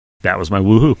That was my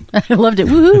woohoo. I loved it.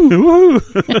 Woohoo!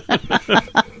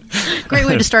 Woohoo! Great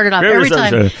way to start it off.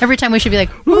 Every time we should be like,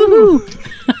 woohoo!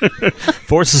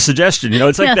 Force a suggestion.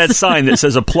 It's like that sign that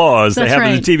says applause they have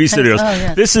in the TV studios.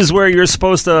 Yeah. This is where you're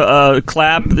supposed to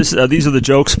clap. These are the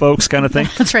jokes, folks, kind of thing.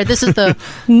 That's right. This is the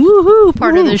woohoo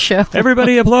part of this show.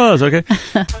 Everybody applause, okay?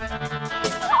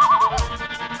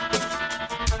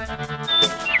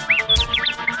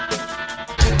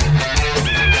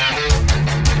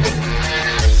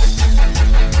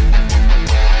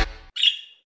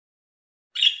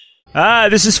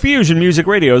 This is Fusion Music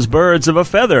Radio's Birds of a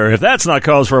Feather. If that's not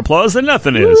cause for applause, then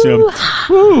nothing is.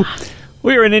 Woo.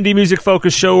 We are an indie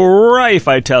music-focused show rife,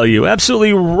 I tell you.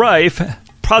 Absolutely rife,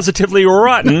 positively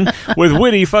rotten, with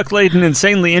witty, fuck-laden,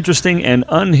 insanely interesting, and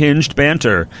unhinged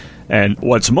banter. And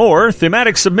what's more,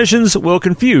 thematic submissions will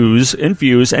confuse,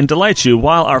 infuse, and delight you,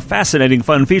 while our fascinating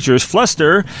fun features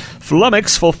fluster,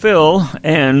 flummox, fulfill,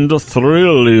 and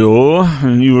thrill you.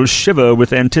 And you will shiver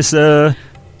with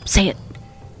Say it.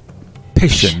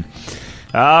 Patient.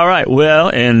 All right, well,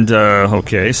 and,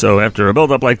 okay, so after a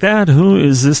build-up like that, who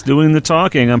is this doing the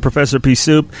talking? I'm Professor P.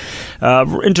 Soup,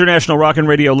 international rock and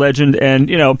radio legend, and,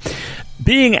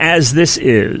 being as this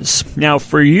is, now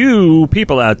for you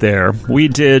people out there, we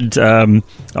did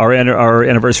our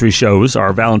anniversary shows,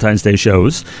 our Valentine's Day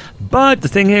shows, but the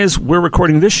thing is, we're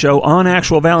recording this show on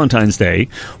actual Valentine's Day.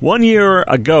 1 year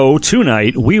ago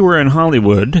tonight, we were in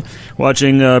Hollywood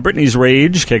watching Britney's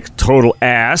Rage kick total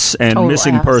ass and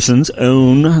Missing Persons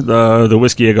own the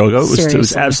Whiskey A Go-Go. It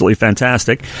was absolutely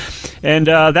fantastic. And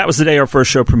that was the day our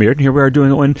first show premiered, and here we are doing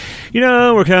it when,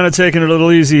 we're kind of taking it a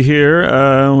little easy here.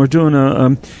 We're doing a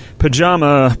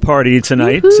pajama party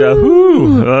tonight,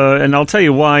 and I'll tell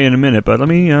you why in a minute. But let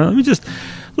me just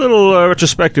little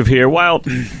retrospective here. While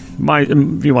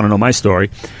if you want to know my story,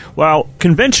 while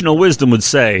conventional wisdom would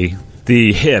say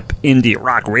the hip indie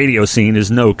rock radio scene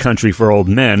is no country for old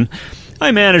men,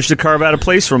 I managed to carve out a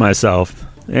place for myself,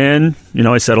 and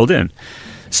I settled in.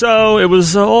 So it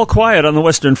was all quiet on the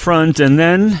Western Front, and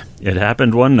then it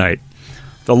happened one night.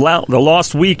 The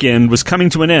lost weekend was coming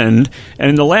to an end, and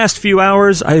in the last few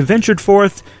hours, I ventured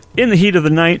forth in the heat of the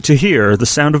night to hear the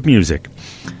sound of music.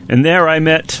 And there I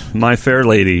met my fair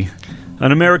lady,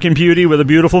 an American beauty with a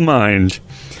beautiful mind.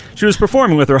 She was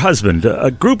performing with her husband,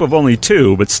 a group of only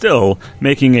two, but still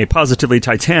making a positively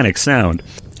titanic sound.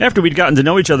 After we'd gotten to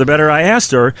know each other better, I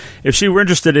asked her if she were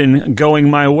interested in going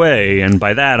my way, and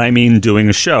by that I mean doing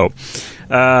a show.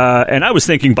 And I was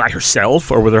thinking by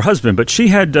herself or with her husband, but she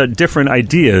had different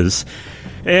ideas.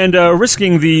 And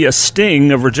risking the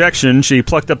sting of rejection, she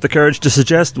plucked up the courage to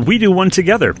suggest we do one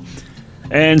together.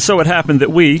 And so it happened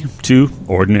that we, two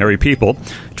ordinary people,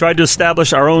 tried to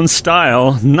establish our own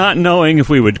style, not knowing if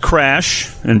we would crash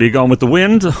and be gone with the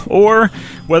wind, or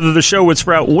whether the show would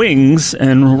sprout wings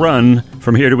and run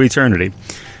from here to eternity.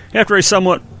 After a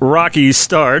somewhat rocky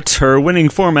start, her winning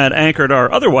format anchored our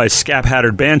otherwise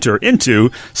scap-hattered banter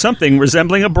into something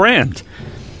resembling a brand.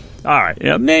 All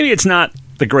right, maybe it's not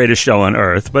the greatest show on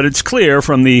earth, but it's clear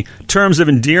from the terms of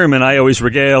endearment I always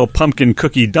regale Pumpkin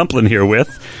Cookie Dumpling here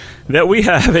with that we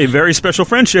have a very special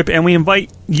friendship, and we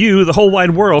invite you, the whole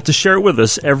wide world, to share it with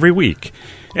us every week.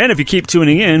 And if you keep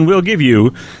tuning in, we'll give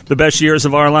you the best years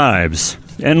of our lives.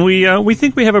 And we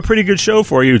think we have a pretty good show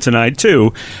for you tonight,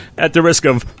 too, at the risk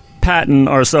of patting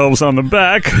ourselves on the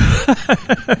back.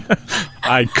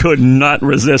 I could not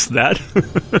resist that.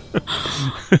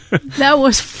 That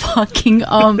was fucking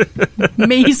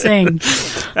amazing.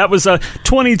 That was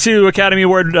 22 Academy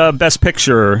Award Best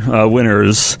Picture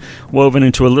winners woven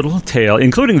into a little tale,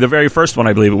 including the very first one,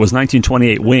 I believe it was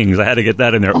 1928, Wings. I had to get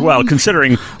that in there. Well,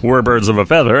 considering we're Birds of a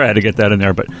Feather, I had to get that in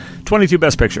there. But 22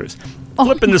 Best Pictures.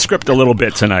 Flipping the script a little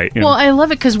bit tonight. Well, I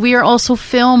love it because we are also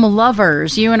film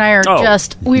lovers. You and I are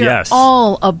are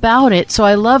all about it. So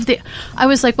I love I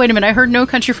was like, wait a minute, I heard No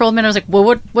Country for Old Men. I was like,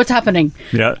 well, what's happening?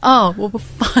 Yeah. Oh, well,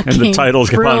 fucking and the titles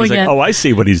came on. I was like, oh, I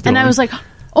see what he's doing. And I was like,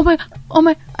 oh my,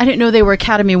 I didn't know they were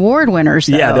Academy Award winners,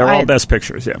 though. Yeah, they're all Best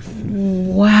Pictures, yeah.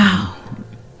 Wow.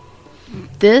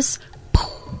 This...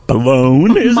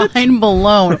 blown, is it? Mind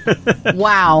blown.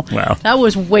 Wow. That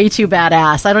was way too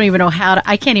badass. I don't even know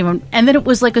I can't even. And then it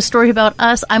was like a story about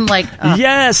us. I'm like,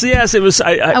 yes, it was.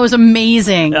 That was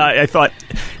amazing. I thought,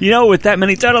 with that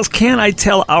many titles, can I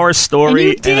tell our story? And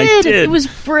you did. And I did. It was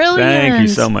brilliant. Thank you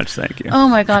so much. Thank you. Oh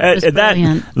my God, it was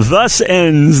brilliant. That thus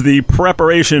ends the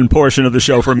preparation portion of the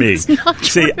show for me. It's not true.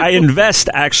 See, I invest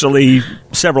actually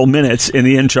several minutes in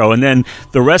the intro, and then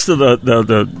the rest of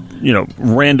the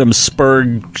random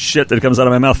spurg shit that comes out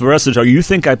of my mouth for the rest of the show, you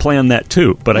think I planned that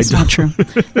too, but I don't. Not true.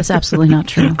 It's absolutely not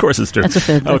true. Of course it's true. That's a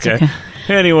fib. That's okay.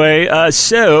 Anyway,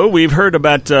 so we've heard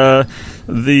about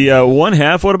The one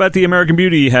half. What about the American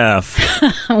Beauty half?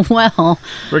 Well,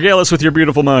 regale us with your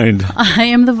beautiful mind. I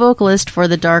am the vocalist for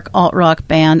the dark alt-rock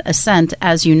band Ascent,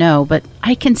 as you know, but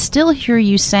I can still hear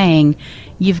you saying,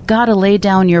 "You've got to lay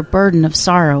down your burden of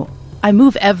sorrow." I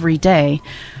move every day.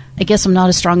 I guess I'm not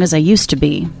as strong as I used to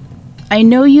be. I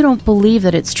know you don't believe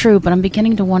that it's true, but I'm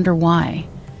beginning to wonder why.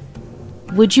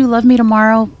 Would you love me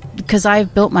tomorrow? Because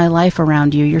I've built my life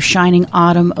around you. Your shining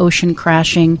autumn, ocean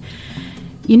crashing.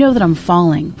 You know that I'm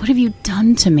falling. What have you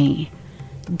done to me?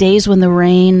 Days when the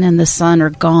rain and the sun are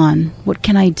gone. What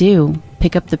can I do?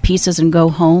 Pick up the pieces and go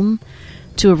home?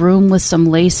 To a room with some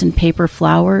lace and paper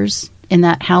flowers? In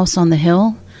that house on the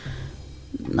hill?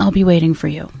 I'll be waiting for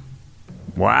you.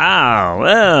 Wow.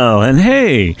 Well, and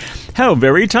hey, how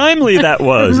very timely that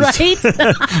was. Right?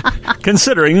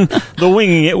 Considering the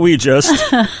winging it we just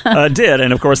did.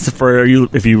 And, of course, for you,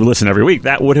 if you listen every week,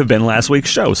 that would have been last week's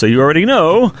show. So you already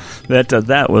know that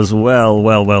that was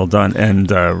well done and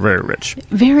very rich.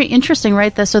 Very interesting,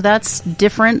 right? So that's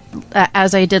different.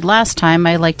 As I did last time,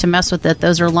 I like to mess with it.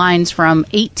 Those are lines from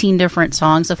 18 different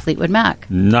songs of Fleetwood Mac.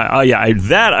 Them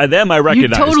I recognize. You're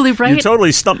totally right. You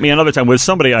totally stumped me another time with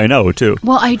somebody I know, too.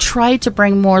 Well, I tried to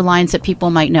bring more lines that people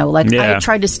might know. I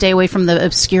tried to stay away from the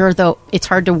obscure, though it's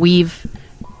hard to weave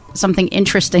something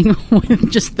interesting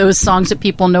with just those songs that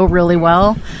people know really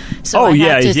well. So I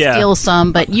had to steal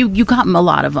some, but you got a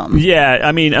lot of them. Yeah,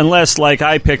 I mean, unless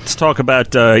I picked talk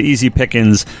about Easy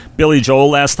Pickens, Billy Joel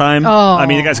last time. Oh. I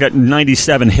mean, the guy's got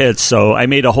 97 hits, so I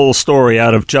made a whole story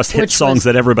out of just hit songs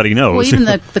that everybody knows. Well,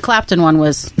 even the Clapton one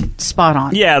was spot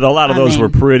on. Yeah, a lot of those were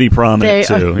pretty prominent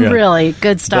too. Yeah. Really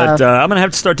good stuff. But I'm gonna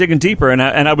have to start digging deeper, and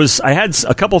I had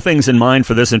a couple things in mind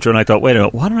for this intro, and I thought, wait a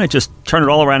minute, why don't I just turn it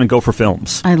all around and go for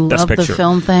films? I love the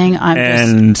film thing.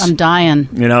 I'm dying.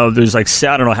 You know, there's I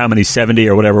don't know how many, 70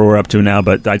 or whatever we're up to now,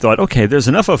 but I thought, okay, there's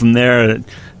enough of them there.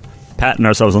 Patting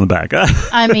ourselves on the back.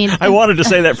 I mean, I wanted to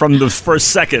say that from the first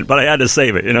second, but I had to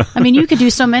save it, I mean, you could do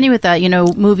so many with that,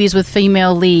 movies with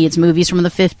female leads, movies from the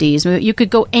 50s. You could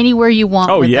go anywhere you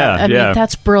want with that. I mean,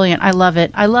 that's brilliant. I love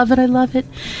it. I love it.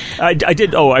 I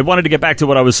did. I wanted to get back to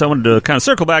what I wanted to kind of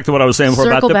circle back to what I was saying before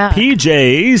about the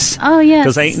PJs. Oh, yes.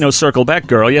 Because I ain't no circle back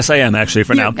girl. Yes, I am, actually,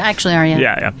 for now. Actually, are you?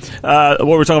 Yeah. What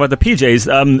we're talking about, the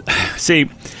PJs. See,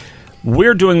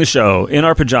 we're doing the show in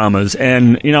our pajamas,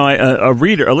 and a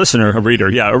reader,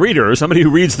 somebody who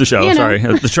reads the show. Sorry,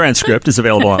 the transcript is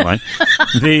available online.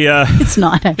 It's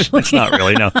not actually. It's not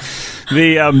really. No,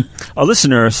 a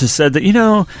listener has said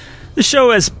that the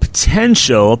show has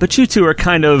potential, but you two are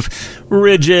kind of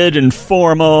rigid and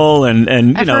formal and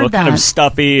kind of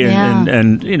stuffy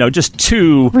and just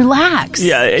too relaxed.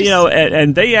 Yeah,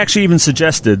 and they actually even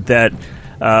suggested that.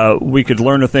 We could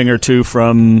learn a thing or two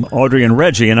from Audrey and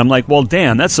Reggie. And I'm like, well,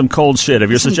 damn, that's some cold shit. If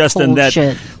you're suggesting that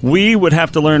we would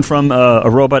have to learn from a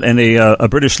robot and a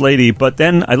British lady. But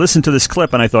then I listened to this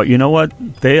clip and I thought, you know what?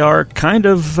 They are kind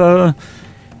of,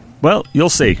 well, you'll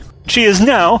see. She is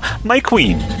now my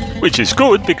queen, which is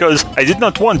good because I did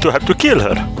not want to have to kill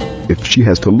her. If she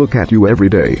has to look at you every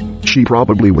day, she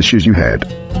probably wishes you had.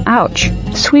 Ouch,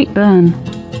 sweet burn.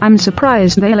 I'm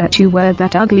surprised they let you wear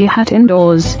that ugly hat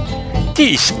indoors.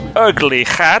 This ugly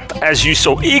hat, as you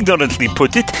so ignorantly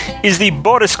put it, is the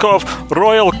Boriskov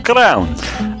Royal Crown,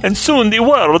 and soon the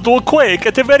world will quake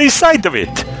at the very sight of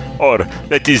it. Or,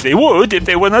 that is, they would if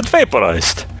they were not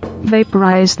vaporized.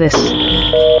 Vaporize this.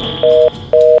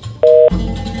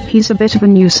 He's a bit of a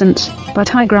nuisance,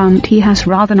 but I grant he has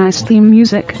rather nice theme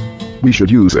music. We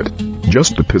should use it,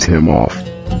 just to piss him off.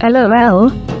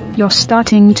 LOL, you're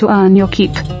starting to earn your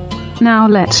keep. Now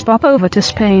let's pop over to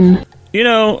Spain.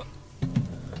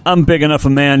 I'm big enough a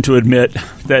man to admit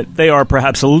that they are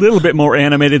perhaps a little bit more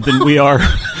animated than we are.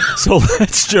 So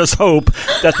let's just hope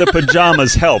that the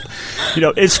pajamas help.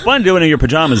 It's fun doing it in your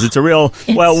pajamas. It's a real...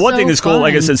 one thing is cool,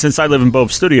 like I said, since I live in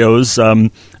both studios, when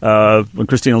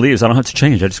Christina leaves, I don't have to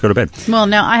change. I just go to bed. Well,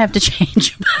 now I have to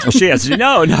change. Well, she has to.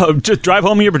 No, just drive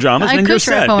home in your pajamas and you're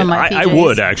set. I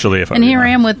would, actually. If and here I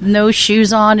am with no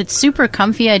shoes on. It's super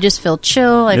comfy. I just feel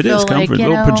chill. It is comfy.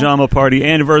 Little pajama party,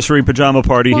 anniversary pajama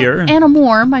party here. And I'm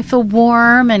warm. I feel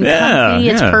warm and comfy.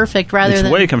 It's perfect It's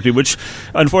way comfy, which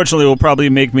unfortunately will probably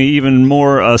make me even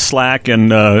more slack and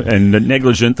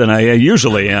negligent than I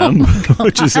usually am,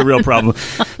 which is a real problem.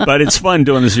 But it's fun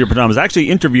doing this in your pajamas. I actually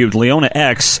interviewed Leona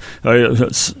X,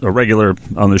 a regular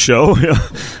on the show.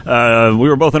 We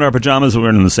were both in our pajamas. We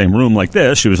weren't in the same room like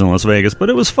this. She was in Las Vegas, but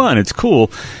it was fun. It's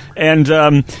cool. And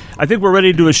I think we're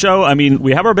ready to do a show. I mean,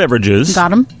 we have our beverages.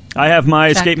 Got them. I have my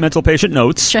Escape Mental Patient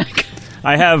notes. Check.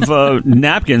 I have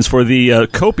napkins for the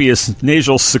copious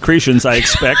nasal secretions I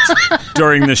expect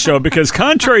during the show, because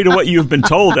contrary to what you've been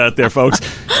told out there, folks,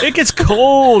 it gets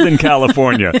cold in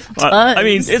California. I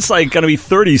mean, it's like going to be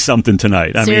 30-something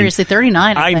tonight. Seriously,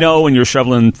 39. I know when you're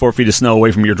shoveling 4 feet of snow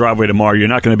away from your driveway tomorrow, you're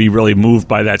not going to be really moved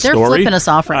by that They're story. They're flipping us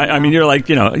off right now. I mean, you're like,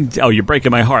 oh, you're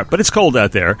breaking my heart. But it's cold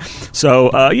out there. So,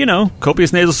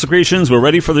 copious nasal secretions. We're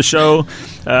ready for the show.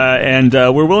 And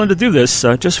we're willing to do this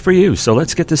just for you. So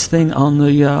let's get this thing on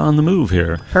the move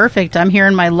here. Perfect. I'm here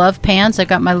in my Love pants. I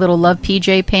got my little Love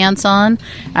PJ pants on.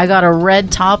 I got a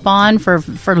red top on for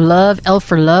love, L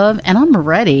for love, and I'm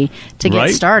ready to get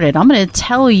started. I'm going to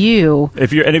tell you.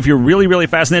 If you're really, really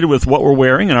fascinated with what we're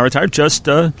wearing in our attire, just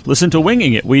listen to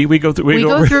Winging It. We go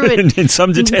through it in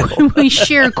some detail. We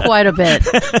share quite a bit.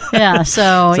 Yeah.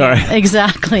 So yeah,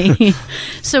 exactly.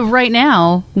 So right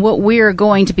now, what we're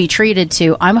going to be treated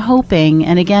to, I'm hoping,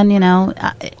 and again,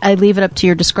 I leave it up to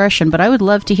your discretion, but I would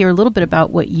love to hear a little bit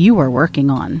about what you are working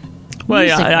on. Well,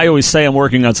 yeah, I always say I'm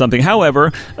working on something.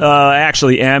 However, I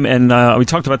actually am, and we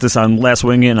talked about this on last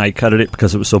Wing, and I cut it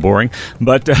because it was so boring.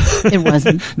 But it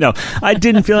wasn't. No, I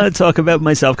didn't feel like to talk about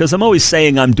myself because I'm always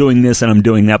saying I'm doing this and I'm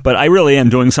doing that, but I really am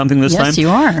doing something this time. Yes, you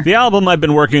are. The album I've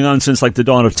been working on since like the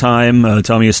dawn of time,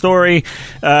 Tell Me a Story.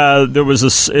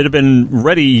 It had been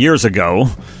ready years ago.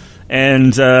 And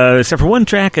except for one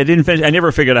track, I didn't finish. I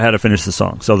never figured out how to finish the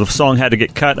song. So the song had to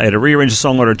get cut. I had to rearrange the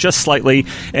song order just slightly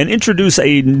and introduce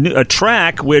a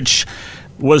track which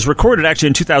was recorded actually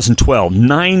in 2012,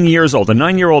 9 years old. A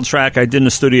 9-year-old track I did in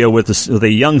the studio with a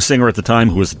young singer at the time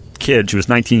who was a kid. She was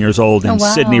 19 years old, and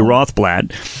Sydney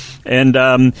Rothblatt. And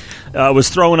was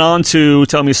thrown on to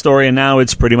Tell Me a Story, and now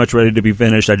it's pretty much ready to be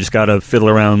finished. I just got to fiddle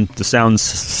around until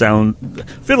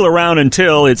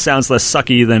it sounds less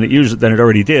sucky than it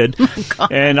already did,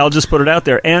 and I'll just put it out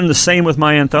there. And the same with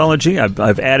my anthology.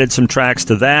 I've added some tracks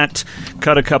to that,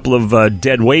 cut a couple of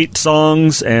dead weight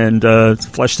songs, and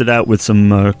fleshed it out with some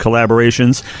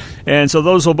collaborations. And so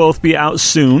those will both be out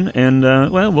soon, and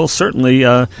we'll certainly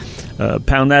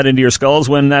pound that into your skulls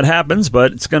when that happens,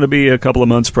 but it's going to be a couple of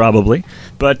months probably.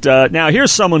 But now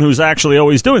here's someone who's actually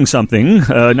always doing something,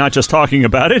 not just talking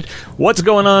about it. What's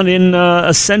going on in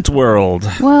Ascent World?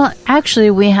 Well,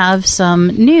 actually, we have some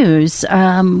news.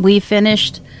 We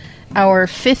finished our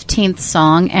 15th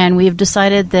song, and we've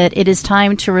decided that it is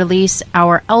time to release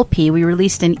our LP. We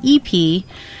released an EP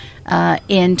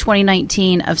in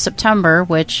 2019 of September,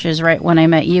 which is right when I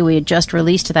met you. We had just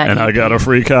released that. And I got a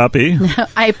free copy.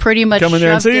 I pretty much come in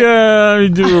there and say, you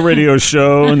do a radio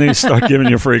show, and they start giving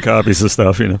you free copies of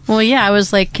stuff, Well, yeah, I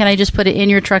was like, can I just put it in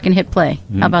your truck and hit play?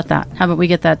 How about that? How about we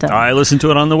get that done? I listened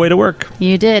to it on the way to work.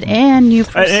 You did, and you...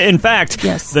 in fact,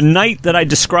 yes. The night that I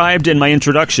described in my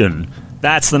introduction...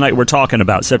 That's the night we're talking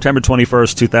about, September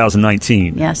 21st,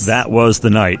 2019. Yes. That was the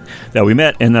night that we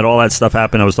met and that all that stuff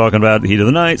happened. I was talking about the heat of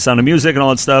the night, Sound of Music, and all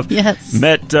that stuff. Yes.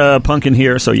 Met Punkin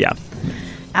here, so yeah.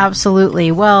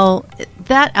 Absolutely. Well,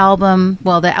 that album,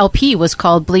 the LP was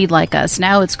called Bleed Like Us.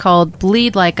 Now it's called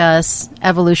Bleed Like Us,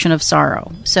 Evolution of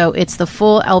Sorrow. So it's the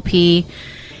full LP.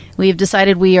 We've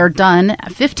decided we are done.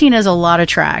 15 is a lot of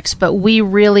tracks, but we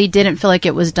really didn't feel like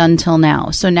it was done till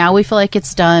now. So now we feel like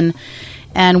it's done.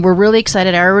 And we're really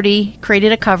excited. I already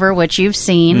created a cover, which you've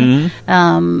seen.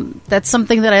 Mm-hmm. That's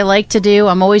something that I like to do.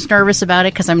 I'm always nervous about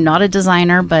it because I'm not a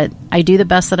designer, but I do the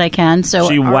best that I can. So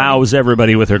she wows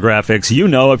everybody with her graphics.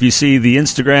 If you see the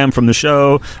Instagram from the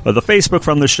show or the Facebook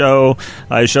from the show,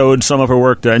 I showed some of her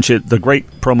work, and the great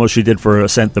promo she did for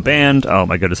Ascent the band. Oh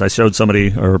my goodness! I showed somebody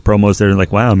her promos there, and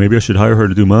like, wow, maybe I should hire her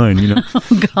to do mine.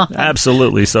 Oh God!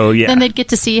 Absolutely. So yeah. Then they'd get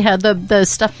to see how the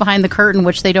stuff behind the curtain,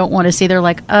 which they don't want to see. They're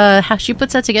like, how she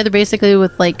puts that together basically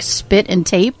with like spit and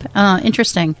tape.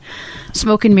 Interesting.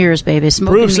 Smoke and mirrors, baby.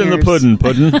 Smoke Proofs and mirrors. in the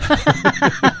pudding.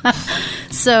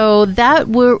 So that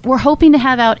we're hoping to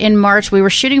have out in March. We were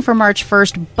shooting for March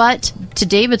 1st, but to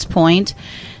David's point,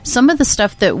 some of the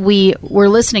stuff that we're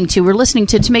listening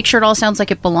to make sure it all sounds like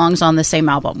it belongs on the same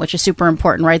album, which is super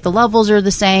important, right? The levels are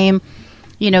the same.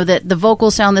 That the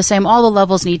vocals sound the same. All the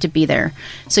levels need to be there.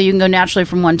 So you can go naturally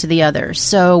from one to the other.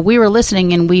 So we were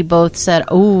listening and we both said,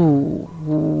 oh,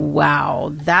 wow.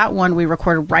 That one we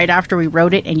recorded right after we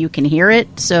wrote it and you can hear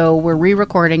it. So we're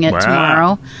re-recording it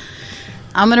tomorrow.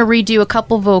 I'm going to redo a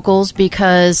couple vocals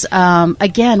because,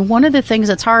 again, one of the things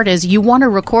that's hard is you want to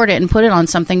record it and put it on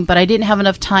something, but I didn't have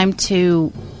enough time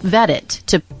to vet it,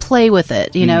 to play with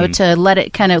it, to let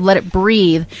it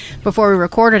breathe before we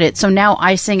recorded it. So now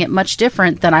I sing it much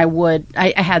different than I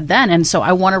had then. And so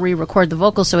I want to re-record the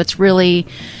vocals. So it's really,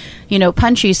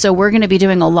 punchy. So we're going to be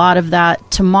doing a lot of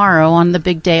that tomorrow on the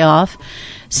big day off.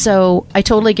 So I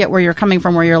totally get where you're coming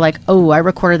from, where you're like, oh, I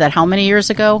recorded that how many years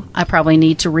ago? I probably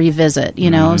need to revisit,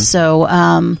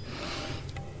 So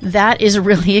that is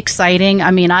really exciting. I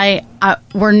mean,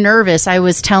 we're nervous. I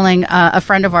was telling a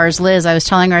friend of ours, Liz, I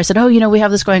said, oh, we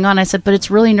have this going on. I said, but it's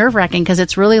really nerve-wracking because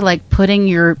it's really like putting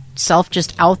yourself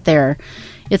just out there.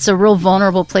 It's a real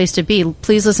vulnerable place to be.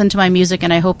 Please listen to my music,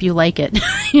 and I hope you like it,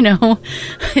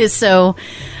 So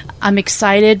I'm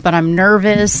excited, but I'm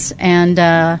nervous,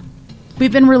 and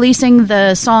we've been releasing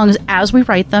the songs as we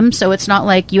write them, so it's not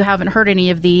like you haven't heard any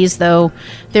of these, though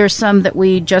there's some that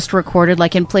we just recorded,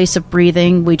 like In Place of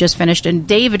Breathing, we just finished, and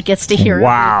David gets to hear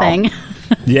everything.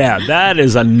 Yeah, that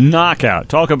is a knockout.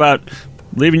 Talk about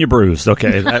leaving you bruised.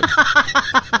 Okay.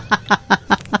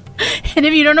 And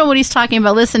if you don't know what he's talking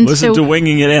about, listen to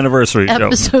Winging It Anniversary Show.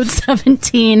 Episode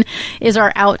 17 is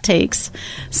our outtakes.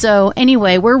 So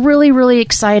anyway, we're really, really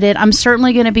excited. I'm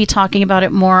certainly going to be talking about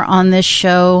it more on this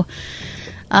show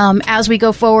as we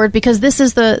go forward, because this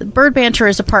is the Bird Banter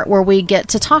is a part where we get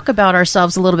to talk about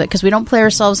ourselves a little bit, because we don't play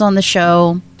ourselves on the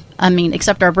show. I mean,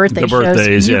 except our birthday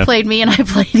shows. You played me and I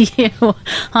played you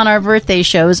on our birthday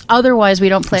shows. Otherwise, we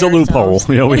don't play ourselves. It's a loophole.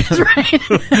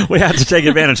 We have to take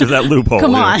advantage of that loophole.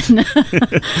 Come on.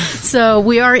 So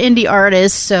we are indie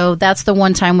artists, so that's the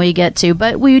one time we get to.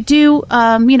 But we do,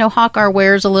 hawk our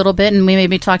wares a little bit, and we may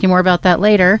be talking more about that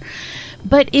later.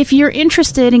 But if you're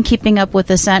interested in keeping up with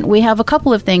Ascent, we have a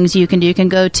couple of things you can do. You can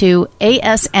go to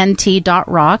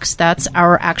asnt.rocks. That's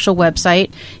our actual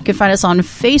website. You can find us on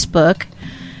Facebook,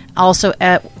 also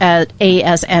at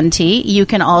ASNT. You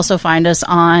can also find us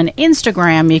on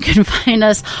Instagram. You can find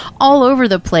us all over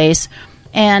the place.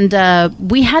 And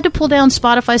we had to pull down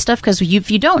Spotify stuff because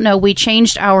if you don't know, we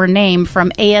changed our name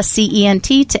from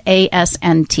ASCENT to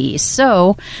ASNT.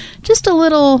 So just a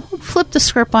little flip the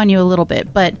script on you a little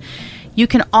bit. But you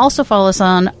can also follow us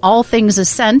on All Things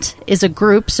Ascent is a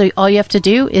group, so all you have to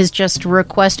do is just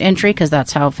request entry, because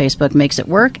that's how Facebook makes it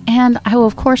work, and I will,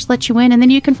 of course, let you in, and then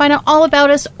you can find out all about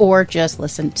us or just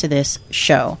listen to this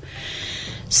show.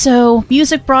 So,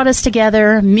 music brought us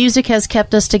together. Music has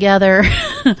kept us together.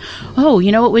 Oh,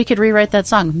 you know what? We could rewrite that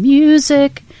song.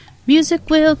 Music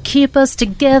will keep us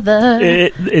together.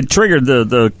 It triggered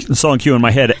the song cue in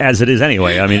my head, as it is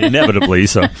anyway. I mean, inevitably.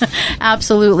 So,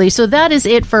 absolutely. So that is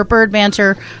it for Bird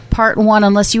Banter Part 1,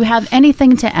 unless you have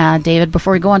anything to add, David,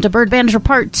 before we go on to Bird Banter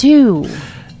Part 2.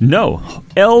 No.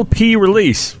 LP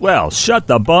release. Well, shut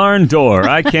the barn door.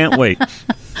 I can't wait.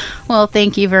 Well,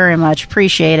 thank you very much.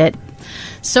 Appreciate it.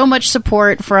 So much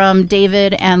support from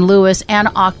David and Lewis and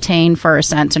Octane for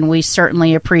Ascent, and we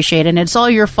certainly appreciate it. And it's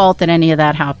all your fault that any of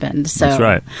that happened. So that's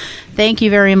right. Thank you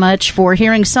very much for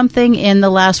hearing something in the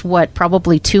last,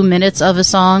 probably 2 minutes of a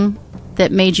song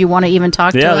that made you want to even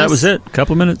talk to us. Yeah, that was it. A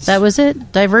couple minutes. That was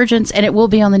it. Divergence. And it will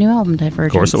be on the new album,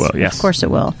 Divergence. Of course it will, yes. Of course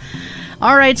it will.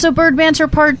 All right, so Bird Banter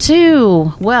Part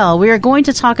 2. Well, we are going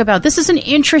to talk about, this is an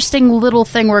interesting little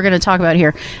thing we're going to talk about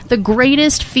here. The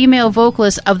greatest female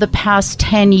vocalist of the past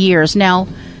 10 years. Now,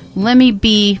 let me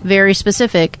be very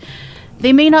specific.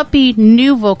 They may not be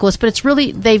new vocalists, but it's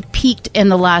really, they've peaked in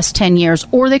the last 10 years,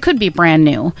 or they could be brand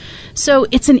new. So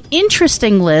it's an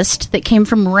interesting list that came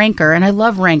from Ranker, and I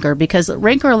love Ranker because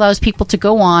Ranker allows people to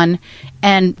go on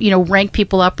and, rank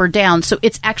people up or down. So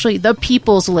it's actually the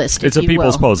people's list. It's a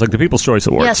people's polls, like the People's Choice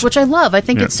Awards. Yes, which I love. I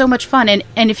think it's so much fun. And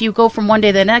if you go from one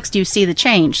day to the next, you see the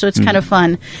change. So it's kind of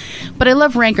fun. But I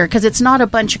love Ranker because it's not a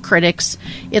bunch of critics.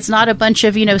 It's not a bunch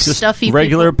of, just stuffy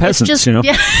regular people. Peasants, it's just,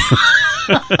 Yeah.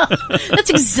 That's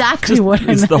exactly what I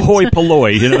meant. It's the hoi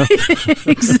polloi,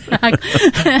 Exactly.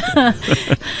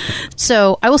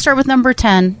 So I will start with number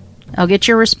 10. I'll get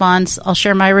your response. I'll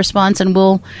share my response, and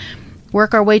we'll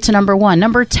work our way to number 1.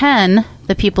 Number 10,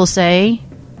 the people say,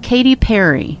 Katy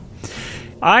Perry.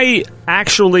 I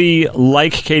actually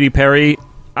like Katy Perry.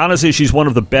 Honestly, she's one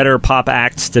of the better pop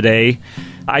acts today.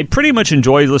 I pretty much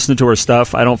enjoy listening to her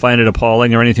stuff. I don't find it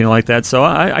appalling or anything like that, so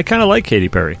I kind of like Katy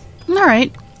Perry. All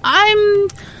right.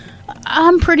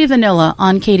 I'm pretty vanilla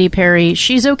on Katy Perry.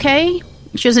 She's okay.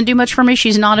 She doesn't do much for me.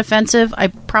 She's not offensive. I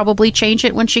probably change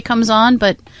it when she comes on,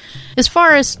 but as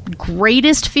far as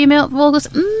greatest female vocalist,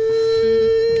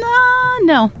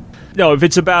 no. No, if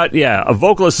it's about, a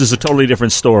vocalist is a totally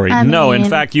different story. In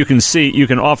fact, you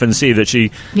can often see that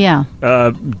she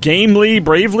gamely,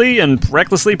 bravely, and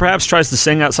recklessly perhaps tries to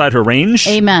sing outside her range.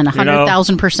 Amen,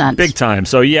 100,000%. Big time.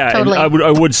 So, totally. and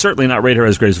I would certainly not rate her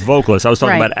as great as vocalist. I was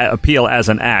talking about appeal as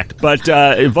an act. But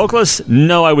vocalist,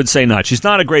 no, I would say not. She's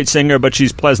not a great singer, but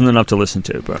she's pleasant enough to listen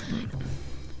to. But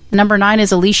number 9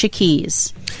 is Alicia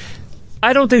Keys.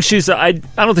 I don't think she's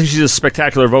a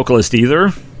spectacular vocalist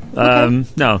either.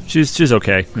 No, she's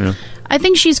okay. Yeah. I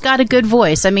think she's got a good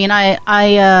voice. I mean,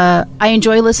 I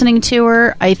enjoy listening to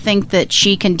her. I think that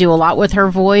she can do a lot with her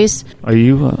voice.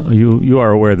 You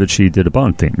are aware that she did a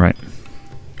Bond theme, right?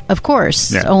 Of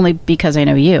course, Yeah. only because I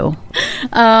know you.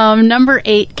 Number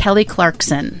 8, Kelly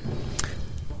Clarkson.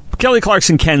 Kelly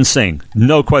Clarkson can sing,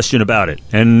 no question about it.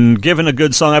 And given a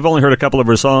good song, I've only heard a couple of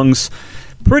her songs.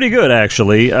 Pretty good,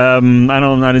 actually. I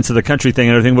know I'm not into the country thing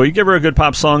and everything, but you give her a good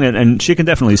pop song, and she can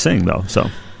definitely sing, though. So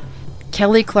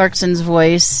Kelly Clarkson's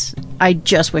voice, I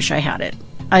just wish I had it.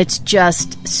 It's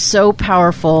just so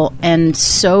powerful and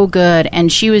so good.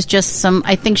 And she was just some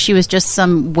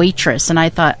waitress. And I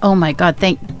thought, oh my God,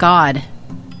 thank God.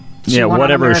 She won on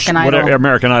American Idol.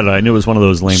 American Idol. I knew it was one of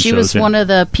those lame shows. She was one of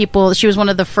the people, she was one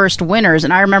of the first winners.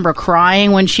 And I remember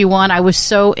crying when she won. I was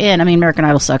so in. I mean, American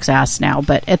Idol sucks ass now.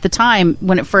 But at the time,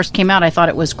 when it first came out, I thought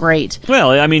it was great. Well,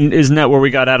 I mean, isn't that where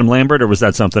we got Adam Lambert, or was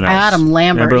that something else? Adam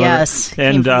Lambert, yes.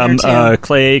 And Came from there, too.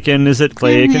 Clay Aiken, is it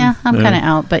Clay Aiken? Yeah, I'm kind of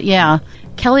out. But yeah.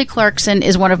 Kelly Clarkson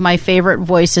is one of my favorite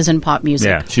voices in pop music.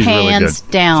 Yeah, she's really good. Hands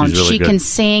down. She's really she good. can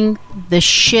sing the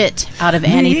shit out of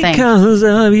anything. Because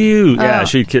of you. Oh. Yeah,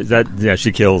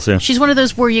 she kills. Yeah. She's one of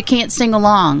those where you can't sing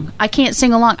along. I can't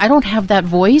sing along. I don't have that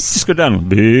voice. Just go down.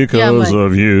 Because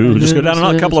of you. Just go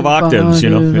down a couple of octaves, you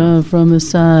know. Yeah. From the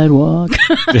sidewalk.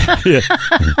 Yeah.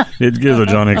 It gives a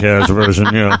Johnny Cash version,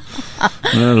 yeah.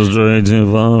 That was straight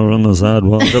too far on the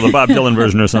sidewalk. Or the Bob Dylan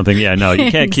version or something. Yeah, no,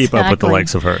 you can't keep up with the Exactly.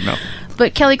 likes of her, no.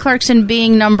 But Kelly Clarkson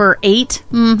being number 8,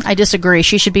 I disagree.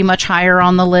 She should be much higher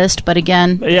on the list. But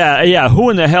again, Yeah. Who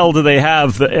in the hell do they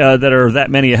have that are that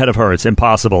many ahead of her? It's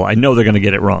impossible. I know they're going to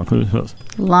get it wrong. Who else?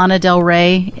 Lana Del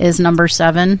Rey is number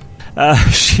 7.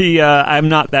 I'm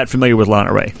not that familiar with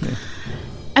Lana Ray.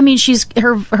 I mean,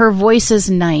 her voice is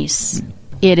nice.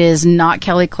 It is not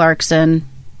Kelly Clarkson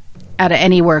at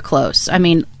anywhere close. I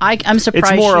mean, I'm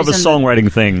surprised. It's more of a she's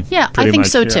songwriting thing. Yeah, I pretty think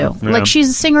much, so yeah. too. Yeah. Like, she's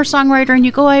a singer-songwriter, and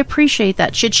you go, I appreciate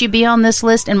that. Should she be on this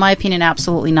list? In my opinion,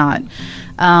 absolutely not.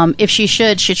 If she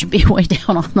should be way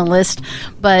down on the list.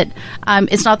 But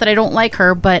it's not that I don't like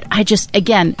her, but I just,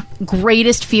 again,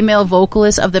 greatest female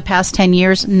vocalist of the past 10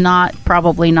 years,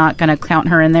 probably not going to count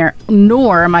her in there.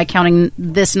 Nor am I counting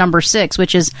this number 6,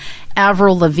 which is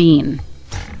Avril Lavigne.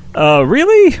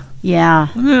 Really? Yeah.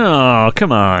 Oh,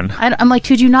 come on. I'm like,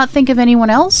 could you not think of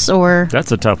anyone else? Or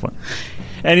That's a tough one.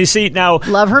 And you see, now,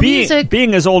 Love her music.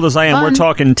 Being as old as I am, Fun. we're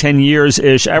talking 10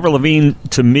 years-ish. Avril Lavigne,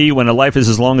 to me, when a life is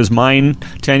as long as mine,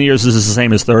 10 years is the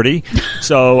same as 30.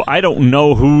 So I don't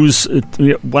know who's...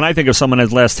 When I think of someone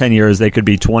as last 10 years, they could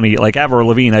be 20. Like Avril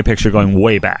Lavigne, I picture going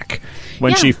way back.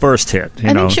 When Yeah. she first hit.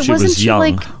 I think she was wasn't young.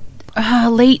 like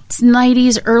late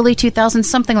 90s, early 2000s,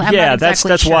 something like that. Yeah, that's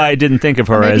sure. why I didn't think of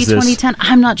her Or maybe as this. 2010.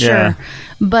 I'm not sure. Yeah.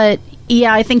 But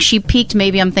yeah, I think she peaked.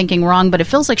 Maybe I'm thinking wrong, but it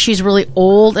feels like she's really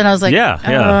old. And I was like,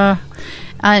 Yeah.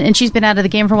 and she's been out of the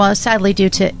game for a while, sadly due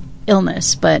to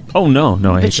illness. But Oh, no.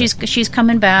 I hate but she's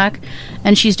coming back,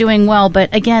 and she's doing well.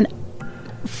 But again,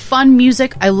 fun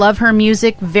music. I love her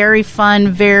music. Very fun,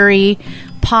 very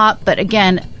pop. But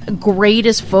again,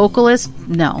 greatest vocalist?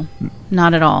 No,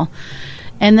 not at all.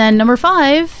 And then number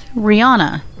 5,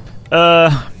 Rihanna.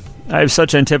 I have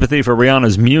such antipathy for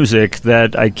Rihanna's music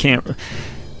that I can't...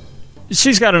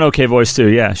 She's got an okay voice, too.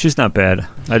 Yeah, she's not bad.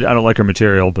 I don't like her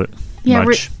material, but Yeah,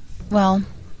 much.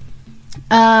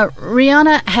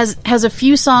 Rihanna has a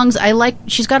few songs I like.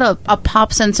 She's got a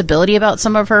pop sensibility about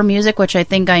some of her music, which I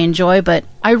think I enjoy, but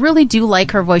I really do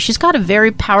like her voice. She's got a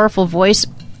very powerful voice.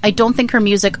 I don't think her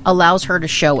music allows her to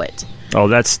show it. Oh,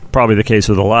 that's probably the case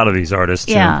with a lot of these artists.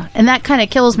 Yeah, and that kind of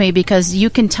kills me because you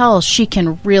can tell she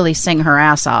can really sing her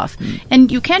ass off.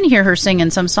 And you can hear her sing in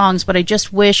some songs, but I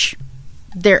just wish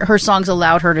her songs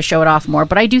allowed her to show it off more.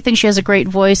 But I do think she has a great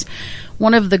voice.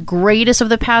 One of the greatest of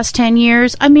the past 10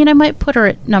 years. I mean, I might put her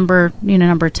at number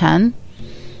 10.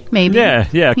 Maybe. Yeah,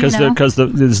 because You know?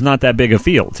 there's not that big a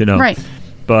field, Right.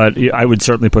 But I would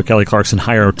certainly put Kelly Clarkson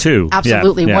higher, too.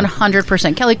 Absolutely, Yeah.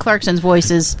 100%. Kelly Clarkson's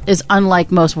voice is unlike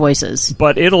most voices.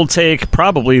 But it'll take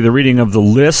probably the reading of the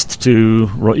list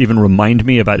to even remind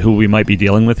me about who we might be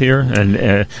dealing with here.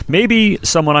 And maybe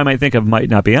someone I might think of might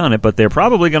not be on it, but they're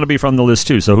probably going to be from the list,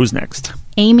 too. So who's next?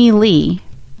 Amy Lee.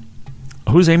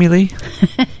 Who's Amy Lee?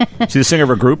 She's the singer of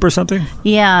a group or something?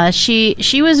 Yeah,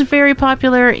 she was very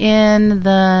popular in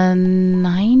the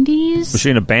 90s. Was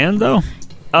she in a band, though?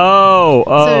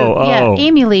 Yeah,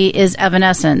 Amy Lee is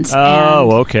Evanescence.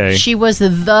 Oh, okay. She was the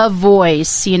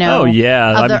voice, of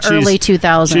the early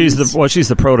 2000s. She's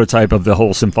the prototype of the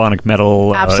whole symphonic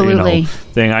metal Absolutely.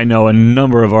 thing. I know a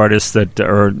number of artists that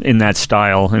are in that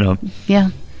style,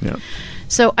 Yeah. Yeah.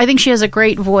 So I think she has a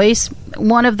great voice.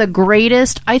 One of the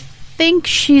greatest. I think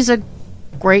she's a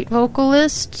great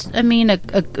vocalist. I mean, a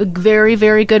very,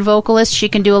 very good vocalist. She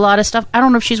can do a lot of stuff. I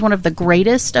don't know if she's one of the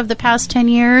greatest of the past 10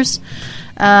 years.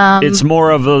 It's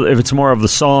more of the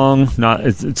song, not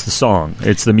it's the song.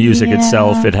 It's the music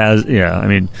itself. It has, I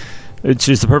mean,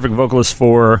 she's the perfect vocalist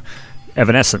for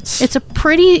Evanescence. It's a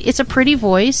pretty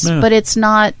voice, but it's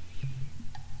not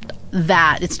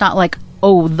that. It's not like,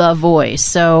 the voice.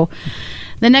 So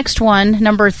the next one,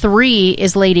 number 3,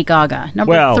 is Lady Gaga.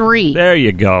 Number 3. There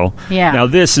you go. Yeah. Now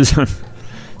this is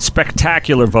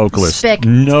spectacular vocalist.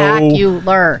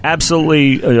 Spectacular.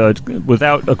 Absolutely,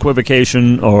 without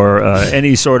equivocation or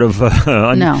any sort of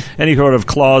any sort of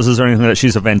clauses or anything like that.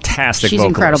 She's a fantastic vocalist. She's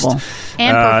incredible.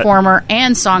 And performer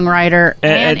and songwriter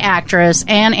and actress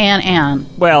and.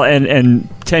 Well, and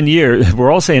 10 years.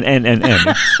 We're all saying N.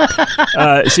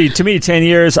 See, to me, 10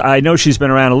 years, I know she's been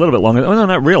around a little bit longer. Oh, no,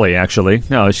 not really, actually.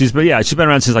 No, she's been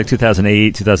around since like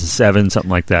 2008, 2007, something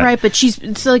like that. Right, but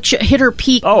it's like she hit her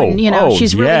peak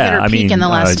she's really hit her peak in the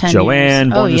last 10 Joanne,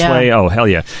 years. Born This Way. Oh, hell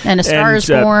yeah. And A Star Is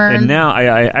Born. And now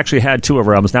I actually had 2 of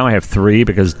her albums. Now I have 3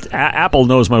 because Apple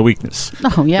knows my weakness.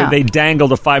 Oh, yeah. They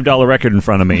dangled a $5 record in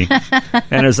front of me.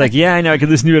 And I was like, I know I can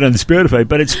listen to it on Spotify,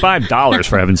 but it's $5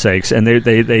 for heaven's sakes. And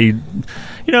they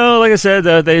like I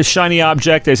said, the shiny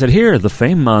object, they said, here, the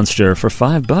Fame Monster for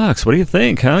 $5. What do you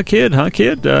think? Huh, kid?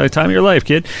 Time of your life,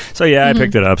 kid. So, I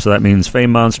picked it up. So that means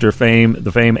Fame Monster,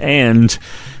 the Fame, and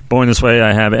Born This Way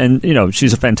I have. And,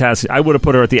 she's a fantastic... I would have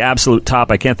put her at the absolute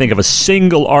top. I can't think of a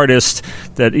single artist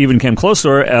that even came close to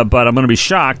her, but I'm going to be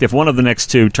shocked if one of the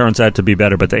next 2 turns out to be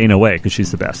better, but there ain't no way, because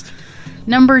she's the best.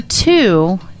 Number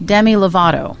 2, Demi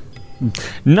Lovato.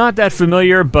 Not that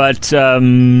familiar, but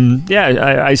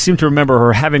I seem to remember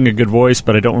her having a good voice,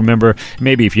 but I don't remember.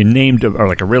 Maybe if you named or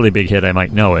like a really big hit, I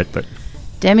might know it. But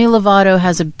Demi Lovato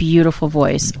has a beautiful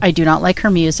voice. I do not like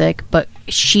her music, but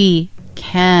she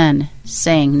can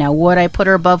sing. Now, would I put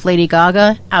her above Lady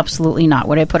Gaga? Absolutely not.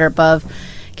 Would I put her above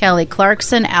Kelly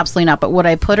Clarkson? Absolutely not. But would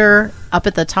I put her up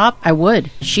at the top? I would.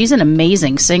 She's an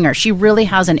amazing singer. She really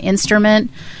has an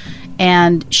instrument.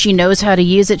 And she knows how to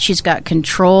use it. She's got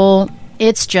control.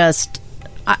 It's just...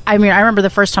 I mean, I remember the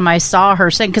first time I saw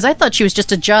her sing, because I thought she was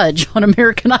just a judge on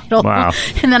American Idol. Wow.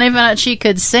 And then I found out she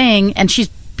could sing, and she's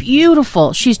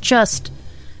beautiful. She's just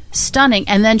stunning.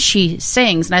 And then she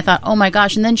sings, and I thought, oh my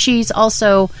gosh. And then she's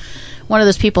also one of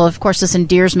those people, of course this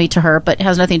endears me to her, but it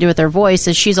has nothing to do with her voice,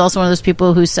 is she's also one of those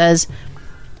people who says,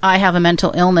 I have a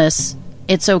mental illness.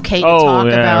 It's okay to talk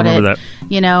about it.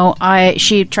 That.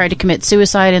 She tried to commit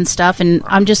suicide and stuff, and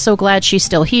I'm just so glad she's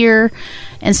still here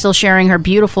and still sharing her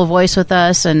beautiful voice with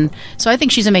us. And so I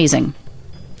think she's amazing.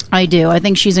 I do. I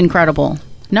think she's incredible.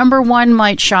 Number 1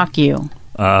 might shock you.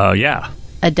 Yeah.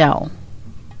 Adele.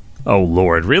 Oh,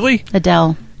 Lord. Really?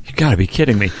 Adele. You got to be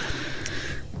kidding me.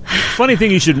 Funny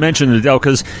thing you should mention Adele,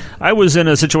 because I was in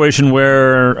a situation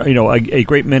where, a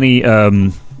great many...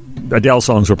 Adele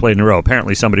songs were played in a row.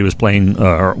 Apparently somebody was playing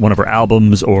one of her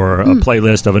albums or a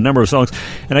playlist of a number of songs,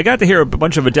 and I got to hear a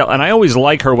bunch of Adele, and I always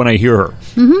like her when I hear her.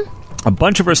 Mm-hmm. A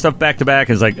bunch of her stuff back to back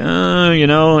is like,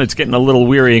 it's getting a little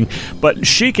wearying, but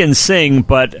she can sing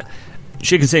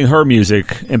her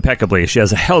music impeccably. She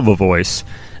has a hell of a voice.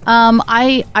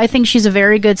 I think she's a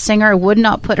very good singer. I would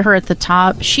not put her at the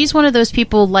top. She's one of those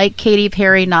people like Katy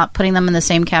Perry, not putting them in the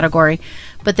same category,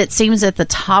 but that seems at the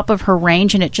top of her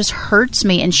range, and it just hurts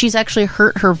me, and she's actually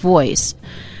hurt her voice.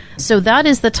 So that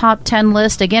is the top 10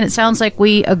 list. Again, it sounds like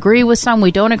we agree with some, we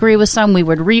don't agree with some, we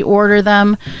would reorder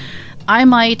them. I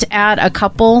might add a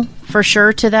couple for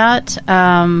sure to that.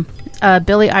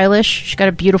 Billie Eilish, she's got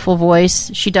a beautiful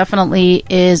voice. She definitely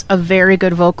is a very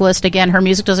good vocalist. Again, her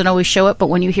music doesn't always show it, but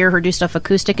when you hear her do stuff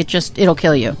acoustic, it'll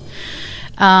kill you.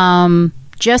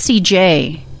 Jessie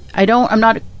J. I'm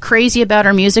not crazy about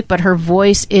her music, but her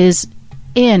voice is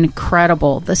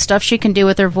incredible. The stuff she can do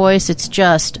with her voice, it's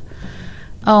just,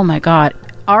 oh my God.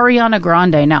 Ariana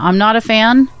Grande. Now, I'm not a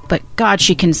fan, but God,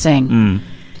 she can sing.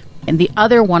 And the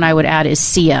other one I would add is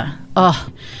Sia. As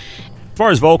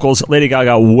far as vocals, Lady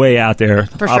Gaga way out there.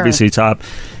 For obviously sure. Top.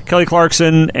 Kelly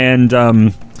Clarkson and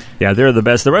they're the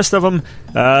best. The rest of them,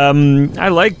 I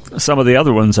like some of the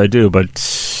other ones, I do,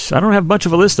 but I don't have much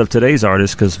of a list of today's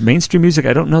artists because mainstream music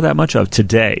I don't know that much of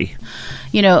today.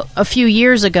 A few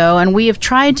years ago, and we have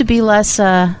tried to be less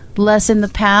in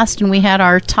the past, and we had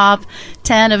our top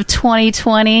 10 of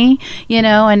 2020,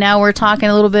 and now we're talking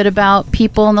a little bit about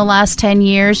people in the last 10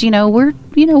 years.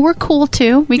 We're cool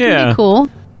too. We can be cool.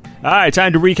 All right,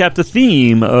 time to recap the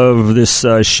theme of this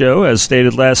show, as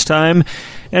stated last time.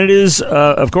 And it is,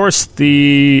 of course,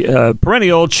 the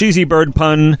perennial cheesy bird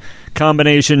pun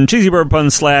combination, cheesy bird pun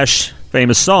 /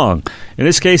 famous song. In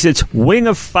this case, it's Wing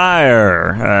of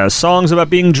Fire. Songs about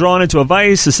being drawn into a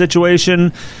vice, a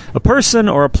situation, a person,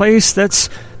 or a place that's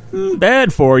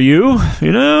bad for you,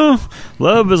 you know?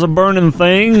 Love is a burning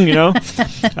thing, you know?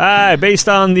 Based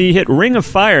on the hit Ring of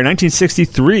Fire,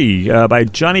 1963, by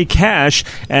Johnny Cash.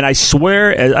 And I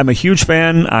swear, I'm a huge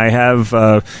fan. I have,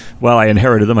 I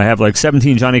inherited them. I have like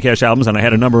 17 Johnny Cash albums, and I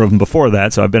had a number of them before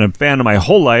that, so I've been a fan of my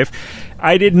whole life.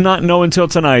 I did not know until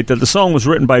tonight that the song was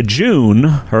written by June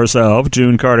herself,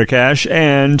 June Carter Cash,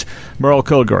 and Merle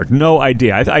Kilgore. No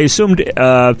idea. I assumed,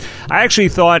 I actually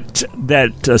thought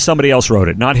that somebody else wrote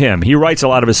it, not him. He writes a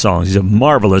lot of his songs. He's a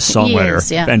marvelous songwriter. He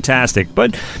is, yeah. Fantastic.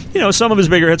 But, you know, some of his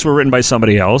bigger hits were written by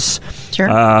somebody else.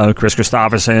 Sure. Chris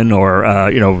Christopherson or,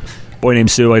 Boy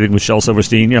Named Sue, I think, with Shel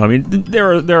Silverstein. You know, I mean,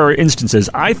 there are instances.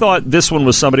 I thought this one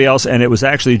was somebody else, and it was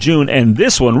actually June. And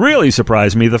this one really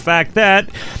surprised me, the fact that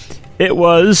it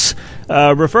was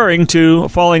referring to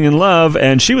falling in love,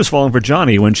 and she was falling for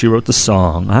Johnny when she wrote the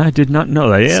song. I did not know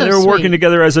that. Yeah, so they were working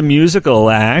together as a musical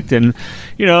act, and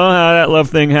you know how that love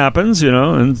thing happens, you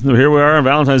know, and here we are on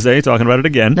Valentine's Day talking about it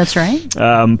again. That's right.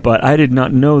 But I did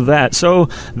not know that. So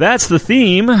that's the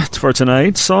theme for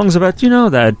tonight. Songs about, you know,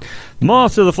 that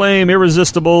moth to the flame,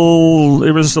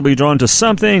 irresistibly drawn to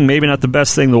something, maybe not the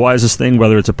best thing, the wisest thing,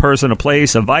 whether it's a person, a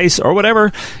place, a vice, or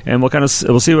whatever. And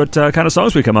we'll see what kind of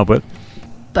songs we come up with.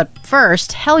 But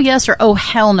first, hell yes or oh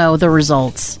hell no, the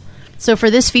results. So for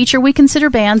this feature, we consider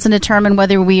bands and determine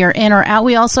whether we are in or out.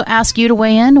 We also ask you to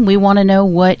weigh in. We want to know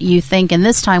what you think. And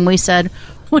this time we said,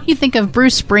 what do you think of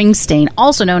Bruce Springsteen,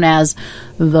 also known as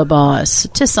The Boss,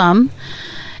 to some?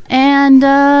 And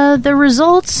the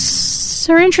results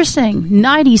are interesting.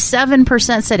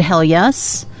 97% said hell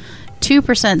yes,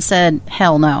 2% said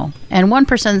hell no, and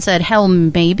 1% said hell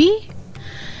maybe.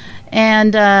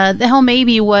 And the hell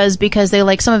maybe was because they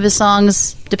like some of his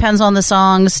songs, depends on the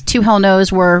songs. 2 hell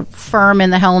no's were firm in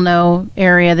the hell no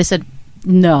area. They said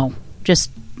no,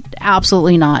 just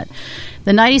absolutely not.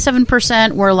 The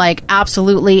 97% were like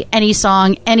absolutely any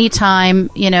song, anytime,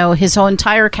 you know, his whole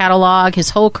entire catalog, his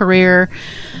whole career.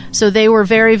 So they were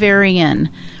very, very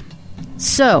in.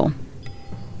 So,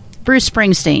 Bruce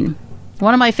Springsteen.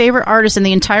 One of my favorite artists in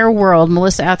the entire world,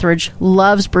 Melissa Etheridge,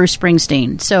 loves Bruce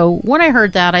Springsteen. So when I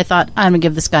heard that, I thought, I'm going to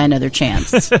give this guy another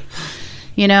chance.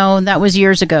 You know, that was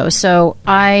years ago. So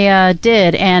I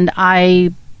did, and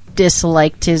I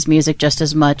disliked his music just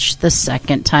as much the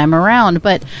second time around.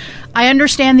 But I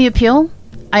understand the appeal.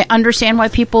 I understand why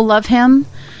people love him.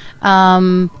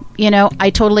 You know, I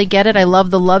totally get it. I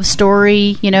love the love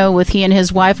story, you know, with he and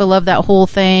his wife. I love that whole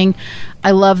thing.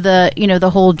 I love the, you know, the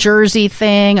whole Jersey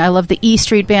thing. I love the E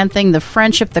Street Band thing, the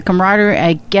friendship, the camaraderie.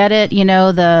 I get it. You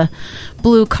know, the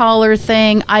blue collar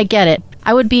thing. I get it.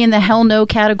 I would be in the hell no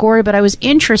category, but I was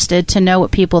interested to know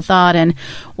what people thought. And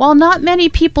while not many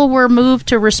people were moved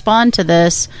to respond to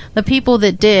this, the people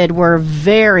that did were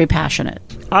very passionate.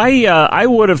 I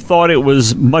would have thought it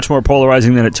was much more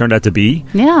polarizing than it turned out to be.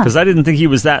 Yeah. Because I didn't think he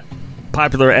was that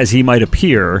popular as he might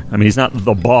appear. I mean, he's not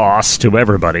the boss to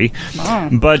everybody. Oh.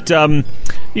 But,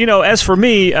 you know, as for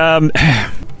me,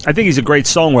 I think he's a great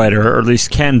songwriter, or at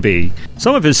least can be.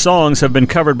 Some of his songs have been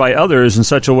covered by others in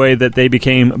such a way that they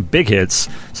became big hits,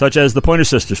 such as the Pointer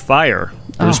Sisters' Fire.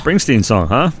 A Springsteen song,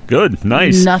 huh? Good,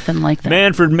 nice. Nothing like that.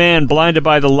 Manfred Mann, Blinded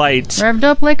by the Light. Revved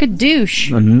up like a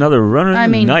douche. Another Runner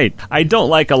in the Night. I don't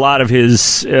like a lot of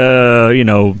his, you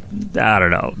know, I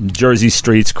don't know, Jersey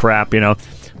Streets crap, you know.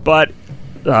 But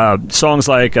songs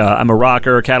like I'm a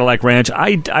Rocker, Cadillac Ranch,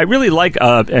 I really like,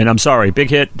 and I'm sorry, big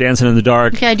hit, Dancing in the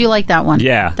Dark. Okay, I do like that one.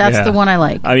 Yeah. That's the one I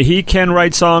like. I mean, he can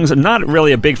write songs. I'm not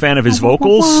really a big fan of his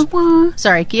vocals.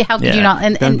 Sorry, how could you not?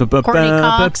 And Courtney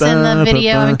Cox in the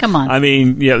video, I mean, come on. I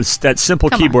mean, you know, that simple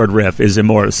keyboard riff is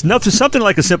immortal. Something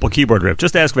like a simple keyboard riff.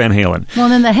 Just ask Van Halen. Well,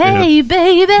 then the Hey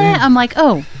Baby, I'm like,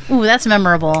 ooh, that's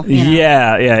memorable. You know?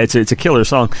 Yeah, it's a killer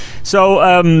song. So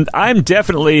I'm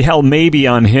definitely hell maybe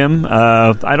on him.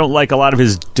 I don't like a lot of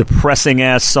his depressing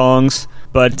ass songs,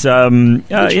 but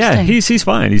yeah, he's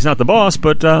fine. He's not the boss,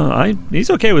 but he's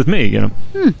okay with me, you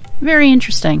know. Very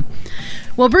interesting.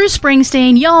 Well, Bruce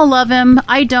Springsteen, y'all love him.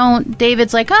 I don't.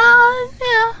 David's like,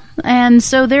 yeah. And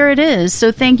so there it is.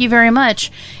 So thank you very much.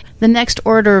 The next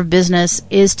order of business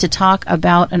is to talk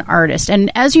about an artist. And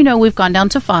as you know, we've gone down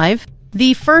to 5.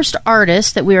 The first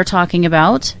artist that we are talking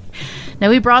about, now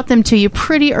we brought them to you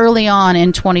pretty early on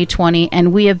in 2020,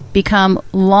 and we have become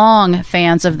long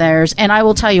fans of theirs. And I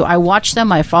will tell you, I watch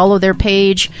them, I follow their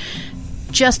page.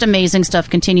 just amazing stuff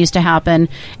continues to happen.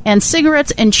 And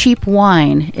Cigarettes and Cheap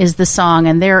Wine is the song,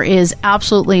 and there is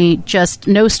absolutely just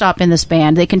no stop in this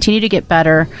band. They continue to get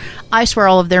better. I swear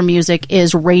all of their music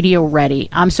is radio ready.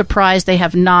 I'm surprised they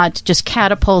have not just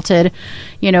catapulted,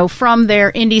 from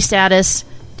their indie status,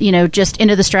 just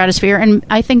into the stratosphere, and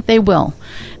I think they will.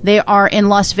 They are in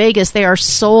Las Vegas. They are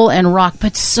soul and rock,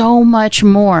 but so much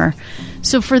more.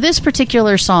 So for this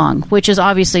particular song, which is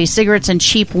obviously Cigarettes and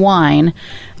Cheap Wine,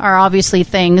 are obviously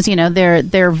things,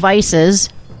 they're vices,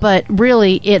 but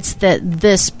really it's that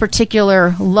this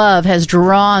particular love has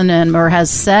drawn them or has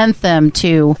sent them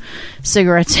to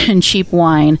cigarettes and cheap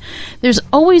wine. There's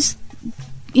always,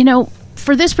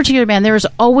 for this particular band, there is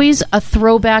always a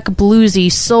throwback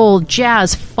bluesy, soul,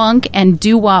 jazz, funk, and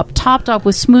doo-wop topped up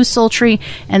with smooth, sultry,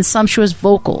 and sumptuous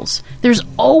vocals. There's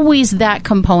always that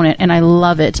component, and I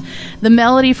love it. The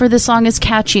melody for this song is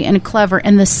catchy and clever,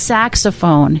 and the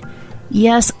saxophone,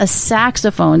 yes, a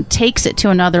saxophone, takes it to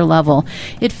another level.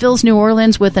 It fills New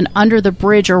Orleans with an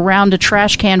under-the-bridge around a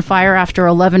trash can fire after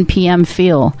 11 p.m.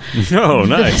 feel. Oh,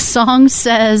 nice. The song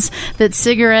says that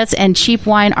cigarettes and cheap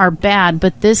wine are bad,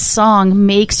 but this song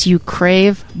makes you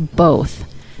crave both.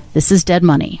 This is Dead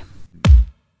Money.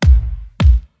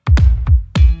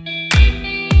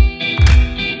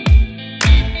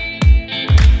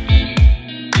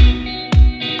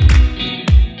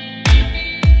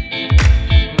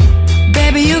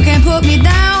 Put me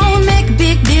down, make a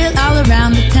big deal all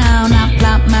around the town. I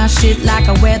flop my shit like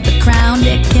I wear the crown.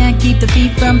 They can't keep the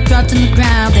feet from touching the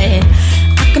ground. I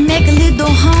can make a little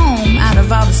home out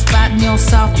of all the spot in your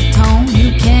softer tone.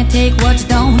 You can't take what you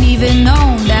don't even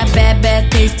know. That bad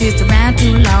taste is around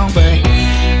too long. But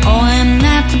I'm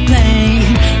not to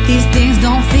blame. These things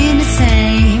don't feel the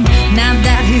same. Now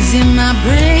that he's in my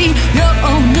brain, your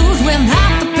own news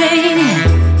without the pain.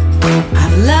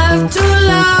 I've loved too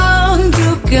long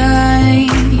to gain.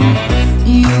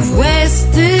 You've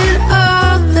wasted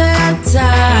all that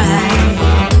time,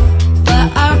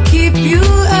 but I'll keep you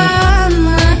on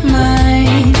my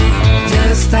mind,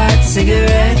 just like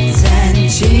cigarettes and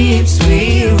cheap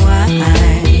sweet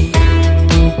wine.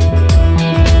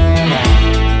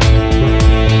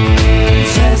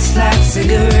 Just like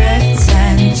cigarettes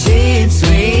and cheap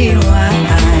sweet wine.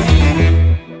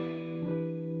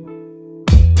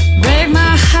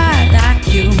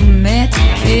 You meant to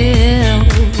kill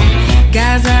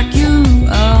guys like you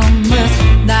must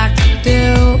like to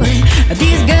do.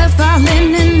 These girls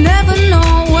falling and never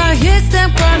know what hits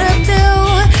them quite up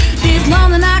till. These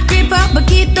lonely night creep up but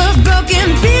keep those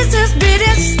broken pieces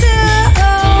beating still.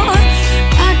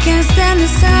 I can't stand the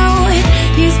sound.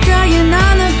 He's crying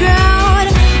on the ground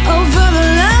over the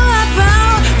love I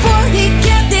found. Boy, he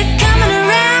kept it coming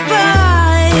around,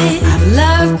 boy. I've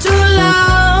loved too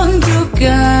long to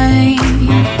gain.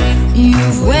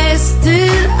 You've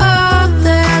wasted all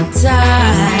that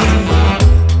time,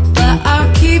 but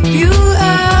I'll keep you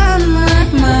on my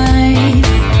mind,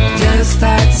 just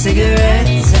like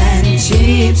cigarettes and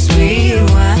cheap sweet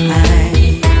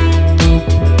wine.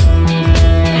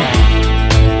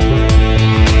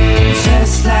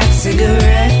 Just like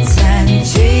cigarettes and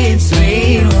cheap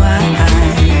sweet wine.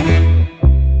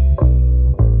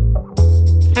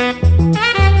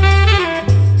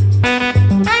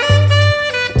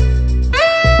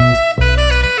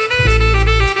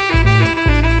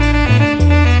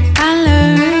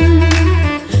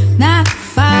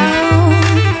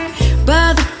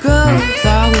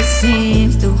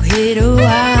 Seems to hit a while,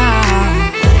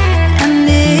 and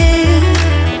if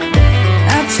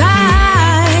I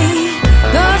try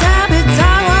those habits, I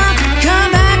want to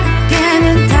come back again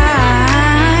in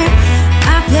time.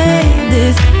 I played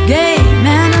this game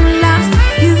and I'm lost with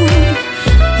you.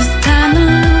 This time the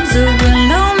loser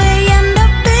will only end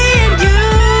up being you.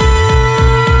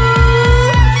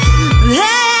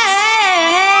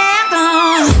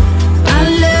 I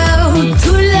love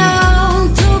too long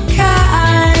to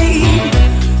cry.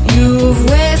 You've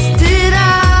wasted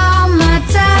all my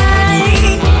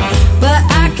time, but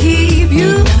I keep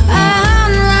you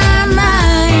on my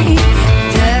mind,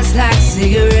 just like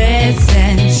cigarettes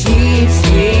and cheap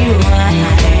sweet wine.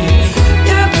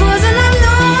 You're a poison I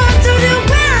know to do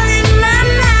well in my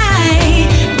mind,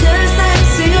 just like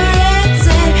cigarettes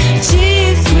and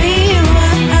cheap sweet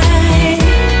wine.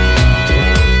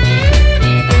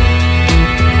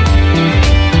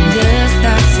 Just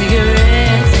like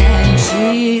cigarettes and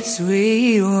cheap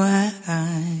sweet wine.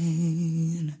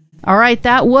 All right,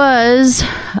 that was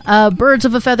Birds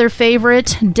of a Feather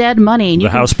favorite, Dead Money. And you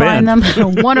The can house find band.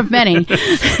 them, one of many.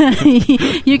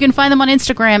 You can find them on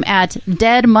Instagram at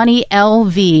Dead Money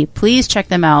LV. Please check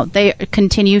them out. They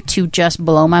continue to just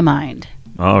blow my mind.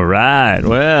 All right.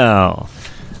 Well,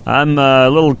 I'm a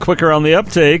little quicker on the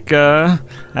uptake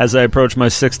as I approach my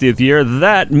 60th year.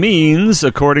 That means,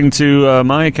 according to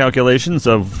my calculations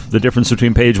of the difference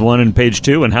between page 1 and page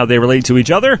 2 and how they relate to each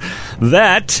other,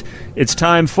 that it's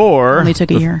time for Only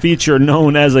took a the year. feature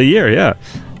known as a year,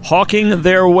 Hawking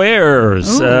Their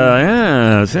Wares.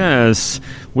 Yes.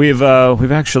 We've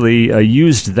actually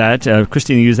used that.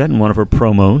 Christina used that in one of her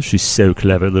promos. She's so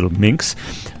clever, little minx.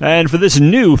 And for this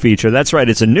new feature, that's right,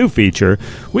 it's a new feature,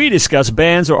 we discuss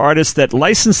bands or artists that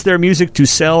license their music to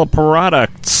sell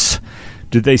products.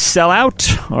 Did they sell out,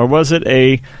 or was it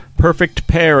a perfect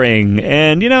pairing?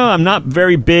 And, I'm not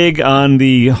very big on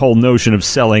the whole notion of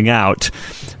selling out.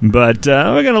 But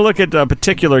we're going to look at a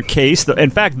particular case.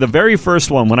 In fact, the very first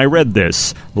one, when I read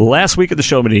this last week at the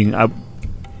show meeting,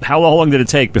 how long did it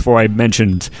take before I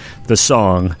mentioned the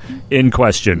song in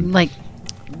question? Like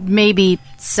maybe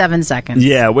 7 seconds.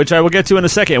 Yeah, which I will get to in a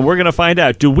second. We're going to find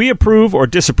out. Do we approve or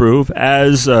disapprove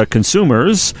as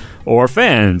consumers or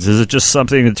fans? Is it just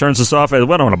something that turns us off as,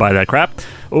 well, I don't want to buy that crap?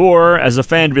 Or as a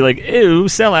fan to be like, ew,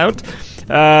 sell out?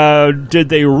 Did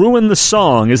they ruin the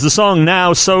song? Is the song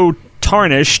now so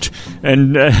tarnished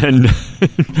and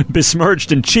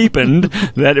besmirched and cheapened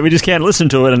that we just can't listen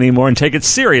to it anymore and take it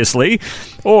seriously?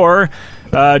 Or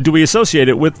do we associate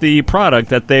it with the product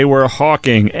that they were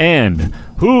hawking? And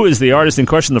who is the artist in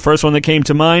question? The first one that came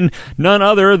to mind, none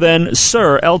other than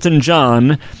Sir Elton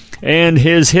John and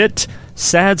his hit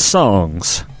Sad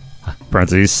Songs.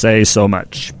 Parentheses, Say So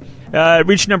Much. It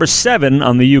reached number 7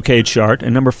 on the UK chart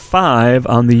and number 5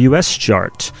 on the US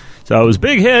chart. So it was a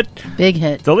big hit. Big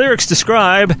hit. The lyrics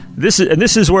describe this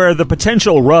is where the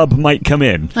potential rub might come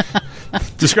in.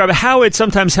 Describe how it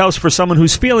sometimes helps for someone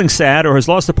who's feeling sad or has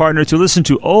lost a partner to listen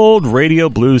to old radio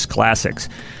blues classics.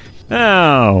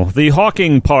 Now, the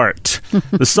hawking part.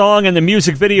 The song and the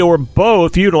music video were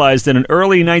both utilized in an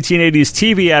early 1980s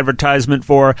TV advertisement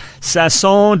for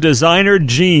Sasson designer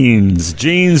jeans.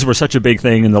 Jeans were such a big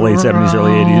thing in the late 70s,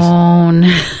 early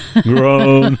 80s.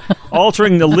 Grown.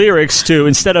 Altering the lyrics to,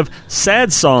 instead of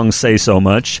sad songs say so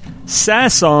much,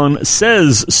 Sasson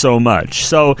says so much.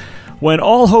 So, when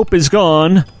all hope is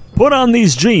gone, put on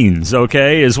these jeans,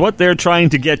 okay, is what they're trying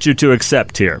to get you to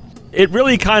accept here. It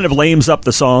really kind of lames up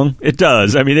the song. It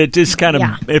does. I mean, it just kind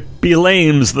of, it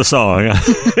belames the song,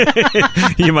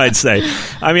 you might say.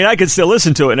 I mean, I could still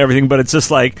listen to it and everything, but it's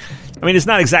just like, I mean, it's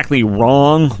not exactly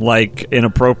wrong, like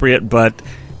inappropriate, but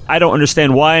I don't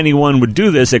understand why anyone would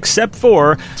do this except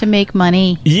for to make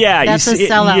money. Yeah, that's a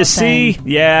sellout you see, thing.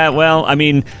 Yeah. Well, I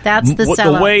mean, that's the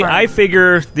sellout the way part. I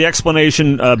figure the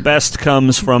explanation best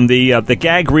comes from the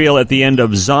gag reel at the end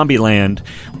of Zombieland.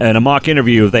 In a mock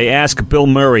interview, they ask Bill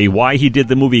Murray why he did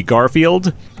the movie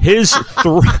Garfield. His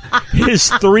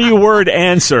 3-word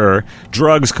answer: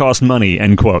 drugs cost money.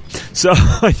 End quote. So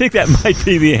I think that might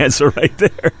be the answer right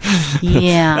there.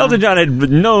 Yeah. Elton John had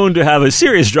been known to have a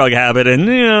serious drug habit, and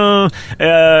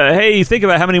hey, think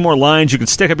about how many more lines you could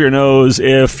stick up your nose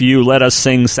if you let us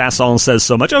sing Sasson Says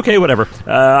So Much. Okay, whatever.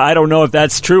 I don't know if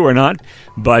that's true or not,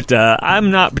 but I'm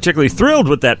not particularly thrilled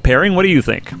with that pairing. What do you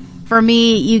think? For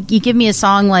me, you give me a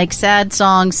song like Sad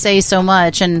Songs Say So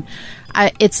Much, and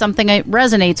it's something that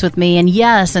resonates with me. And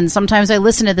yes, and sometimes I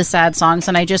listen to the sad songs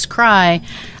and I just cry.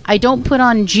 I don't put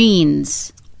on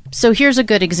jeans. So here's a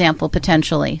good example,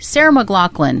 potentially. Sarah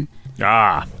McLachlan.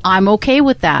 I'm okay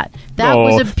with that. That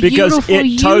was a beautiful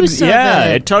use of it. Yeah,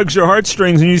 it tugs your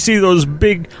heartstrings, and you see those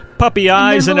big puppy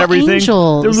eyes and everything.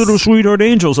 Angels. They're little sweetheart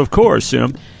angels, of course.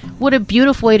 What a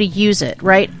beautiful way to use it,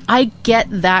 right? I get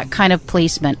that kind of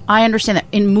placement. I understand that.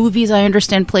 In movies, I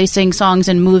understand placing songs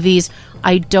in movies.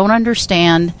 I don't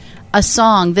understand a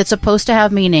song that's supposed to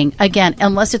have meaning. Again,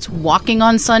 unless it's Walking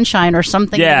on Sunshine or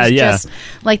something that's just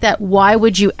like that. Why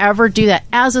would you ever do that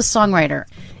as a songwriter?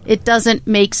 It doesn't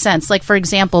make sense. Like, for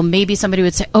example, maybe somebody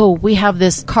would say, oh, we have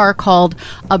this car called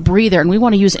a breather, and we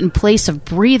want to use it in place of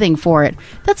breathing for it.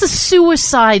 That's a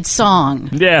suicide song.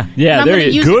 Yeah,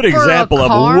 there's a good example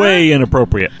of way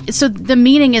inappropriate. So the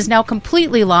meaning is now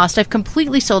completely lost. I've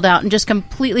completely sold out and just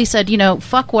completely said,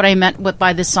 fuck what I meant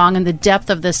by this song and the depth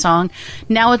of this song.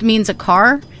 Now it means a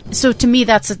car. So to me,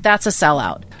 that's a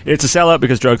sellout. It's a sellout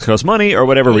because drugs cost money or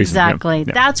whatever reason. Exactly.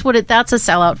 Yeah. That's a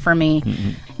sellout for me.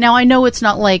 Mm-hmm. Now, I know it's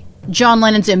not like John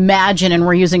Lennon's Imagine and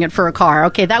we're using it for a car.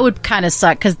 Okay, that would kind of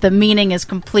suck because the meaning is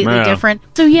completely different.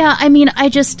 So, yeah, I mean, I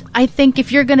think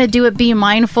if you're going to do it, be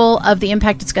mindful of the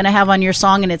impact it's going to have on your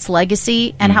song and its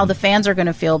legacy and how the fans are going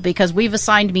to feel, because we've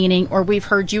assigned meaning, or we've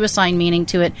heard you assign meaning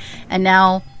to it, and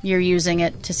now You're using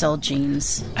it to sell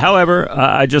jeans. However,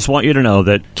 I just want you to know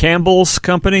that Campbell's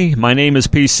Company, my name is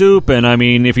Pea Soup, and I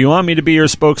mean, if you want me to be your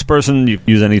spokesperson, you can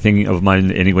use anything of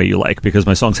mine any way you like, because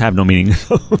my songs have no meaning.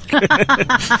 So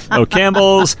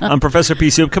Campbell's, I'm Professor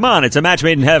Pea Soup. Come on, it's a match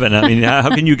made in heaven. I mean,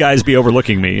 how can you guys be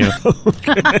overlooking me? You know?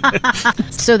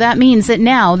 So that means that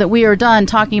now that we are done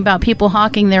talking about people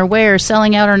hawking their wares,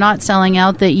 selling out or not selling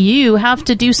out, that you have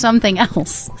to do something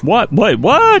else. What? Wait,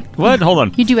 what? Hold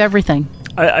on. You do everything.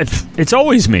 It's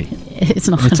always me. It's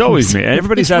not. It's always me.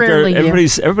 Everybody's It's out there. rarely you.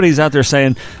 Everybody's out there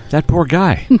saying that poor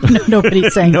guy.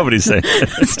 Nobody's saying. Nobody's saying.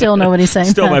 Still nobody's saying.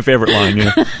 Still that. my favorite line.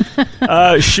 You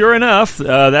know? Sure enough,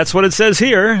 that's what it says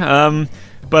here.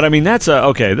 But I mean, that's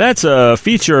a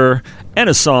feature and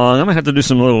a song. I'm gonna have to do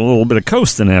some little bit of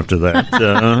coasting after that.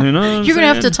 You know, You're gonna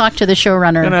have to talk to the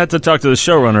showrunner. I'm gonna have to talk to the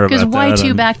showrunner Because about why that.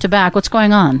 two back to back? What's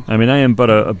going on? I mean, I am but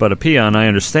a peon. I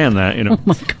understand that. You know. Oh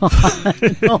my god!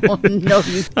 No,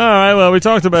 you. All right, well, we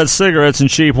talked about cigarettes and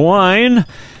cheap wine.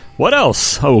 What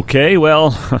else? Okay,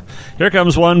 well, here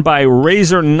comes one by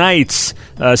Razor Knights,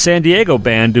 a San Diego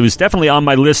band who's definitely on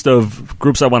my list of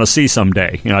groups I want to see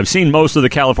someday. You know, I've seen most of the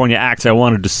California acts I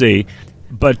wanted to see,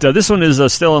 but this one is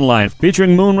still in line.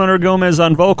 Featuring Moonrunner Gomez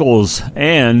on vocals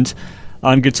and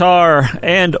on guitar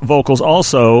and vocals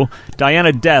also,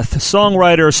 Diana Death,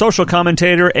 songwriter, social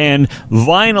commentator, and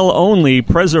vinyl-only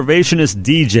preservationist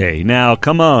DJ. Now,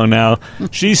 come on now.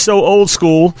 She's so old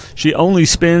school, she only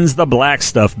spins the black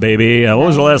stuff, baby. What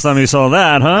was the last time you saw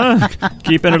that, huh?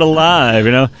 Keeping it alive,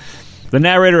 you know? The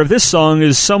narrator of this song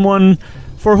is someone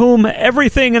for whom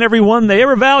everything and everyone they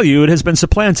ever valued has been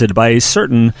supplanted by a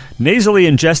certain nasally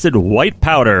ingested white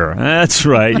powder. That's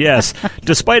right, yes.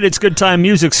 Despite its good time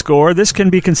music score, this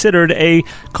can be considered a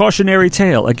cautionary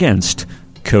tale against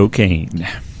cocaine.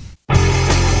 Well,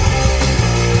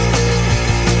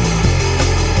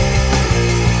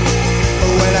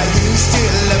 I used to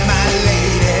love my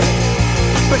lady,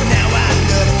 but now I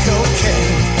love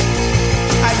cocaine.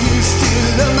 I used to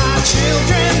love my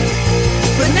children,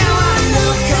 but now I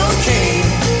love cocaine.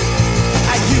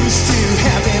 I used to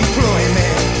have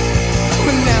employment,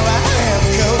 but now I have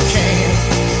cocaine.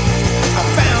 I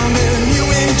found a new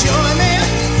enjoyment,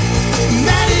 and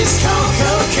that is called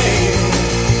cocaine.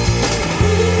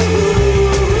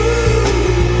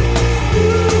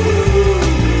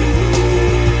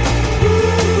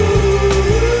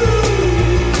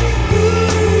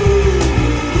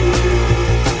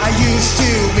 I used to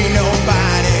be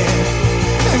nobody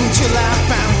until I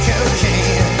found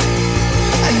cocaine,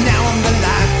 and now I'm the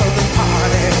life of the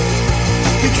party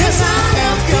because I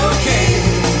have cocaine.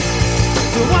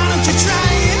 But why don't you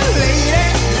try it, lady?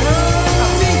 I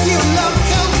think you love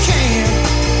cocaine.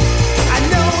 I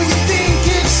know you think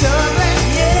it's ugly,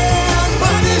 yeah,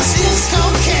 but this is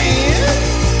cocaine.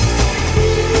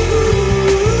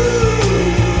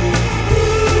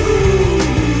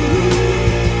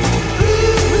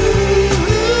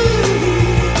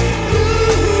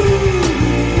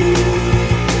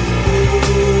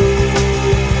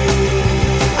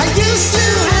 I used to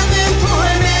have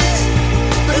employment,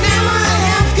 but now I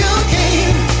have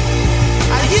cocaine.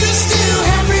 I used to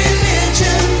have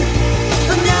religion,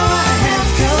 but now I have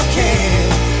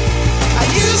cocaine. I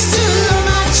used to love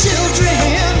my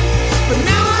children, but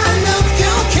now I love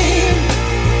cocaine.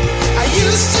 I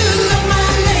used to love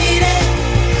my lady,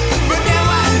 but now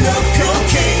I love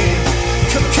cocaine.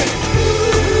 Cocaine.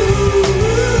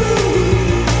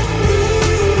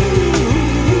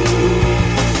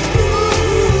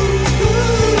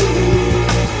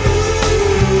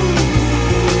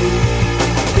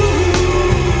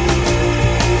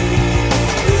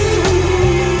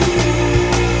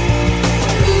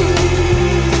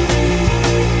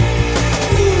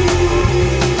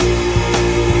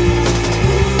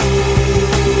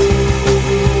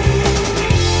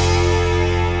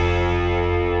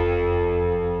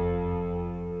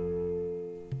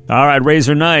 All right,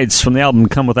 Razor Knights from the album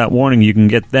Come Without Warning. You can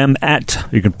find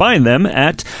them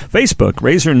at Facebook,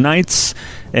 Razor Knights,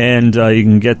 and you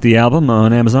can get the album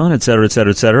on Amazon, et cetera,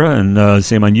 and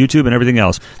same on YouTube and everything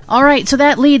else. All right, so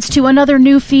that leads to another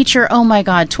new feature. Oh my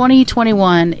God,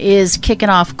 2021 is kicking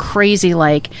off crazy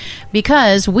like,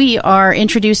 because we are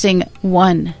introducing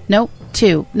 3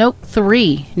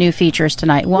 new features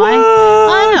tonight. Why?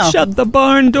 I know. Shut the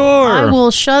barn door. I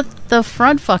will shut the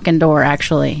front fucking door,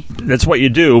 actually. That's what you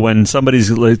do when somebody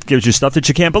gives you stuff that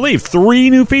you can't believe. 3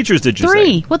 new features, did you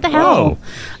say? 3. What the hell? Whoa.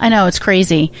 I know, it's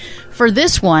crazy. For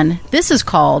this one, this is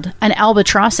called an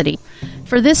albatrosity.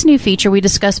 For this new feature, we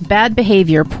discuss bad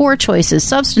behavior, poor choices,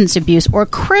 substance abuse, or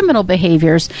criminal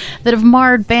behaviors that have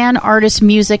marred band, artists,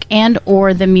 music, and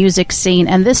or the music scene.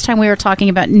 And this time we are talking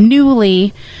about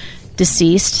newly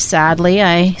Deceased, sadly,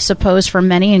 I suppose for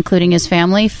many, including his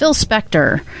family, Phil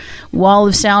Spector. Wall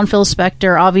of Sound, Phil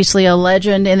Spector, obviously a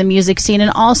legend in the music scene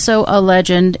and also a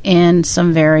legend in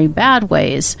some very bad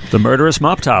ways. The murderous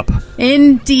mop top.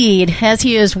 Indeed, as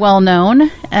he is well known.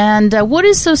 And what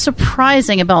is so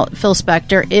surprising about Phil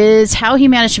Spector is how he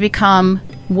managed to become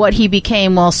what he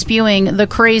became while spewing the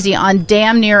crazy on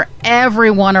damn near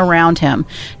everyone around him.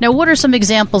 Now, what are some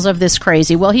examples of this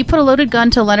crazy? Well, he put a loaded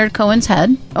gun to Leonard Cohen's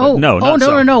head.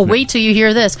 No. Wait till you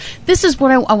hear this. This is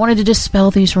what I wanted to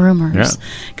dispel these rumors.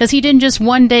 Because he didn't just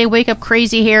one day wake up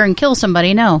crazy here and kill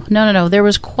somebody. No. There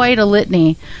was quite a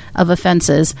litany of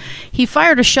offenses. He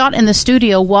fired a shot in the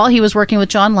studio while he was working with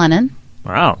John Lennon.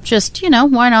 Wow. Just,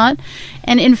 why not?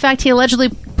 And in fact, he allegedly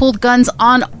pulled guns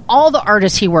on all the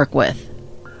artists he worked with.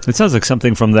 It sounds like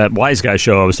something from that Wise Guy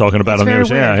show I was talking about. It's very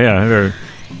weird. Yeah.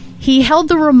 He held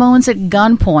the Ramones at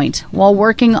gunpoint while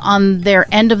working on their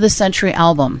End of the Century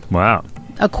album. Wow.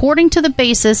 According to the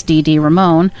bassist, D.D.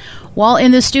 Ramone, while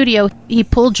in the studio, he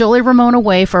pulled Joey Ramone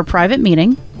away for a private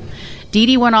meeting.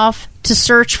 D.D. went off to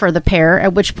search for the pair,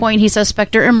 at which point he says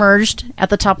Spector emerged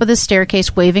at the top of the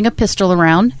staircase waving a pistol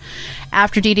around.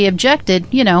 After D.D. objected,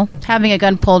 having a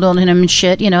gun pulled on him and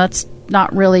shit, it's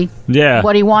not really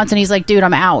what he wants, and he's like, dude,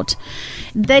 I'm out.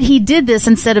 That he did this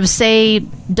instead of, say,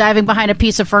 diving behind a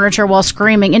piece of furniture while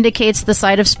screaming indicates the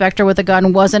sight of Spector with a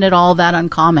gun wasn't at all that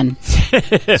uncommon.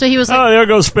 So he was like, there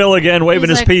goes Phil again, waving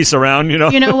his piece around, You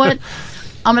know what?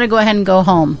 I'm going to go ahead and go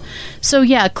home. So,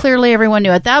 clearly everyone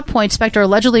knew. At that point, Spector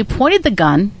allegedly pointed the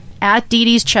gun at Dee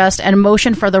Dee's chest and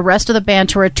motioned for the rest of the band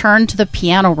to return to the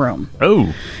piano room.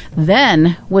 Oh.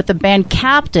 Then, with the band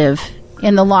captive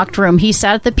in the locked room, he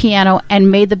sat at the piano and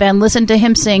made the band listen to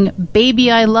him sing Baby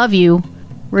I Love You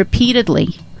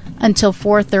repeatedly until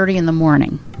 4:30 in the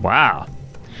morning. Wow.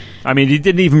 I mean, he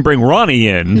didn't even bring Ronnie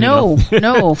in. No.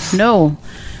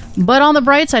 But on the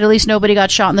bright side, at least nobody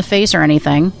got shot in the face or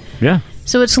anything. Yeah.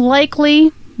 So it's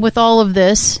likely, with all of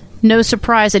this, no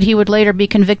surprise that he would later be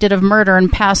convicted of murder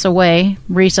and pass away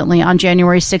recently on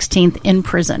January 16th in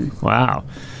prison. Wow.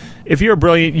 If you're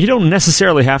brilliant, you don't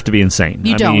necessarily have to be insane.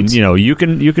 You don't. I mean,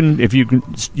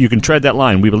 you can tread that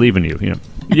line. We believe in you.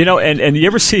 And you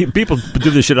ever see people do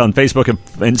this shit on Facebook and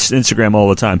Instagram all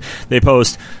the time? They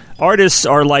post, artists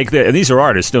are like this, and these are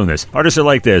artists doing this. Artists are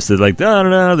like this. They're like,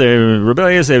 no, they're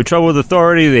rebellious. They have trouble with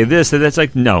authority. They have this. That's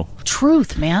like, no.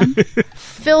 Truth, man.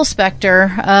 Phil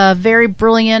Spector, very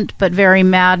brilliant but very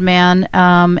mad man.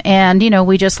 And,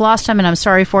 we just lost him, and I'm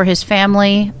sorry for his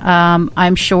family.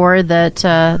 I'm sure that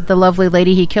the lovely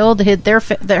lady he killed,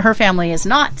 that her family is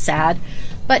not sad,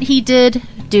 but he did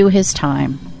do his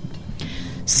time.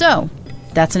 So,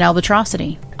 that's an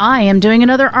albatrosity. I am doing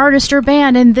another artist or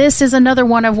band, and this is another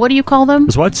one of, what do you call them?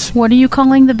 What? What are you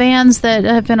calling the bands that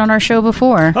have been on our show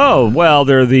before? Oh, well,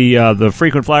 they're the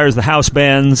frequent flyers, the house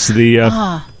bands,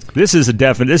 This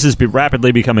is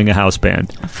rapidly becoming a house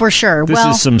band. For sure. This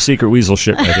is some Secret Weasel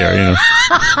shit right here,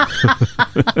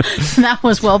 That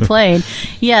was well played.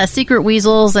 Yeah, Secret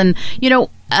Weasels. And,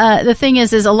 the thing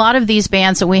is a lot of these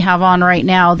bands that we have on right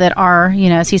now that are,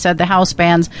 as he said, the house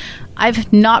bands,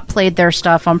 I've not played their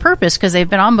stuff on purpose because they've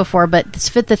been on before, but it's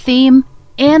fit the theme.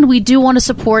 And we do want to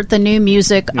support the new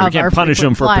music of our We can't punish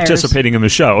them for flyers. participating in the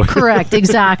show. Correct,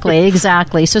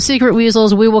 exactly. So Secret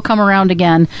Weasels, we will come around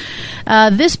again.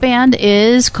 This band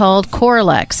is called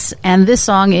Coralex, and this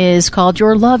song is called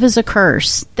Your Love is a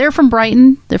Curse. They're from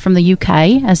Brighton. They're from the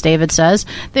UK, as David says.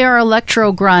 They are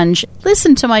electro grunge.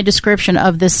 Listen to my description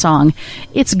of this song.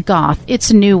 It's goth,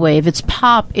 it's new wave, it's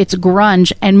pop, it's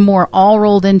grunge, and more all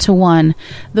rolled into one.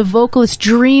 The vocalist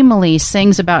dreamily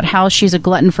sings about how she's a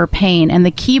glutton for pain, and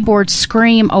the keyboards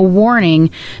scream a warning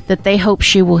that they hope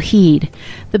she will heed.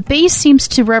 The bass seems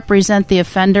to represent the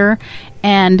offender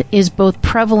and is both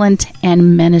prevalent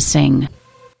and menacing.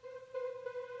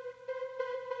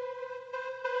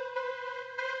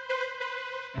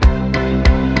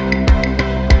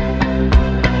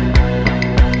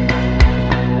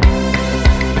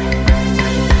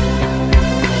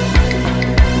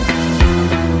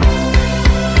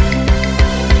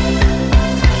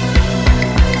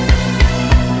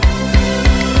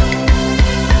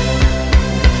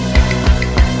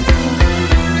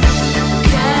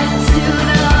 Get to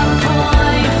the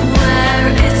point where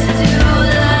it's too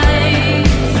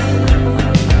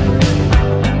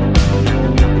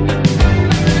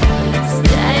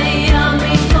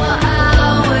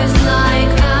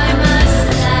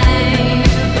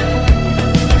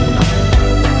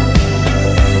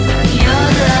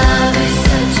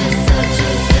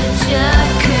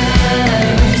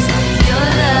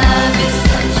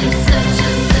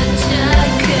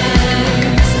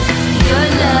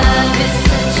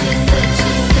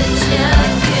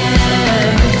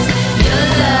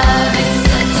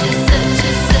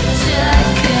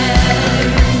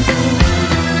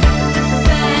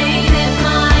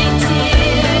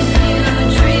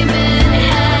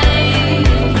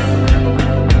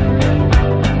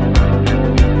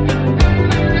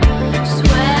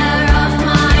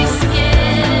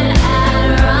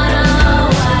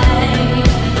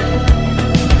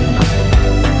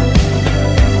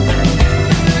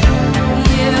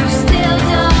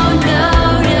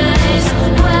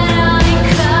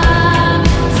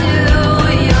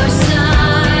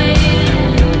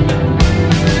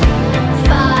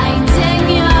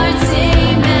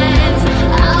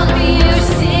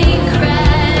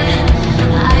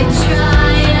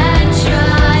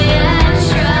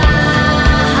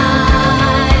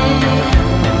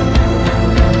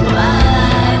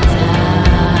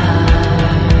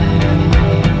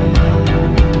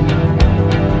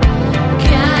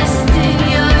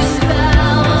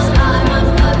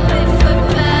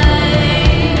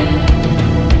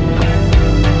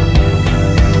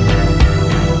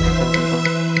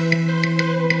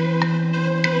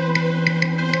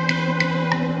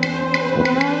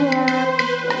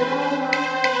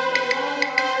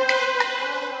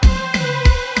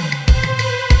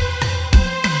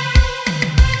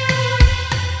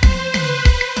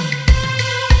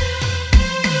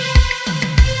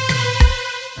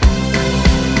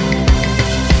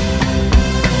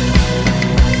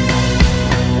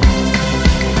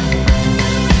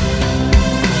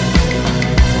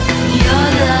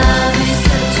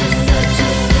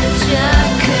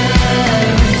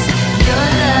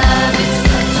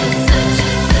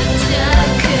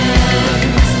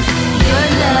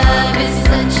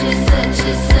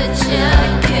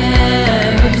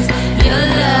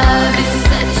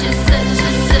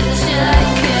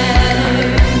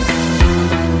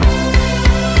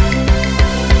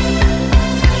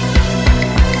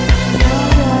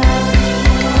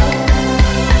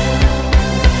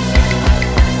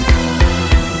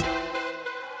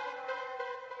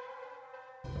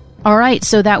All right,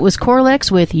 so that was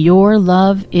Corlex with Your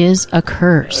Love is a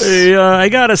Curse. Hey, I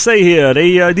gotta say here,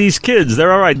 these kids,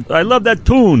 they're all right. I love that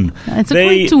tune. It's a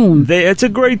great tune. It's a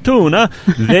great tune, huh?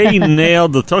 They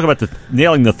nailed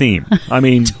nailing the theme. I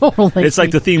mean, Totally. It's like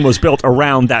the theme was built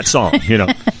around that song, you know.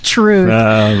 True.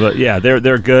 But yeah,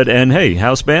 they're good. And hey,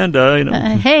 house band, you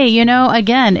know. Hey,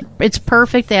 again, it's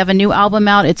perfect. They have a new album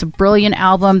out. It's a brilliant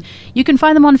album. You can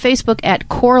find them on Facebook at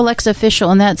Corlex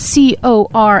Official, and that's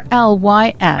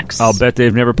CORLYX. I'll bet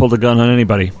they've never pulled a gun on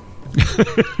anybody.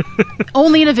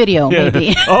 Only in a video,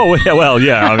 maybe. Oh, yeah, well,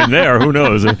 yeah. I mean, who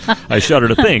knows? I shudder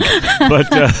to think.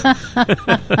 But,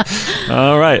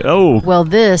 all right. Oh. Well,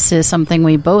 this is something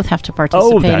we both have to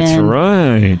participate in. Oh, that's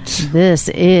right. This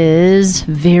is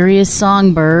Various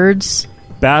Songbirds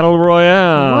Battle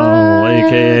Royale, What?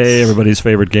 a.k.a. everybody's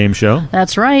favorite game show.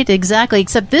 That's right, exactly.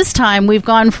 Except this time we've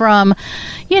gone from,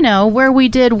 where we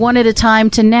did one at a time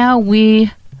to now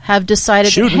we have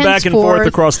decided Shooting that back and henceforth forth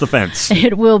across the fence.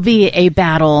 It will be a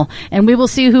battle, and we will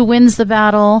see who wins the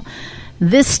battle.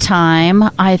 This time,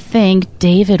 I think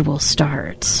David will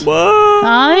start. What?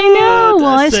 I know.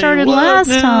 Well, I started last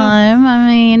time. I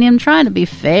mean, I'm trying to be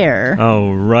fair.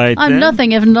 Oh, right. I'm then.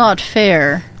 nothing if not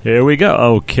fair. Here we go.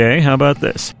 Okay, how about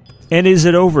this? And is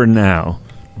it over now?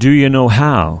 Do you know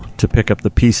how to pick up the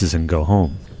pieces and go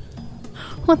home?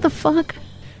 What the fuck?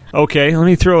 Okay, let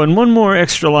me throw in one more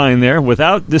extra line there.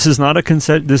 This is not a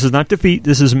consent. This is not defeat.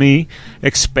 This is me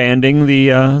expanding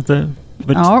expanding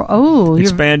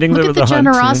look at the hunt.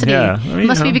 generosity. Yeah, I mean,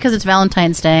 Must be because it's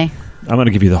Valentine's Day. I'm going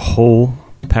to give you the whole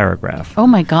paragraph. Oh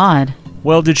my God.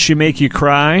 Well, did she make you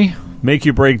cry, make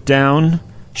you break down,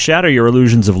 shatter your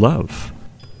illusions of love?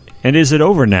 And is it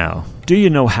over now? Do you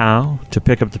know how to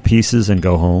pick up the pieces and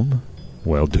go home?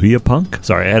 Well, do you, punk?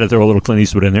 Sorry, I had to throw a little Clint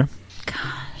Eastwood in there.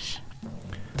 Gosh.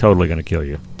 Totally going to kill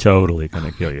you. Totally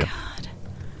going to kill you. God.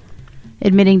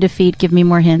 Admitting defeat, give me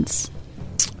more hints.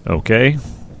 Okay.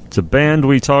 It's a band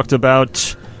we talked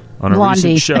about on a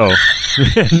Blondie. recent show.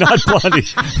 Not Blondie.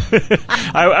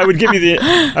 I would give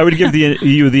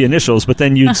you the initials, but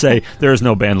then you'd say there is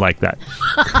no band like that.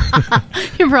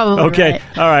 You're probably Okay.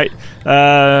 right. All right.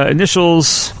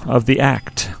 Initials of the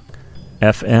act.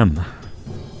 FM.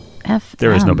 F.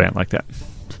 There is no band like that.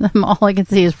 All I can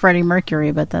see is Freddie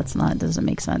Mercury, but doesn't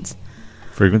make sense.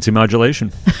 Frequency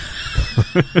modulation.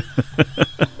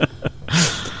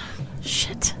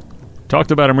 Shit.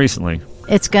 Talked about him recently.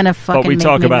 It's gonna fucking. But we make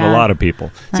talk me about mad. a lot of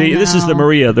people. See, this is the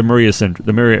Maria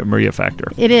factor.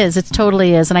 It is. It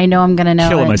totally is, and I know I'm gonna know.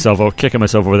 Kicking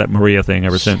myself over that Maria thing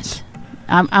ever since.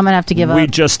 I'm gonna have to give We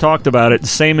up. just talked about it.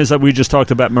 Same as that we just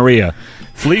talked about Maria.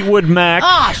 Fleetwood Mac,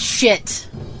 Oh shit!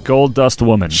 Gold Dust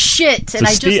Woman. Shit! And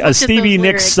I just a Stevie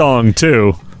Nicks song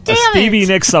too. Damn a Stevie it.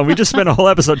 Nicks song. We just spent a whole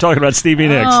episode talking about Stevie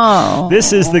Nicks. Oh.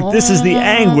 This is the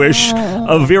anguish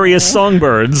of various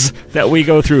songbirds that we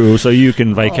go through, so you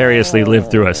can vicariously live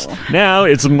through us. Now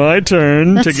it's my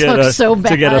turn That to get sucks so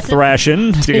to get a bad.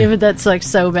 thrashing. David, that sucks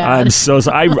so bad. I'm so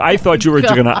sorry. I thought you were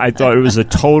gonna. I thought it was a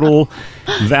total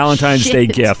Valentine's Day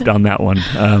Shit. gift on that one.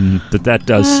 That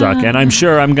does suck, and I'm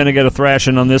sure I'm gonna get a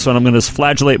thrashing on this one. I'm gonna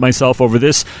flagellate myself over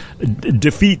this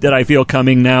defeat that I feel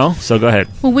coming now. So go ahead.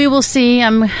 Well, we will see.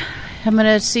 I'm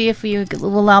gonna see if you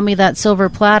will allow me that silver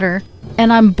platter,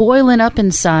 and I'm boiling up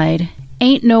inside.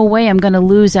 Ain't no way I'm gonna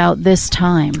lose out this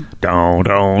time. Don't,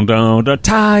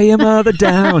 tie your mother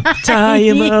down, tie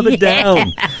your mother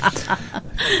down.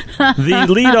 The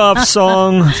lead-off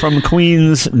song from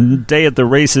Queen's Day at the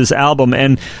Races album,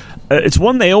 and it's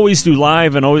one they always do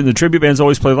live, and the tribute bands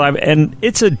always play live, and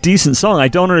it's a decent song. I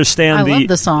don't understand I love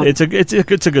the song. It's a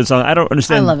good song. I don't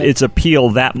understand I love it. its appeal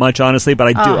that much, honestly, but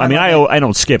I do. I mean, I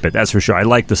don't skip it. That's for sure. I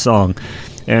like the song.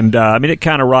 And, I mean, it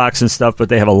kind of rocks and stuff, but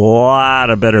they have a lot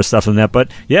of better stuff than that.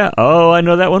 But, yeah, I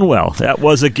know that one well. That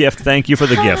was a gift. Thank you for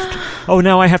the gift. Oh,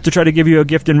 now I have to try to give you a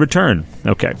gift in return.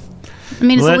 Okay. I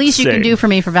mean, it's the Let's least you can see. do for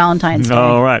me for Valentine's Day.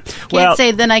 All right.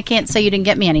 I can't say you didn't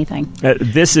get me anything.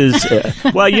 This is,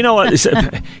 well, you know what?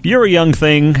 You're a young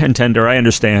thing and tender. I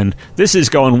understand. This is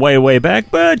going way, way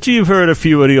back, but you've heard a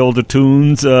few of the older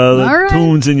tunes, right.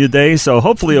 tunes in your day, so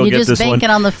hopefully you'll You're get just this one. banking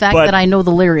on the fact But- that I know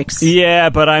the lyrics. Yeah,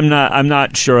 but I'm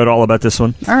not sure at all about this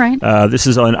one. All right. This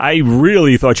is on. I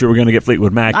really thought you were going to get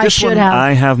Fleetwood Mac. I This should one, have.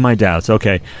 I have my doubts.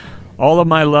 Okay. All of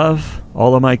my love,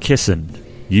 all of my kissing.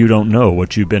 You don't know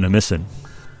what you've been a missing.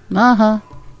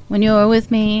 When you're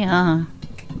with me, all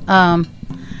my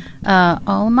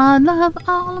love,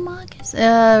 all of my kiss.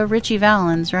 Richie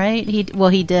Valens, right? He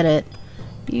did it.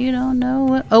 You don't know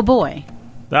what. Oh boy.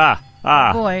 Ah,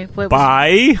 Boy, what was-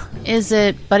 By. is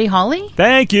it Buddy Holly?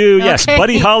 Thank you. Yes, Okay.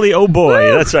 Buddy Holly. Oh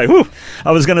boy, that's right. Whew.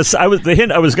 The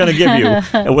hint I was gonna give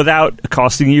you without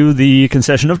costing you the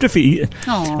concession of defeat.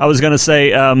 Aw. I was gonna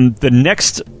say the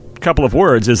next couple of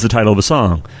words is the title of a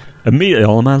song. Immediately,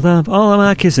 all of my love, all of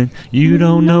my kissing. You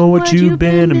don't know what you've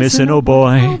been missing, oh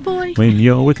boy, when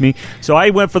you're with me. So I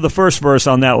went for the first verse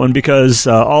on that one because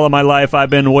all of my life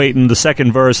I've been waiting. The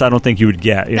second verse I don't think you would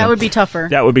get. That would be tougher.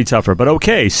 That would be tougher. But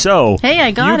okay, so Hey, I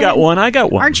got you got it. one. I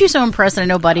got one. Aren't you so impressed that I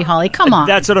know Buddy Holly? Come on.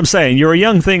 That's what I'm saying. You're a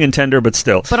young thing and tender, but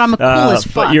still. But I'm cool as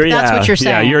fuck. But That's what you're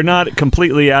Yeah, saying. you're not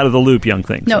completely out of the loop, young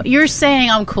thing. No, you're saying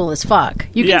I'm cool as fuck.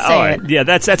 You can Yeah, say all right. it. Yeah,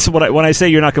 that's what when I say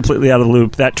you're not completely out of the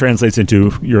loop, that translates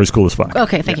into you're as cool as fuck.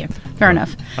 Okay, thank you. Fair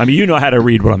enough. I mean, you know how to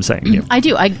read what I'm saying. Yeah. I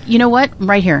do. You know what?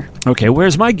 Right here. Okay,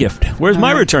 where's my gift? Where's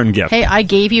my return gift? Hey, I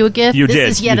gave you a gift. you this did.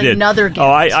 is yet you did. another gift.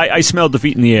 Oh, I smell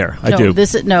defeat in the air. I do.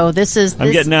 This is.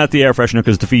 I'm getting out the air freshener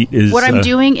because defeat is. What I'm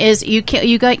doing is you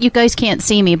guys can't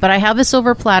see me, but I have a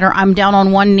silver platter. I'm down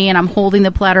on one knee and I'm holding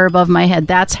the platter above my head.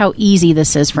 That's how easy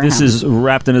this is for him. This is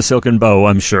wrapped in a silken bow,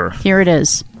 I'm sure. Here it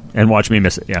is. And watch me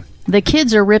miss it. Yeah. The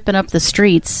kids are ripping up the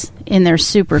streets in their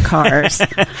supercars.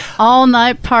 All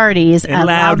night parties and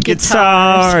loud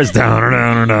guitars.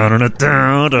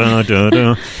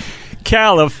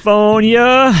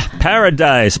 California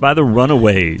Paradise by the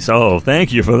Runaways. Oh,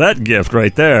 thank you for that gift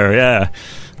right there. Yeah.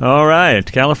 All right.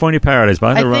 California Paradise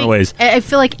by the Runaways. I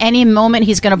feel like any moment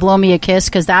he's going to blow me a kiss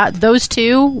because those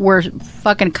two were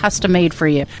fucking custom made for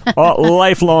you. Oh,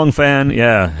 lifelong fan.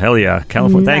 Yeah. Hell yeah.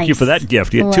 California. Thank you Nice. for that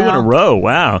gift. You had two in a Well, row.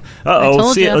 Wow. Uh-oh.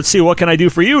 told you. Let's see. What can I do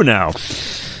for you now?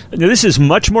 Now, this is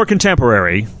much more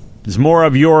contemporary. It's more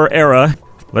of your era.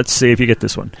 Let's see if you get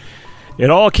this one. It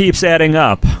all keeps adding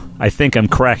up. I think I'm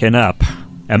cracking up.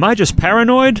 Am I just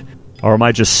paranoid or am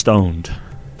I just stoned?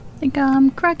 Think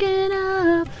I'm cracking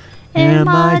up. Am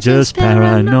I just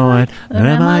paranoid or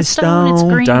am I stoned? It's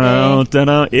Green Day.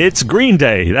 Dun-dun. It's Green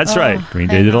Day. That's right. Green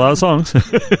Day did a lot of songs.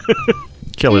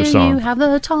 Killer Do song. you have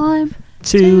the time?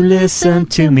 To listen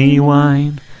to me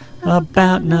whine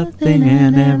about nothing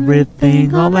and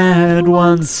everything all at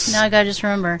once. Now I gotta just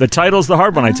remember. The title's the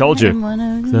hard one, I told I'm you. one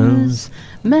of Those those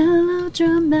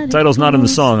melodramatic title's not in the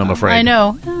song, I'm afraid. I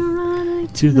know.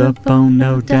 To the bone,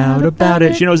 no doubt about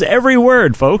it. She knows every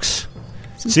word, folks.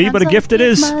 See, but a gift it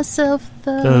is. Myself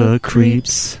The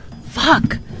creeps.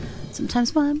 Fuck.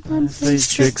 Sometimes my mind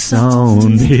plays Tricks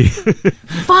on me.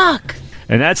 Fuck.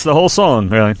 And that's the whole song,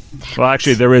 really. Well,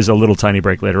 actually, there is a little tiny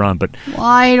break later on, but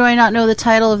Why do I not know the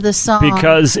title of this song?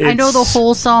 Because I know the it's-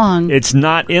 whole song. it's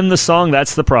not in the song.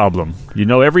 That's the problem. You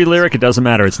know every lyric. It doesn't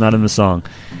matter. It's not in the song.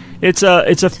 It's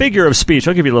a figure of speech.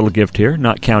 I'll give you a little gift here,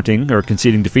 not counting or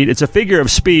conceding defeat. It's a figure of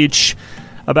speech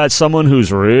about someone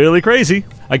who's really crazy.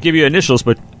 I give you initials,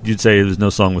 but you'd say there's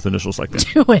no song with initials like that.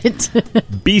 Do it.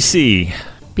 BC.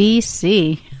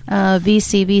 BC.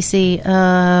 BC.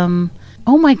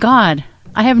 Oh my god.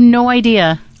 I have no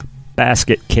idea.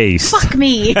 Basket case. Fuck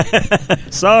me.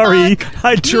 Sorry. Fuck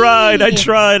I tried. me. I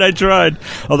tried.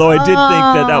 Although I did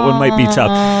think that one might be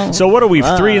tough. So what are we?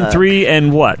 3 and 3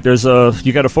 and what?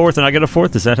 You got a fourth and I got a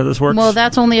fourth? Is that how this works? Well,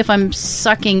 that's only if I'm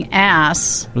sucking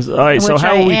ass. All right, so which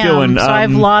how I are we am. doing? So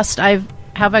I've lost.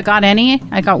 Have I got any?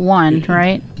 I got one,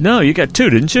 right? No, you got 2,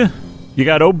 didn't you? You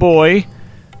got Oh Boy,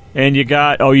 and you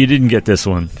got... Oh, you didn't get this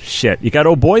one. Shit. You got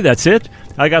Oh Boy, that's it?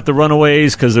 I got the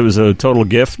Runaways because it was a total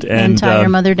gift. And Tie Your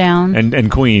Mother Down.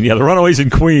 And Queen. Yeah, the Runaways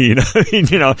and Queen. I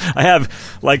mean, I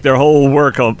have like their whole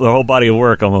body of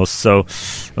work almost. So,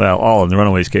 well, all in the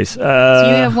Runaways case. So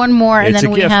you have one more, and it's then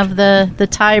a we gift. have the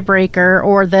tiebreaker,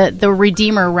 or the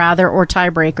redeemer, rather, or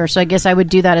tiebreaker. So I guess I would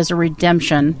do that as a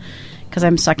redemption because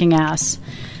I'm sucking ass.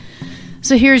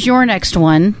 So here's your next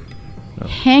one.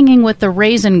 Hanging with the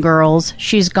Raisin Girls,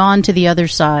 she's gone to the other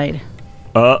side.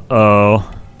 Uh-oh.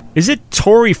 Is it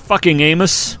Tori fucking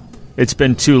Amos? It's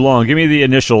been too long. Give me the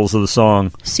initials of the song.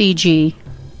 CG.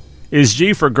 Is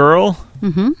G for girl?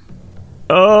 Mm-hmm.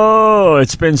 Oh,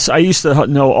 it's been... I used to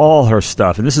know all her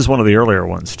stuff, and this is one of the earlier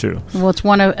ones, too. Well, it's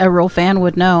one a real fan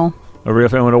would know. A real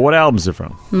fan would know. What album's it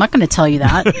from? I'm not going to tell you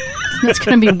that. That's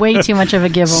going to be way too much of a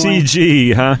giveaway.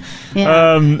 CG, huh?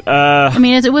 Yeah. I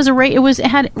mean, it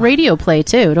had radio play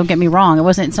too. Don't get me wrong.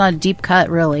 It's not a deep cut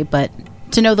really, but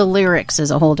to know the lyrics is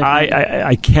a whole different.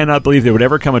 I cannot believe there would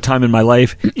ever come a time in my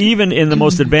life, even in the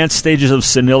most advanced stages of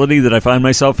senility that I find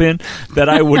myself in, that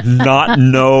I would not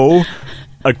know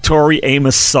a Tori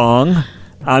Amos song.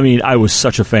 I mean, I was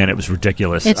such a fan. It was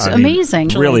ridiculous. It's I mean, amazing.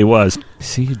 It really was.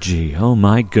 CG. Oh,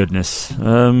 my goodness.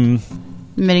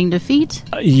 Admitting defeat.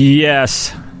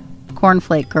 Yes.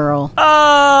 Cornflake Girl.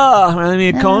 Ah, I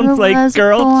mean, There cornflake was a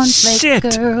girl. cornflake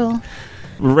Shit. girl.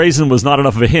 Raisin was not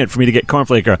enough of a hint for me to get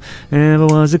Cornflake Girl. Never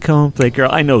was a Cornflake Girl.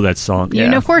 I know that song. You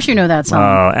know, of course you know that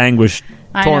song. Anguish,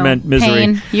 I torment, know. misery.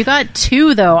 Pain. You got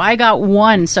 2 though. I got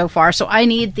 1 so far. So I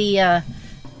need the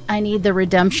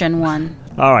redemption one.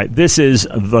 All right, this is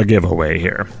the giveaway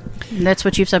here. That's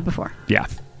what you've said before. Yeah.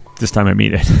 This time I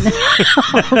mean it.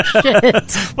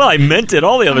 Shit. Well, I meant it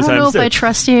all the other I don't know times, if too. I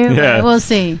trust you. Yeah. But we'll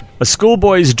see. A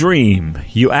schoolboy's dream.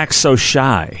 You act so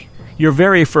shy. Your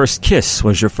very first kiss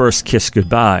was your first kiss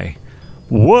goodbye.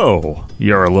 Whoa,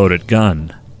 you're a loaded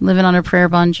gun. Living on a Prayer,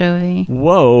 Bon Jovi.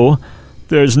 Whoa,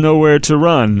 there's nowhere to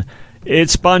run.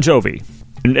 It's Bon Jovi.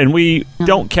 And we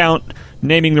don't count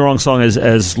naming the wrong song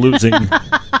as losing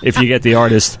if you get the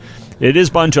artist. It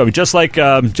is Bon Jovi, just like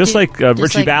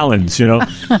Richie like- Valens, you know.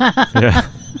 Yeah.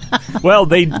 Well,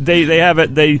 they have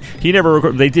it. He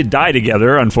never. They did die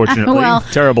together, unfortunately. Well,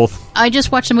 Terrible. I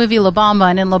just watched the movie La Bamba,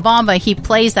 and in La Bamba, he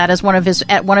plays that as one of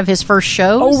his first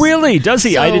shows. Oh, really? Does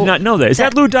he? I So did not know that. Is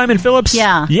that Lou Diamond Phillips?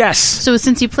 Yeah. Yes. So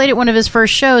since he played at one of his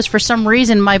first shows, for some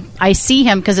reason, I see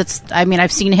him because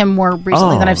I've seen him more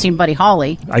recently than I've seen Buddy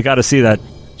Holly. I got to see that.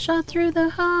 Shot through the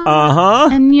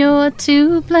heart, And you're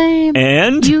to blame.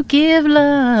 And you give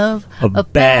love a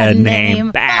bad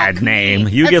name. Bad name.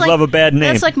 You That's give like- love a bad name.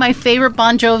 That's like my favorite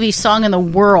Bon Jovi song in the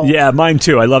world. Yeah, mine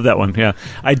too. I love that one. Yeah,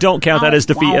 I don't count that as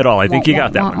defeat at all. I think you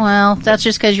got that one. Well, that's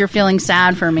just because you're feeling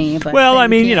sad for me. But Well, I thank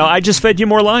mean, you know, I just fed you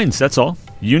more lines. That's all.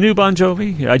 You knew Bon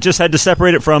Jovi. I just had to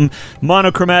separate it from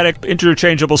monochromatic,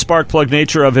 interchangeable spark plug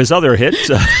nature of his other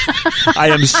hits. I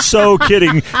am so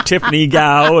kidding, Tiffany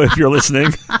Gao, if you're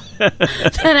listening.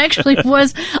 that actually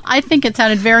was. I think it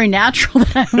sounded very natural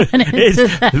that I went into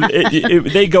that.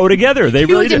 They go together. They You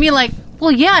really looked at do. me like,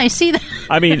 well, yeah, I see that.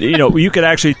 I mean, you know, you could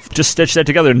actually just stitch that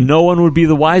together. No one would be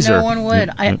the wiser. No one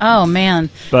would. Oh man,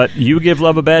 But you give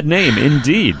love a bad name,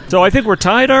 indeed. So I think we're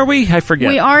tied, are we? I forget.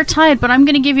 we are tied. But I'm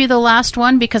going to give you the last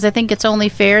one because I think it's only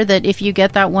fair that if you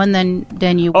get that one, then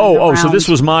you. Win the Oh, so round. this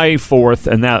was my fourth,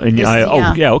 and that. And This-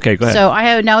 okay, go ahead. So I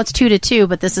have now it's 2-2,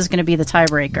 but this is going to be the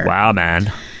tiebreaker. Wow,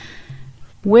 man.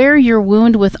 Wear your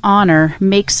wound with honor,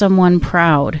 make someone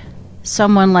proud.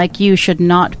 Someone like you should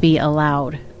not be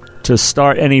allowed. To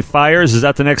start any fires, is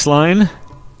that the next line?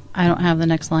 I don't have the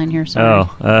next line here,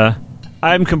 sorry.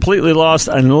 I'm completely lost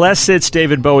unless it's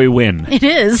David Bowie win. It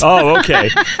is. Oh, okay.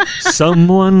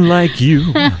 Someone like you.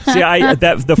 See,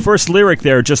 the first lyric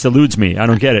there just eludes me. I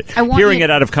don't get it. I want Hearing you-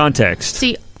 it out of context.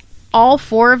 See, all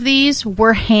 4 of these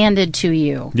were handed to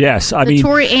you. Yes, I The mean,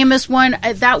 Tori Amos one,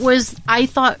 that was, I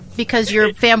thought, because you're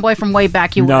a fanboy from way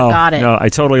back, you would have got it. No, I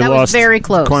totally That lost. was very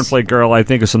close. Cornflake Girl, I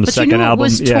think, is from the But you second knew it album.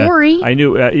 was Yeah. Tori. I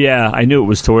knew. I knew it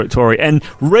was Tori. And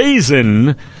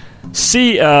Raisin,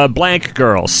 blank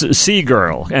girl, C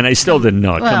girl, and I still didn't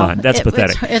know it. Come Well, on, that's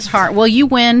pathetic. It's hard. Well, you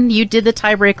win. You did the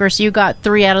tiebreaker, so you got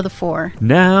 3 out of the 4.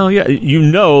 Now, yeah, you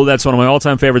know that's one of my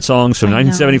all-time favorite songs from I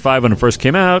know. 1975 when it first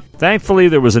came out. Thankfully,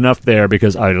 there was enough there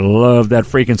because I love that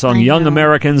freaking song. I Young know.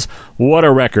 Americans, what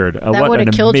a record! What would've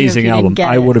an killed you if amazing you didn't album! get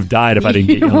I it. would have died if I didn't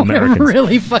get You Young would've Americans.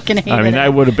 really fucking hated I mean, it. I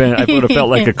would have felt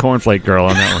like a cornflake girl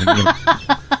on that one.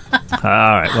 All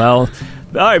right, well.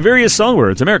 All right, various song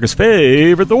words. America's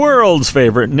favorite, the world's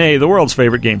favorite, nay, the world's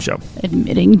favorite game show.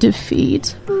 Admitting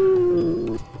defeat.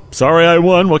 Sorry I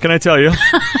won. What can I tell you?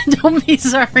 Don't be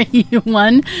sorry you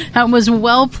won. That was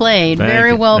well played.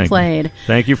 Very well Thank you. played.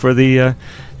 Thank you for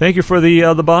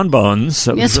the bonbons.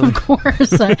 That Yes, was, of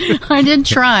course. I did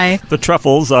try. the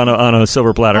truffles on a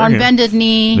silver platter. On Yeah. bended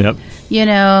knee. Yep. You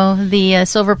know, the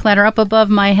silver platter up above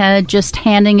my head, just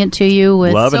handing it to you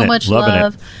with Loving so it, much loving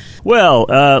love. it. Well,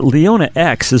 Leona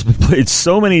X has been played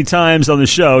so many times on the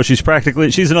show.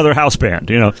 She's another house band,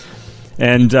 you know.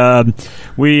 And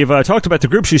we've talked about the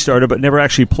group she started, but never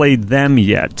actually played them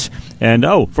yet. And,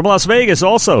 from Las Vegas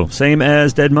also, same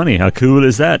as Dead Money. How cool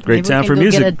is that? Great Maybe town we for can go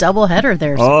music. get a double header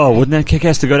there. Oh, wouldn't that kick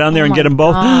ass to go down there Oh and get my them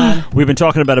both? God. We've been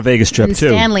talking about a Vegas trip, and too.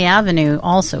 Stanley Avenue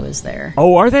also is there.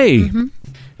 Oh, are they? Mm-hmm.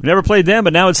 Never played them,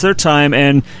 but now it's their time.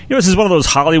 And, you know, this is one of those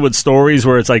Hollywood stories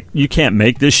where it's like, you can't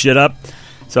make this shit up.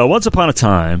 So once upon a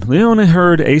time, Leona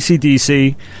heard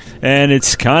AC/DC, and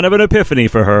it's kind of an epiphany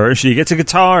for her. She gets a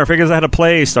guitar, figures out how to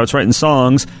play, starts writing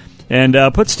songs, and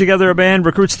puts together a band,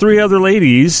 recruits 3 other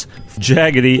ladies,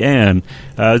 Jaggedy Ann.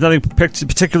 There's nothing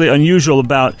particularly unusual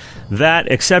about that,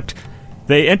 except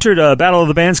they entered a Battle of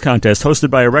the Bands contest hosted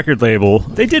by a record label.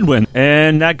 They did win,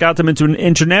 and that got them into an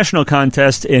international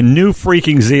contest in New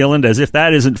Freaking Zealand, as if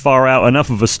that isn't far out enough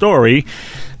of a story.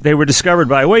 They were discovered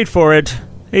by, wait for it,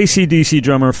 AC/DC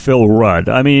drummer Phil Rudd.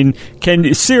 I mean,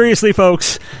 seriously,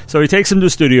 folks? So he takes him to the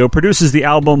studio, produces the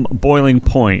album Boiling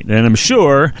Point, and I'm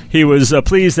sure he was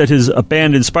pleased that his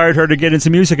band inspired her to get into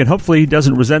music, and hopefully he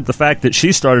doesn't resent the fact that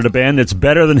she started a band that's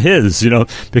better than his,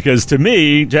 because to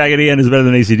me, Jaggedy Ann is better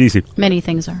than AC/DC. Many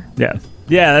things are. Yeah.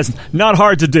 Yeah, that's not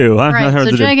hard to do. Huh? Right, Not hard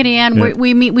so to do. Jaggedy Ann, Yeah.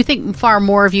 we think far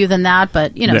more of you than that,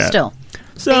 but, Yeah. still.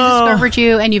 So, They discovered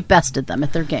you, and you've bested them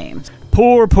at their games.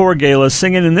 poor Gayla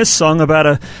singing in this song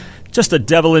about just a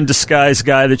devil-in-disguise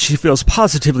guy that she feels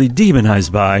positively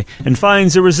demonized by and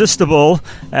finds irresistible,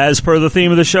 as per the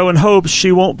theme of the show, and hopes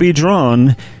she won't be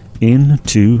drawn in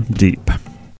too deep.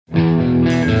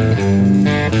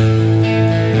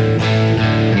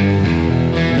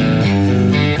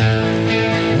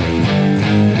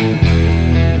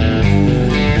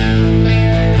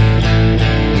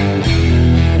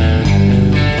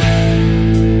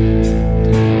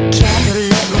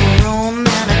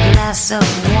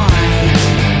 Of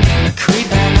wine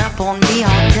creeping up on me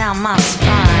all down my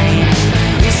spine.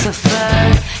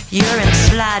 Lucifer, you're in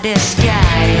sly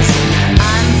disguise.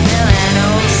 I'm feeling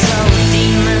oh so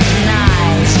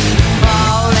demonized.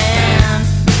 Falling,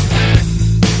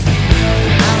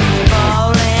 I'm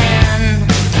falling,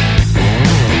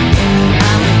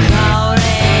 I'm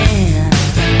calling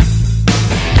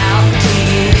out to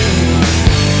you,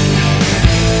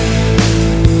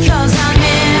 'cause I'm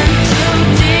in too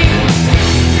deep.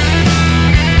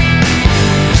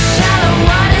 Shallow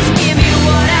waters give me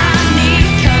what I need,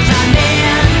 'cause I'm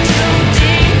in too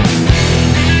deep.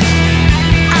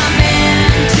 I'm in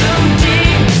too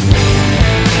deep.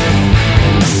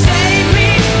 Save me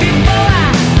before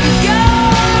I go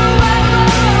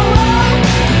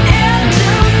in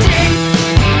too deep.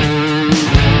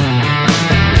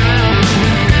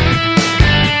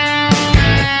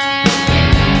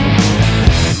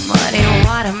 Muddy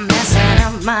water messing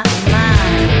up my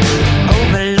mind.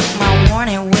 Overlooked my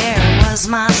warning, where was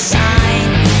my sign?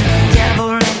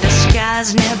 Devil in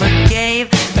disguise never gave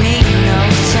me no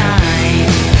time.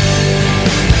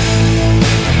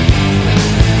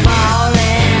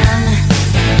 Falling,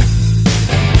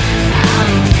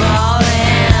 I'm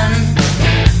falling,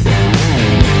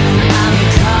 I'm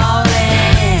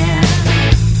calling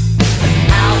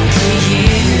out to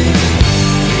you,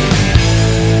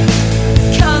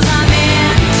 'cause I'm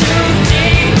in too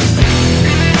deep.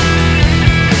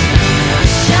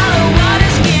 Shallow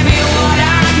waters give me what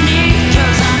I need,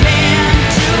 'cause I'm in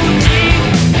too deep.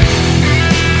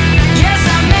 Yes,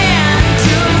 I'm in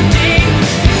too deep.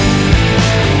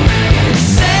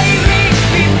 Save me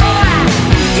before I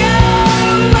go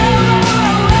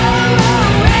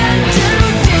in too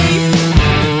deep.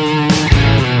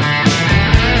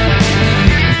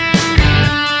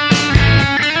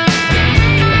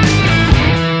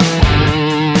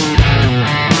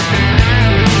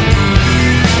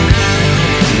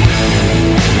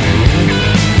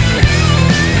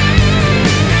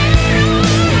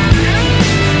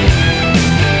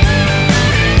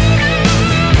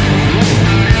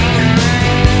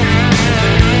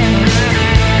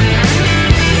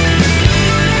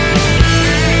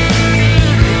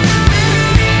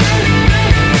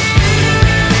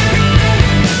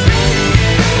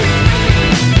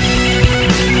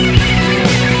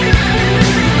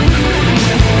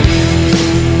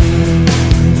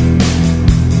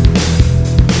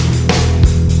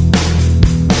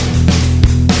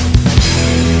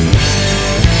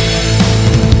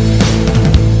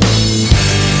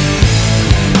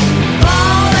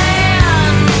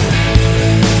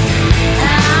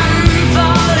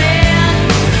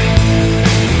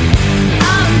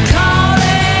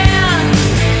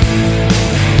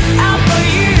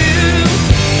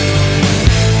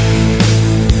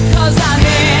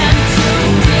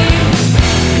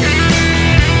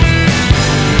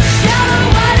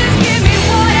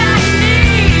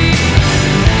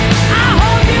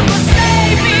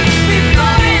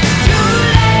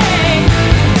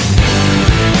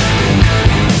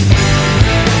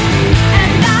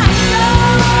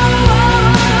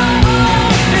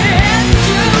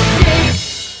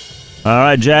 All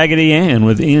right, Jaggedy Ann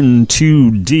with In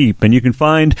Too Deep. And you can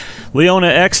find Leona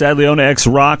X at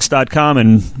leonaxrocks.com.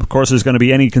 And, of course, there's going to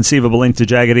be any conceivable link to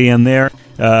Jaggedy Ann there.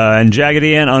 And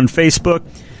Jaggedy Ann on Facebook.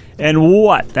 And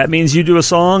what? That means you do a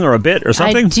song or a bit or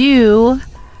something? I do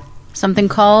something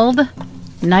called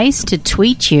Nice to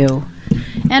Tweet You.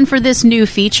 And for this new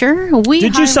feature,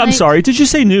 I'm sorry, did you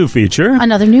say new feature?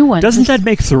 Another new one. Doesn't that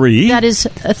make three? That is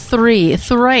a three.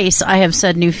 Thrice I have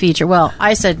said new feature. Well,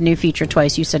 I said new feature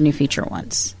twice. You said new feature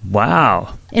once.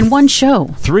 Wow. In one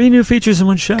show. 3 new features in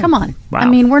one show. Come on. Wow. I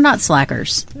mean, we're not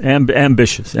slackers.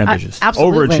 Ambitious. Absolutely.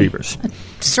 Overachievers.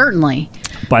 Certainly.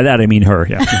 By that I mean her,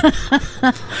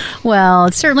 yeah. Well,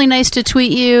 it's certainly nice to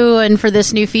tweet you, and for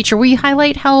this new feature, we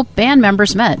highlight how band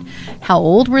members met. How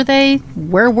old were they?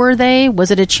 Where were they?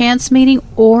 Was it a chance meeting,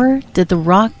 or did the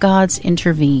rock gods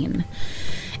intervene?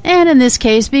 And in this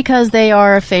case, because they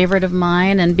are a favorite of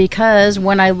mine, and because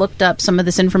when I looked up some of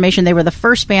this information, they were the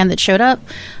first band that showed up,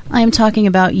 I am talking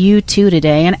about U2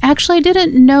 today. And actually, I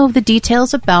didn't know the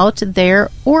details about their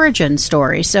origin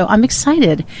story, so I'm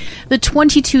excited. The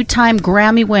 22-time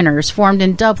Grammy winners formed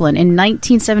in Dublin in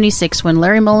 1976 when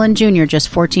Larry Mullen Jr., just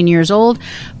 14 years old,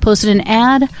 posted an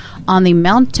ad on the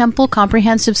Mount Temple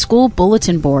Comprehensive School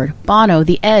bulletin board. Bono,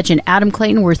 The Edge, and Adam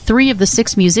Clayton were 3 of the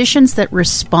 6 musicians that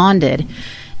responded.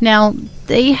 Now,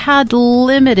 they had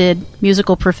limited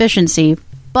musical proficiency,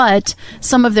 but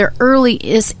some of their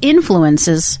earliest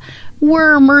influences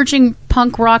were emerging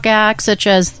punk rock acts such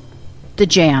as The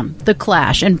Jam, The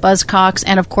Clash, and Buzzcocks,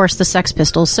 and of course the Sex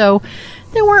Pistols. So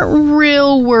they weren't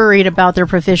real worried about their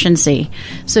proficiency.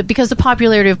 So because the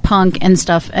popularity of punk and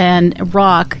stuff and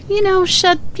rock,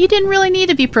 you didn't really need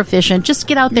to be proficient. Just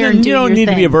get out there and do your thing. You don't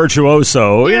need to be a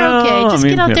virtuoso. You're okay. Just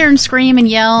get out there and scream and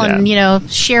yell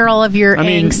and, share all of your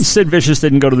angst. Sid Vicious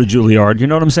didn't go to the Juilliard. You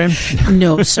know what I'm saying?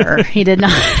 No, sir. He did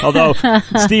not. Although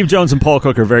Steve Jones and Paul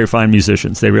Cook are very fine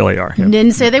musicians. They really are. Yeah.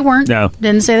 Didn't say they weren't. No.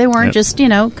 Didn't say they weren't. Yeah. Just,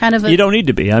 kind of a You don't need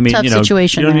to be. I mean, tough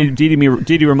situation. You don't need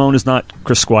Dee Dee Ramone is not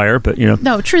Chris Squire, but,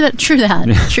 No, true that. True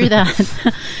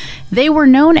that. They were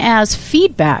known as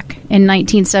Feedback in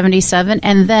 1977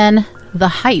 and then The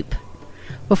Hype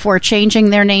before changing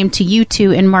their name to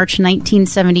U2 in March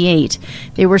 1978.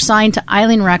 They were signed to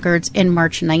Island Records in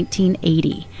March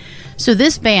 1980. So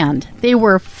this band, they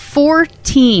were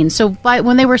 14. So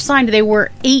when they were signed, they were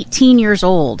 18 years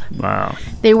old. Wow.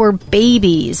 They were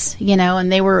babies,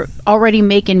 and they were already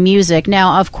making music.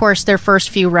 Now, of course, their first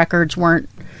few records weren't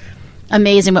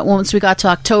amazing, but once we got to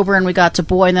October and we got to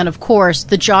Boy, and then of course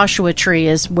the Joshua Tree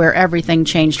is where everything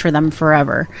changed for them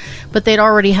forever. But they'd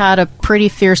already had a pretty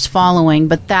fierce following,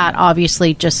 but that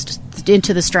obviously just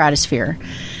into the stratosphere.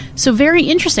 So very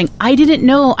interesting. I didn't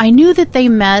know. I knew that they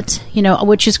met,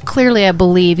 which is clearly, I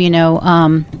believe,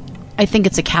 I think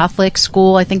it's a Catholic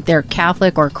school. I think they're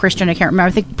Catholic or Christian. I can't remember.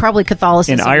 I think probably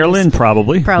Catholicism. In Ireland,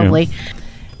 probably. Probably. Yeah.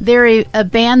 They're a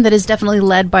band that is definitely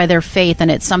led by their faith,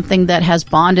 and it's something that has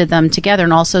bonded them together,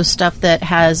 and also stuff that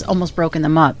has almost broken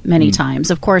them up many times.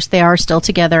 Of course, they are still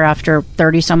together after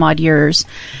 30-some-odd years.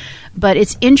 But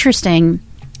it's interesting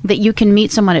that you can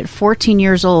meet someone at 14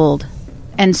 years old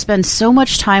and spend so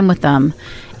much time with them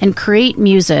and create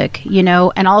music,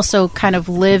 and also kind of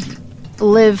live,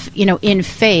 in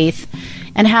faith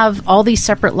and have all these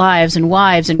separate lives and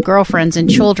wives and girlfriends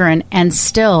and children, and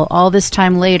still, all this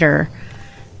time later,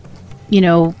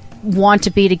 want to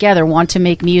be together, want to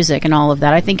make music and all of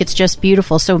that. I think it's just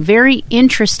beautiful. So very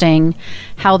interesting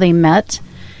how they met.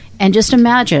 And just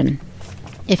imagine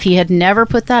if he had never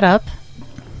put that up,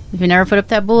 if he never put up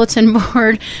that bulletin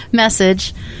board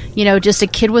message, just a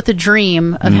kid with a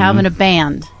dream of having a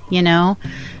band,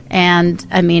 and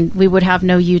I mean, we would have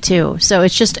no U2. So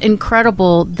it's just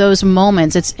incredible, those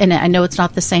moments. And I know it's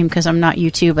not the same because I'm not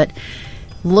U2, but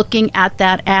looking at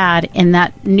that ad in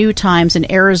that New Times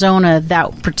in Arizona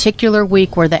that particular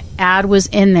week where the ad was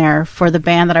in there for the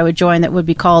band that I would join that would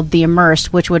be called The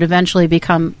Immersed, which would eventually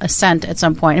become Ascent at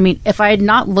some point. I mean, if I had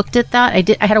not looked at that,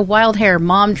 I had a wild hair.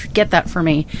 Mom, get that for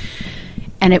me.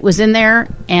 And it was in there,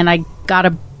 and I got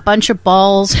a bunch of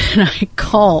balls, and I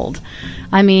called.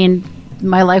 I mean,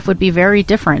 my life would be very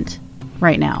different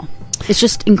right now. It's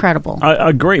just incredible.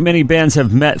 A great many bands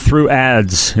have met through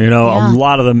ads. A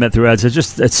lot of them met through ads.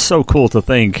 It's so cool to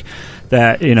think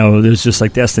that there's just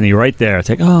like destiny right there. It's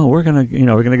like, oh, we're gonna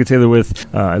get together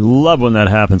with. I love when that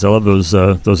happens. I love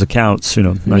those accounts.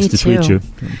 Nice to tweet you.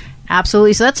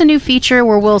 Absolutely. So that's a new feature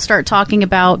where we'll start talking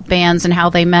about bands and how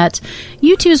they met.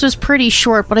 U2's was pretty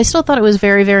short, but I still thought it was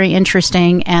very, very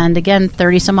interesting. And again,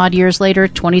 30 some odd years later,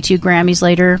 22 Grammys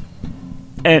later.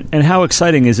 And how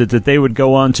exciting is it that they would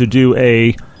go on to do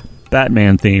a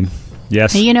Batman theme?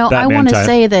 Yes, Batman I want to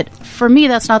say that for me,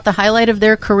 that's not the highlight of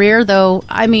their career, though.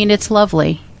 I mean, it's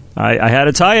lovely. I had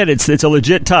to tie it. It's a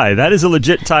legit tie. That is a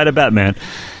legit tie to Batman.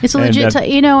 It's a legit tie.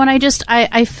 And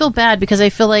I feel bad because I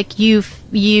feel like you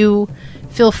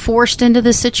feel forced into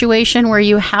this situation where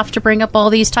you have to bring up all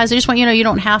these ties. I just want you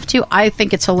don't have to. I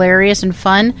think it's hilarious and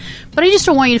fun, but I just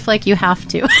don't want you to feel like you have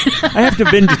to. I have to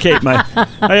vindicate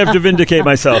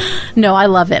myself. No, I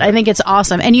love it. I think it's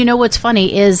awesome. And what's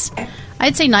funny is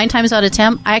I'd say 9 times out of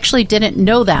 10, I actually didn't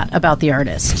know that about the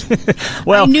artist.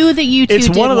 Well, I knew that you two it's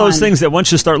did one of those one. things that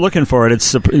once you start looking for it,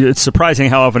 it's surprising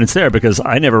how often it's there because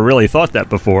I never really thought that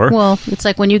before. Well, it's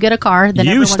like when you get a car, then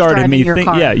you everyone's started driving me your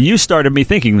car. Yeah, you started me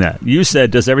thinking that. You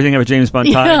said, "Does everything have a James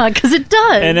Bond tie?" Yeah, because it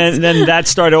does. And then that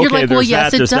started. Okay, You're like, there's well,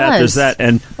 yes, that, there's it that, there's does. that,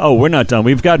 and we're not done.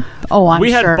 We've got. Oh, I'm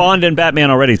we had sure. Bond and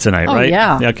Batman already tonight, Oh, right?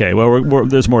 yeah. Okay. Well,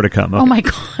 there's more to come. Okay. Oh my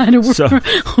God! So-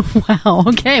 Wow.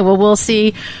 Okay. Well, we'll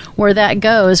see where that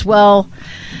goes. Well,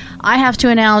 I have to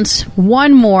announce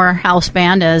one more house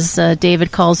band, as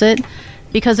David calls it,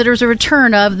 because it is a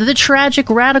return of the Tragic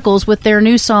Radicals with their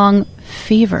new song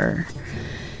 "Fever."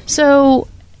 So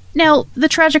now the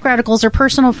Tragic Radicals are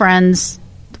personal friends.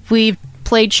 We've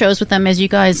played shows with them, as you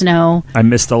guys know. I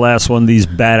missed the last one. These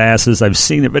badasses. I've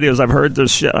seen the videos. I've heard their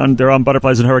shit. They're on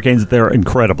Butterflies and Hurricanes. They're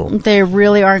incredible. They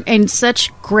really are, and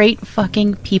such great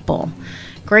fucking people.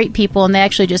 Great people, and they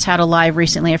actually just had a live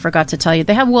recently. I forgot to tell you.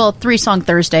 They have, 3-song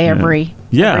Thursday every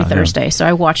Thursday. So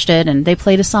I watched it, and they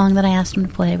played a song that I asked them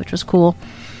to play, which was cool.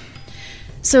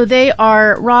 So they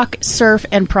are rock, surf,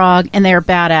 and prog, and they are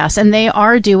badass. And they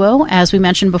are a duo, as we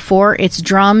mentioned before. It's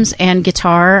drums and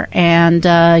guitar, and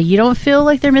you don't feel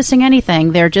like they're missing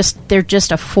anything. They're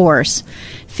just a force.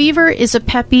 Fever is a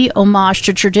peppy homage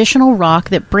to traditional rock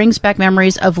that brings back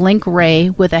memories of Link Wray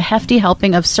with a hefty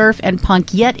helping of surf and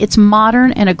punk, yet it's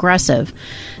modern and aggressive.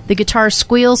 The guitar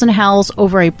squeals and howls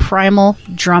over a primal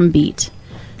drum beat.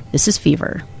 This is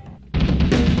Fever.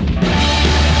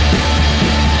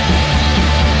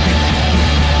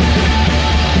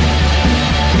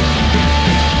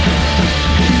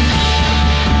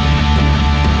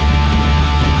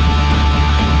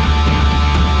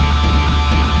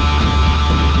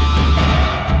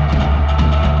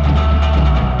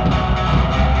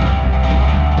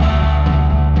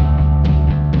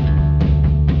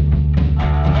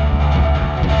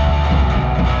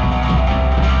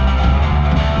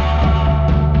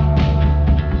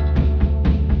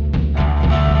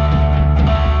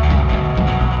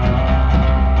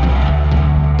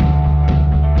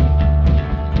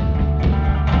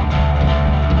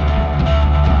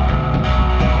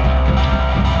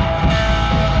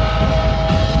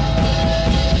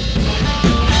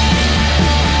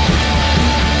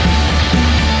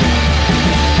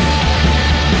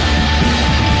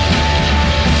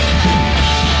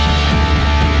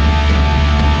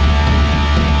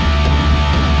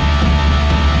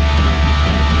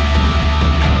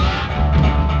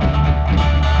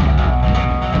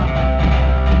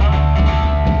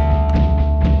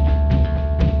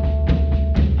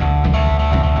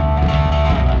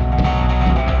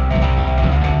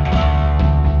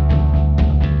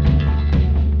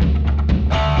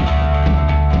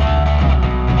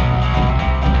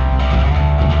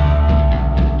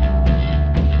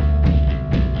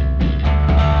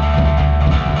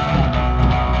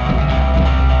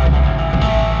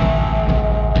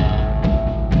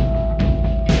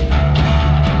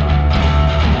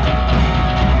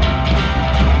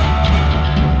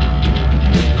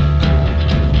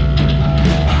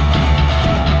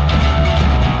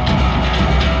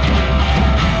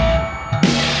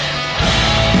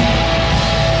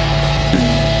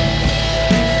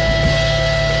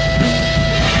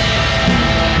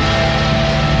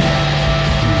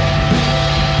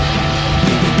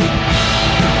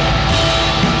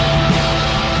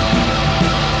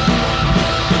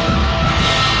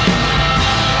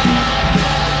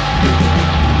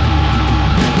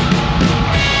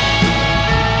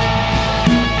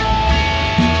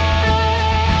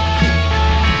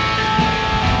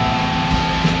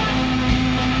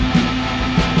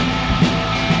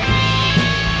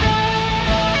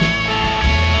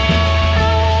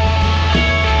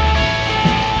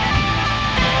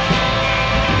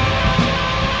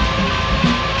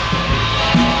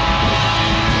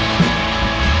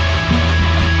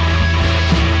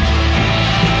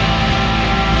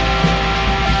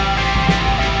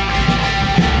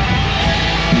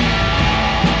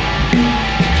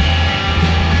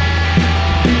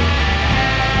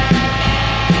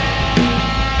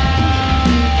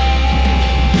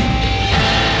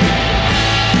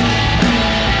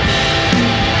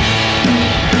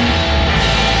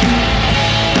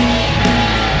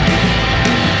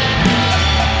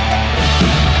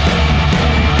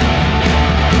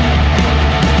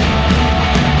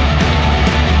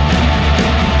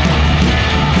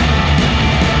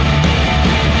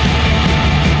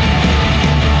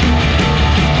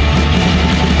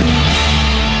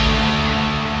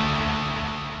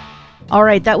 All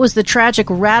right, that was the Tragic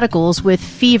Radicals with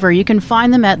Fever. You can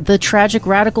find them at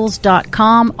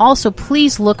thetragicradicals.com. Also,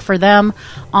 please look for them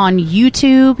on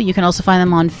YouTube. You can also find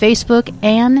them on Facebook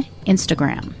and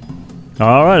Instagram.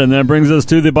 All right, and that brings us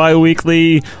to the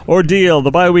bi-weekly ordeal,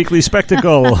 the bi-weekly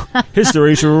spectacle.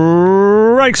 History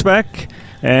strikes back.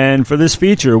 And for this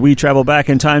feature, we travel back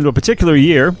in time to a particular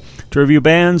year to review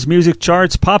bands, music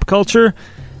charts, pop culture,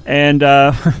 and,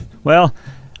 well,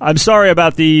 I'm sorry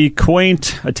about the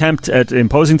quaint attempt at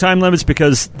imposing time limits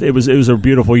because it was a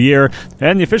beautiful year.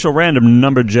 And the official random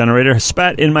number generator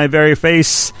spat in my very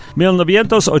face.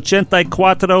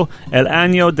 1984, el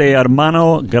año de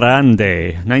hermano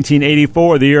grande.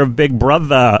 1984, the year of Big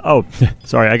Brother. Oh,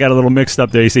 sorry, I got a little mixed up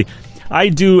there. You see, I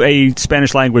do a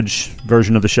Spanish language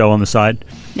version of the show on the side.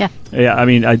 Yeah. Yeah, I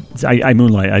mean, I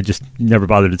moonlight. I just never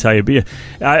bothered to tell you. But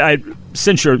yeah,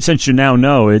 since you now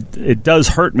know, it does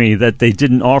hurt me that they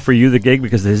didn't offer you the gig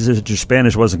because your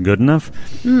Spanish wasn't good enough.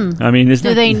 I mean,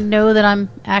 do they know that I'm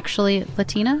actually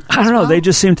Latina? I don't know. They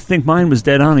just seem to think mine was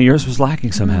dead on and yours was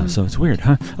lacking somehow. So it's weird,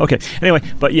 huh? Okay. Anyway,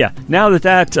 but yeah, now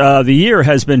that the year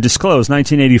has been disclosed,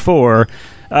 1984.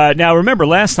 Now, remember,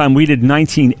 last time we did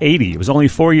 1980. It was only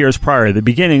 4 years prior, the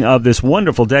beginning of this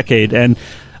wonderful decade. And,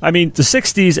 I mean, the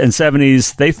 60s and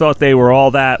 70s, they thought they were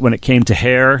all that when it came to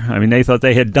hair. I mean, they thought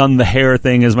they had done the hair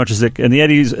thing as much as it... And the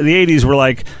 80s were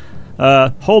like...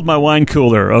 hold my wine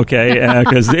cooler, okay?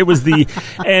 Because it was the...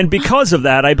 And because of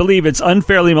that, I believe it's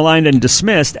unfairly maligned and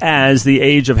dismissed as the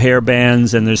age of hair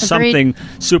bands, and there's something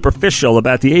superficial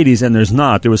about the 80s, and there's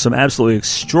not. There was some absolutely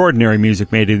extraordinary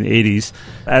music made in the 80s,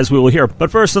 as we will hear. But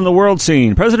first on the world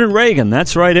scene, President Reagan,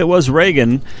 that's right, it was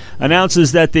Reagan,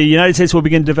 announces that the United States will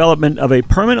begin development of a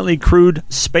permanently crewed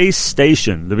space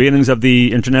station, the beginnings of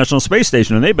the International Space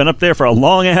Station, and they've been up there for a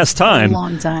long-ass time.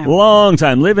 Long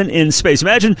time, living in space.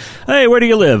 Imagine... Hey, where do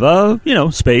you live?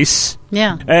 Space.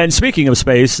 Yeah. And speaking of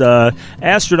space,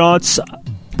 astronauts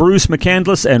Bruce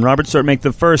McCandless and Robert Stewart make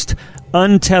the first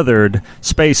untethered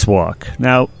spacewalk.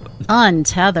 Now,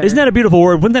 untethered. Isn't that a beautiful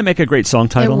word? Wouldn't that make a great song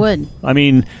title? It would. I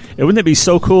mean, wouldn't it be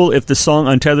so cool if the song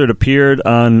Untethered appeared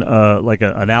on like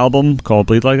an album called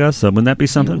Bleed Like Us? Wouldn't that be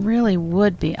something? It really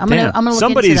would be. I'm gonna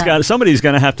look into that. Somebody's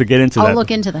gonna have to get into that. I'll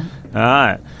look into that. All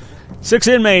right. 6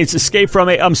 inmates escaped from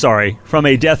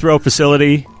a death row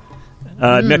facility.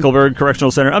 Nickelberg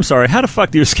Correctional Center. I'm sorry, how the fuck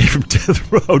do you escape from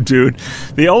death row, dude?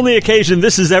 The only occasion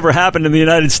this has ever happened in the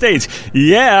United States.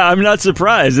 Yeah, I'm not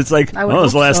surprised. It's like, when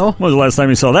was the last time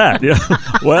you saw that? Yeah.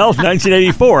 Well,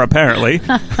 1984, apparently.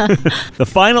 The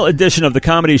final edition of the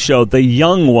comedy show, The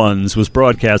Young Ones, was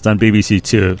broadcast on BBC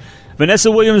Two.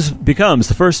 Vanessa Williams becomes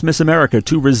the first Miss America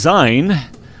to resign.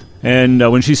 And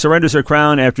when she surrenders her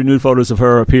crown after nude photos of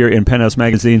her appear in Penthouse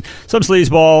magazine, some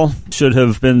sleazeball should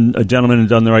have been a gentleman and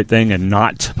done the right thing and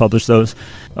not publish those.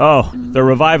 Oh, the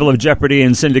revival of Jeopardy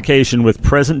in syndication with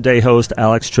present-day host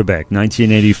Alex Trebek,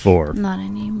 1984. Not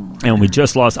anymore. And we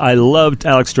just lost... I loved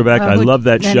Alex Trebek. I love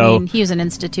that show. He was an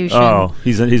institution. Oh,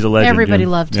 he's a legend. Everybody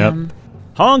loved him.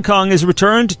 Hong Kong is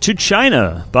returned to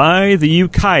China by the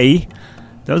UK...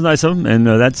 That was nice of him, and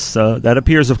that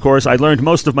appears, of course. I learned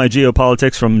most of my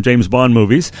geopolitics from James Bond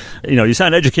movies. You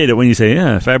sound educated when you say,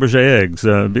 yeah, Fabergé eggs,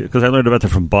 because I learned about that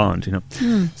from Bond,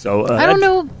 So I don't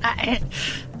know. I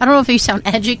don't know if you sound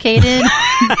educated,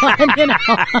 but,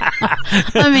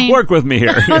 I mean... Work with me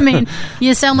here. I mean,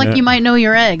 you sound like you might know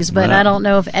your eggs, but I don't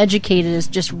know if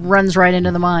educated just runs right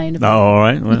into the mind. Oh, all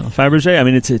right. Well, Fabergé, I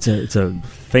mean, it's a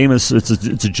famous, it's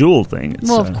a jewel thing.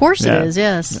 Of course it is,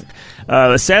 yes.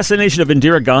 Assassination of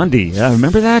Indira Gandhi.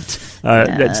 Remember that?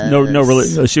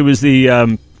 That's she was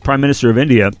the Prime Minister of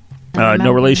India.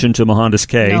 No relation to Mohandas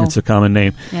K. No. It's a common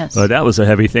name. Yes. That was a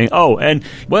heavy thing. Oh, and,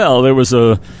 there was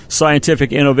a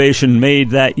scientific innovation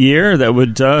made that year that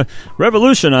would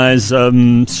revolutionize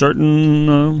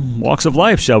certain walks of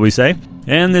life, shall we say.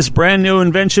 And this brand new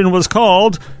invention was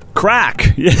called...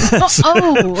 crack. Yes.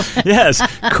 Oh. Yes.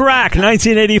 Crack,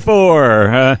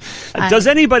 1984. Does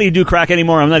anybody do crack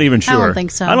anymore? I'm not even sure. I don't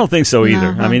think so. I don't think so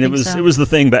either. No, I mean, it was the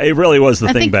thing, but it really was the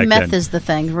thing back then. I think meth is the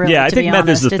thing, really. Yeah, I think meth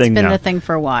is the thing now. It's been the thing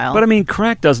for a while. But I mean,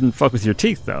 crack doesn't fuck with your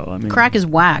teeth, though. I mean, crack is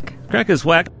whack. Crack is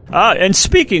whack. And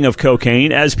speaking of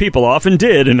cocaine, as people often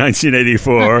did in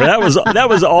 1984, that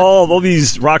was all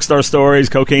these rock star stories.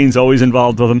 Cocaine's always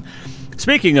involved with them.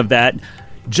 Speaking of that,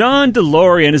 John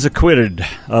DeLorean is acquitted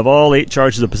of all 8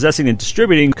 charges of possessing and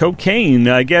distributing cocaine.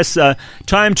 I guess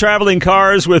time-traveling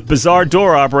cars with bizarre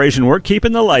door operation weren't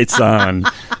keeping the lights on.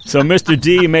 So Mr.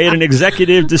 D made an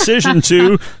executive decision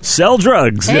to sell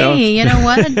drugs. Hey, you know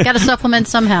what? Got to supplement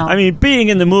somehow. I mean, being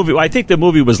in the movie, I think the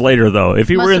movie was later, though. If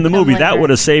he were in the movie, that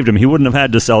would have saved him. He wouldn't have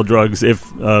had to sell drugs if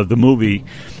the movie...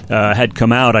 had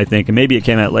come out, I think, and maybe it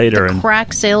came out later. And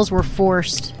Crack sales were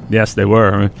forced. yes, they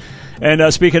were.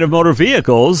 And speaking of motor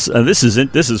vehicles, this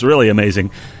is really amazing.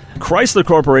 Chrysler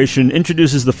Corporation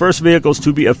introduces the first vehicles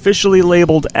to be officially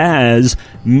labeled as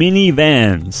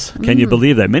minivans. Can you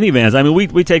believe that? Minivans. I mean,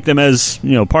 we take them as,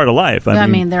 part of life. I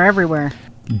mean, they're everywhere.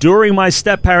 During my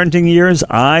step-parenting years,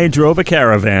 I drove a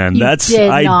Caravan. You did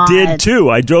I not. did, too.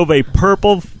 I drove a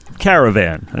purple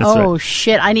Caravan. That's Oh, right.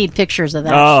 shit. I need pictures of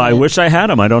that. Oh, I shit. wish I had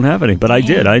them. I don't have any, but I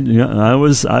did. I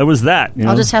was that.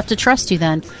 I'll just have to trust you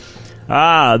then.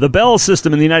 The Bell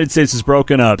system in the United States is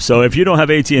broken up. So if you don't have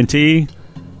AT&T,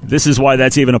 this is why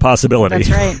that's even a possibility. That's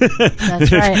right.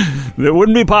 That's right. It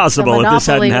wouldn't be possible The if this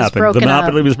hadn't monopoly was happened. The broken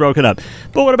monopoly up. was broken up.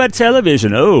 But what about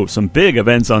television? Oh, some big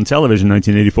events on television in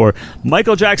 1984.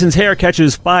 Michael Jackson's hair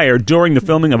catches fire during the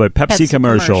filming of a Pepsi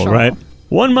commercial, right?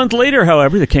 1 month later,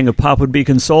 however, the King of Pop would be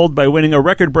consoled by winning a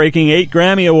record-breaking 8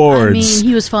 Grammy Awards. I mean,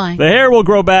 he was fine. The hair will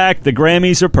grow back. The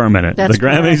Grammys are permanent. That's the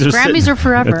Grammys correct. are Grammys are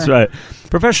forever. That's right.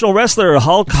 Professional wrestler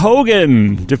Hulk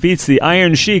Hogan defeats the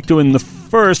Iron Sheik to win the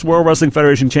first World Wrestling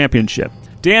Federation Championship.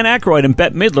 Dan Aykroyd and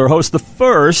Bette Midler host the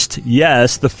first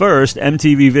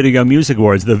MTV Video Music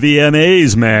Awards, the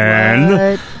VMAs, man.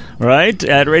 What? Right?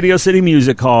 At Radio City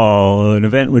Music Hall, an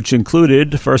event which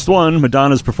included, first one,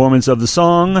 Madonna's performance of the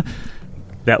song.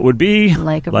 That would be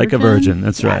Like a Virgin.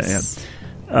 That's right. Yes.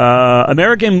 Yeah.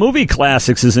 American Movie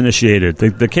Classics is initiated.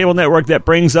 The cable network that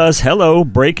brings us,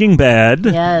 Breaking Bad.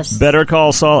 Yes. Better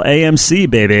Call Saul, AMC,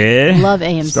 baby. Love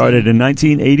AMC. Started in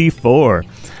 1984.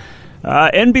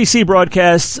 NBC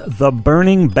broadcasts The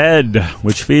Burning Bed,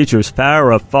 which features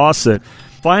Farrah Fawcett.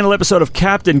 Final episode of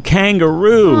Captain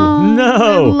Kangaroo. I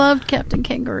No. loved Captain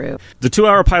Kangaroo. The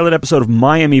 2-hour pilot episode of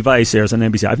Miami Vice airs on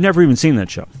NBC. I've never even seen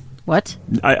that show. What?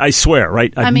 I swear,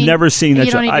 right? I've never seen that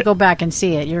you show. don't need to go back and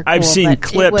see it. You're I've cool, seen but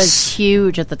clips. It was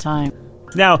huge at the time.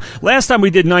 Now, last time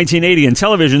we did 1980 in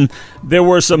television, there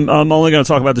were some, I'm only going to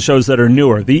talk about the shows that are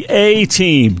newer. The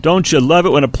A-Team. Don't you love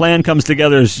it when a plan comes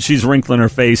together? She's wrinkling her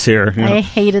face here. You know. I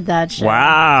hated that show.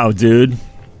 Wow, dude.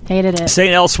 Hated it.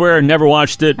 St. Elsewhere, never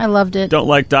watched it. I loved it. Don't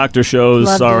like doctor shows,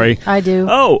 Loved sorry. it. I do.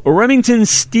 Oh, Remington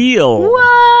Steele.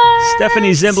 What?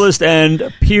 Stephanie Zimbalist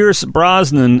and Pierce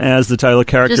Brosnan as the title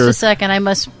character. Just a second. I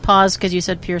must pause because you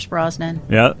said Pierce Brosnan.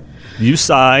 Yeah. You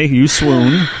sigh, you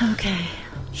swoon. Okay.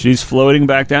 She's floating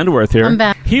back down to earth here. I'm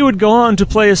back. He would go on to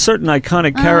play a certain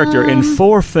iconic character in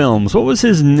 4 films. What was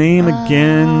his name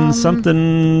again?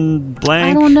 Something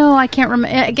blank? I don't know. I can't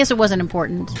remember. I guess it wasn't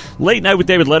important. Late Night with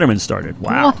David Letterman started.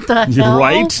 Wow. What the hell?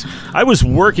 Right? I was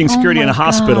working security Oh in a my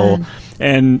hospital, God.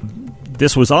 and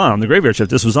this was on, the graveyard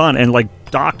shift. This was on, and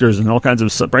doctors and all kinds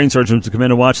of brain surgeons would come in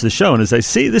and watch the show, and as I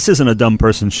see, this isn't a dumb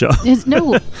person show.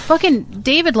 No, fucking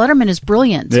David Letterman is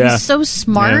brilliant. Yeah. He's so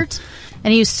smart,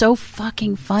 and he's so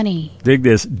fucking funny. Dig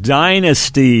this.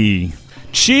 Dynasty.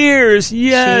 Cheers.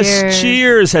 Yes.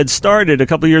 Cheers. Had started a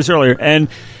couple years earlier. And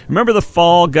remember The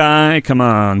Fall Guy? Come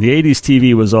on. The 80s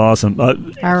TV was awesome. I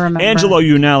remember. Angelo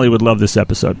Unali would love this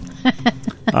episode.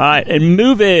 All right. And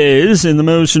movies in the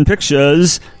motion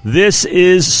pictures. This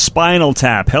is Spinal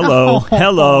Tap. Hello.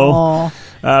 Hello.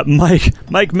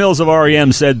 Mike Mills of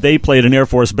REM said they played an Air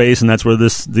Force base, and that's where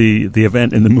the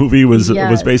event in the movie was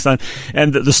based on.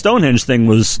 And the Stonehenge thing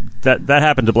was that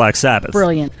happened to Black Sabbath.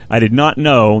 Brilliant. I did not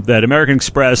know that American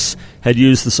Express had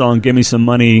used the song "Give Me Some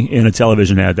Money" in a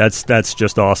television ad. That's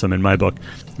just awesome in my book.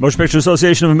 Motion Picture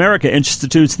Association of America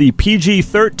institutes the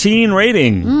PG-13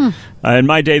 rating. In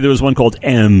my day, there was one called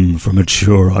M for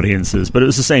mature audiences, but it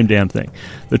was the same damn thing.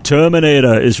 The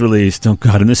Terminator is released. Oh,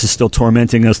 God, and this is still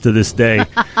tormenting us to this day.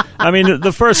 I mean,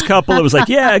 the first couple, it was like,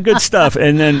 yeah, good stuff,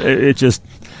 and then it just...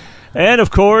 And, of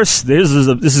course, this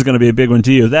is going to be a big one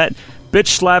to you. That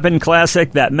bitch-slapping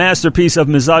classic, that masterpiece of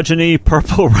misogyny,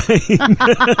 Purple Rain.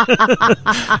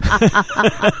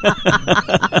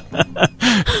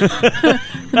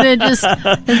 Did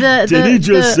he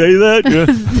just say that?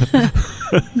 Yeah.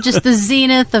 Just the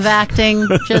zenith of acting.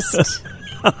 Just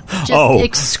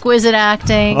exquisite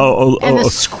acting. And the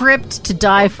script to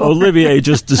die for. Olivier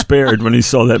just despaired when he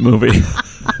saw that movie.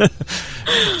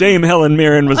 Dame Helen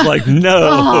Mirren was like,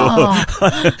 no,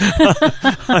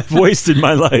 I've wasted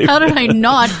my life. How did I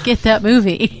not get that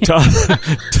movie?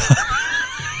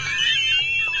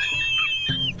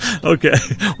 Okay,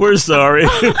 we're sorry.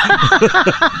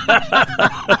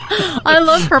 I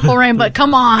love Purple Rain, but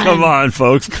come on. Come on,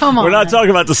 folks. Come on. We're not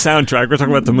talking about the soundtrack. We're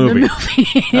talking about the movie.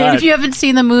 And if you haven't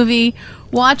seen the movie,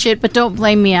 watch it, but don't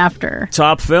blame me after.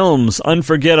 Top films,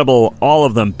 unforgettable, all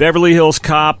of them. Beverly Hills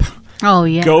Cop. Oh,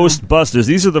 yeah. Ghostbusters.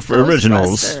 These are the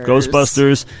originals.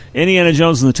 Ghostbusters. Indiana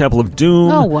Jones and the Temple of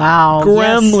Doom. Oh, wow.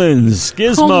 Gremlins.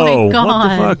 Yes. Gizmo. Oh, my God. What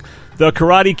the fuck? The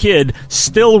Karate Kid,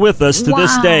 still with us to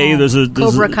this Wow. day. There's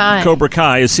Cobra Kai. Cobra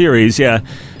Kai, a series, yeah.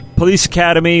 Police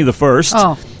Academy, the first.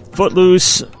 Oh.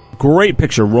 Footloose, great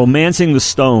picture. Romancing the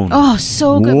Stone. Oh,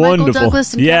 so good. Wonderful. Michael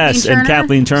Douglas and yes, Kathleen Turner. and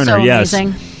Kathleen Turner, So yes.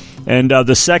 amazing. And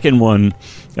the second one,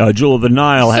 Jewel of the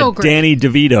Nile, So had great. Danny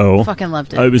DeVito. Fucking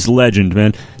loved it. It was legend,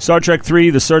 man. Star Trek 3,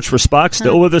 The Search for Spock,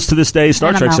 still with us to this day. Star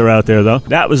And I'm Treks out. are out there, though.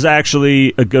 That was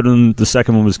actually a good one. The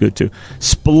second one was good, too.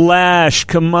 Splash,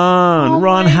 come on. Oh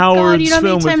Ron my Howard's God, you know how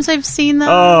film. many times I've seen that?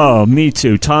 Oh, me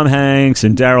too. Tom Hanks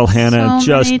and Daryl Hannah. So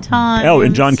just many times. Oh,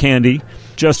 and John Candy.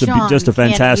 Just a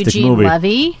fantastic Eugene movie.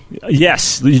 Levy.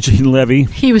 Yes, Eugene Levy.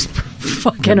 He was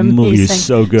fucking That amazing. movie is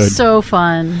so good. So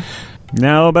fun.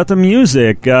 Now about the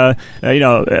music. I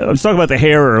was talking about the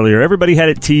hair earlier. Everybody had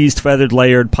it teased, feathered,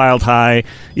 layered, piled high.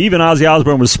 Even Ozzy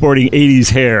Osbourne was sporting 80s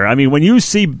hair. I mean, when you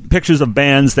see pictures of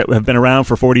bands that have been around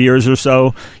for 40 years or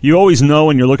so, you always know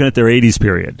when you're looking at their 80s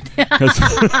period. 'Cause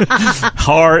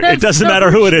Heart, it doesn't so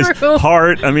matter who it is. true.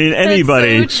 Heart, I mean,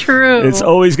 anybody. That's so true. It's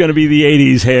always going to be the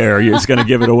 80s hair. It's going to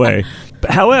give it away.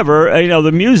 However,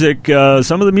 the music,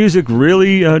 some of the music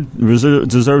really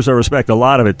deserves our respect. A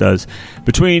lot of it does.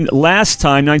 Between last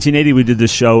time, 1980, we did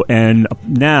this show, and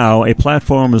now a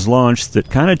platform was launched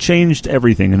that kind of changed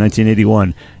everything in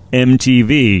 1981.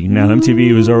 MTV. Now,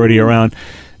 MTV was already around.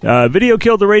 Video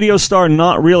killed the radio star?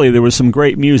 Not really. There was some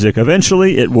great music.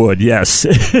 Eventually, it would, yes.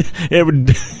 It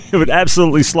would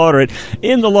absolutely slaughter it.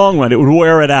 In the long run, it would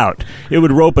wear it out. It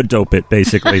would rope-a-dope it,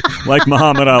 basically, like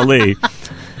Muhammad Ali.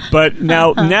 But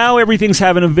now everything's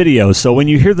having a video. So when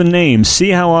you hear the name, see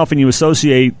how often you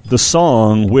associate the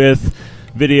song with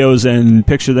videos and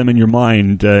picture them in your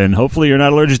mind. And hopefully you're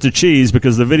not allergic to cheese,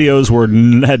 because the videos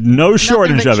had no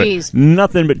shortage but of cheese. it.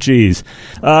 Nothing but cheese.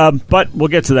 But we'll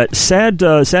get to that.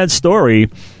 Sad story.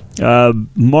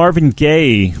 Marvin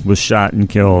Gaye was shot and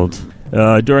killed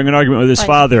during an argument with his By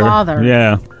his father.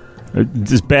 Yeah.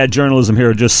 This bad journalism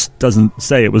here just doesn't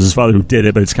say it was his father who did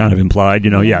it, but it's kind of implied,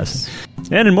 yes.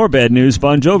 And in more bad news,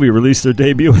 Bon Jovi released their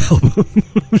debut album.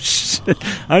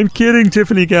 I'm kidding,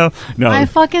 Tiffany Cow. No. I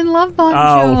fucking love Bon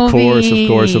Oh,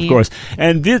 Jovi. of course.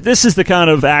 And this is the kind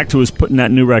of act who was putting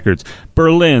out new records.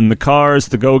 Berlin, The Cars,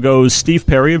 The Go-Go's, Steve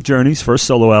Perry of Journey's first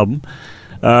solo album.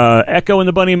 Echo and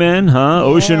the Bunnymen,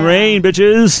 Ocean Rain,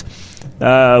 bitches.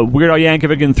 Weird Al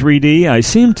Yankovic in 3D. I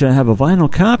seem to have a vinyl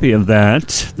copy of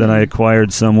that I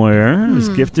acquired somewhere. It was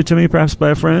gifted to me, perhaps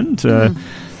by a friend.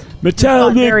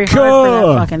 Metallica. Very hard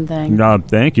for that fucking thing. No,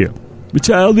 thank you.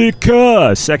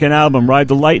 Metallica. Second album, Ride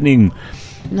the Lightning.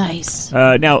 Nice.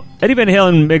 Now, Eddie Van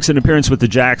Halen makes an appearance with the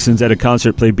Jacksons at a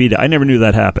concert play Beat It. I never knew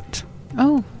that happened.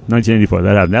 Oh. 1984,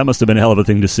 that happened. That must have been a hell of a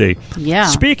thing to see. Yeah.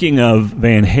 Speaking of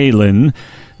Van Halen,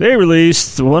 they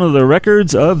released one of the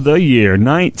records of the year,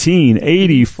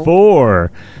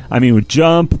 1984. I mean, with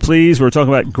Jump, Please, we're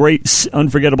talking about great,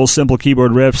 unforgettable, simple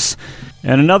keyboard riffs.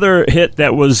 And another hit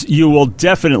that you will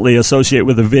definitely associate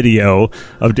with a video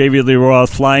of David Lee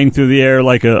Roth flying through the air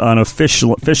like on a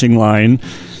fishing line,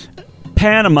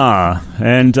 Panama.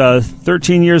 And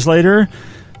 13 years later,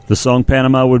 the song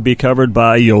Panama would be covered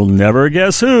by you'll never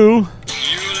guess who.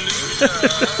 I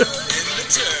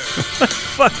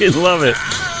fucking love it.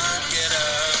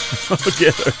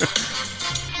 Get her.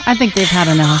 I think they've had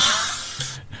enough.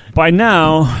 By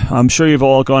now, I'm sure you've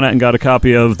all gone out and got a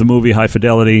copy of the movie High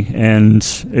Fidelity, and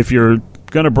if you're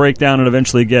going to break down and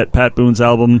eventually get Pat Boone's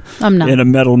album I'm not. in a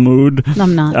metal mood,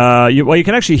 I'm not. you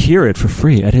can actually hear it for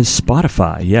free at his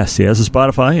Spotify. Yes, he has a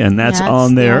Spotify, and that's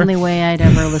on there. the only way I'd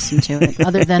ever listen to it,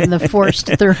 other than the forced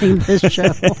during this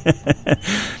show.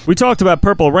 We talked about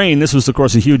Purple Rain. This was, of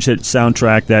course, a huge hit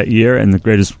soundtrack that year and the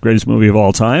greatest movie of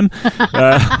all time.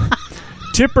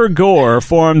 Tipper Gore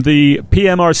formed the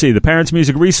PMRC, the Parents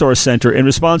Music Resource Center, in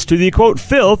response to the, quote,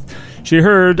 filth she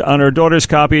heard on her daughter's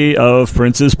copy of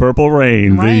Prince's Purple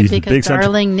Rain. Right, the because big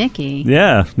darling Nikki.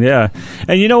 Yeah.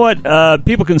 And you know what?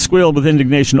 People can squeal with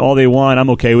indignation all they want.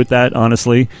 I'm okay with that,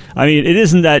 honestly. I mean, it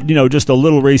isn't that, just a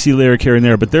little racy lyric here and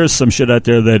there, but there's some shit out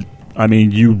there that, I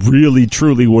mean, you really,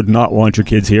 truly would not want your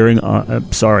kids hearing.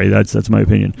 Sorry, that's my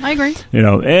opinion. I agree.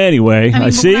 Anyway, I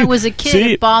mean, see. when I was a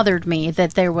kid, it bothered me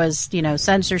that there was,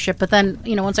 censorship. But then,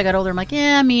 once I got older, I'm like,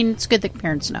 it's good that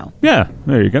parents know. Yeah,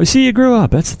 there you go. See, you grew up.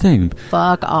 That's the thing.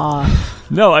 Fuck off.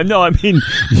 No, I mean,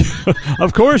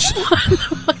 of course.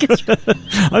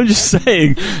 I'm just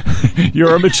saying,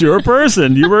 you're a mature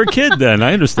person. You were a kid then.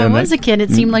 I understand that. I was a kid. It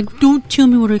seemed like, don't tell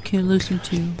me what I can listen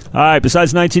to. All right,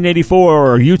 besides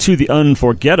 1984, U2, The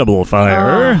Unforgettable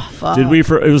Fire. Oh, fuck.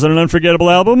 Was it an unforgettable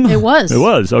album? It was. It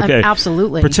was, okay.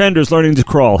 Absolutely. Pretenders, Learning to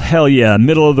Crawl. Hell yeah.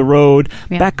 Middle of the Road.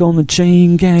 Yeah. Back on the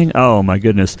Chain Gang. Oh, my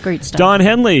goodness. Great stuff. Don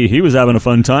Henley, he was having a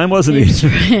fun time, wasn't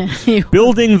he?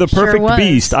 Building the Sure Perfect was.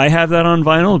 Beast. I have that on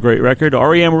vinyl. Great record.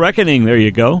 R.E.M. Reckoning. There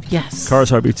you go. Yes. Cars,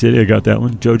 Heartbeat City. I got that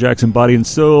one. Joe Jackson, Body and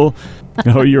Soul.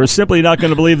 No, you're simply not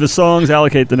going to believe the songs.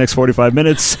 Allocate the next 45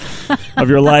 minutes of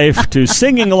your life to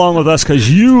singing along with us because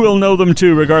you will know them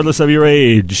too, regardless of your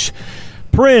age.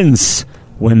 Prince.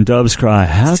 When Doves Cry.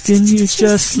 How can you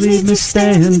just leave me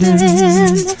standing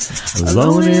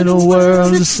alone in a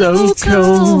world so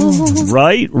cold?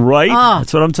 Right. Ah.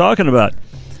 That's what I'm talking about.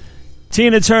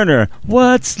 Tina Turner.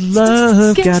 What's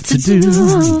love got to do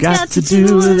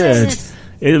with it?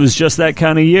 It was just that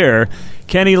kind of year.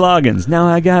 Kenny Loggins. Now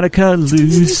I gotta cut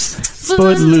loose,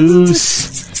 foot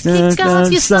loose, Kick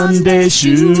off your Sunday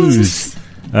shoes.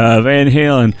 Van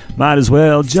Halen. Might as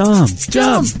well jump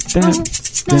down. Sorry.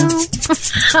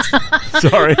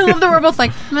 I love that we're both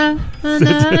like, nah, nah,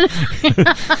 nah.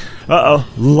 Uh-oh.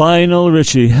 Lionel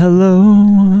Richie.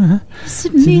 Hello. Is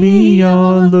it To me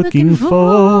you're looking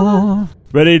for.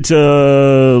 Ready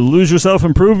to lose yourself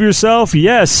and prove yourself?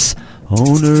 Yes.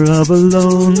 Owner of a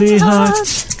lonely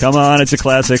heart. Come on, it's a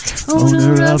classic.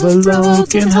 Owner of a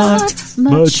broken heart.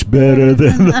 Much better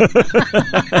than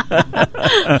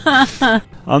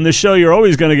On this show, you're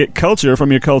always going to get culture from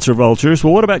your culture vultures.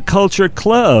 Well, what about Culture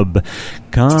Club?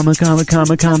 Comma,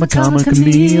 chameleon.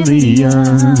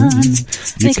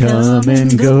 You come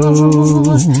and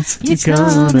go. You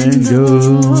come and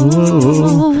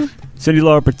go. Cyndi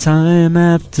Lauper, time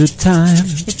after time.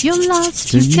 If you're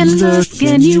lost, Then you can look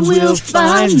and you will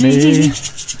find me.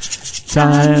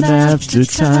 Time after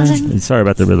time. Sorry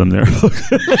about the rhythm there.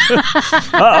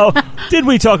 Uh-oh. Did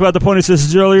we talk about the Pointer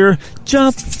Sisters earlier?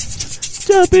 Jump in.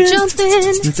 Jump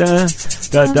in. Da,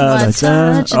 da, da,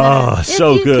 da, da. Oh,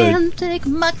 so if you good. can take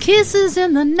my kisses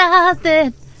in the night,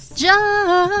 then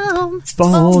jump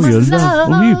For your love.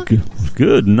 Oh,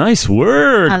 good. Nice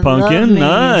word, I Pumpkin. love me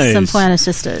Nice. some Pointer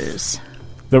Sisters.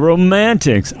 The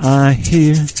Romantics. I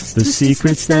hear the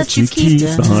secrets that you keep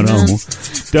on.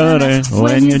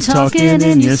 When you're talking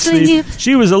in your sleep.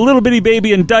 She was a little bitty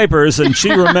baby in diapers, and she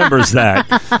remembers that.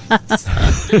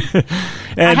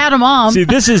 And I had a mom. See,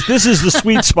 this is the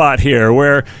sweet spot here,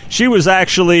 where she was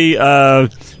actually Born.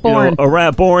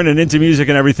 born and into music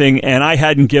and everything, and I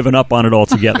hadn't given up on it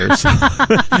altogether. So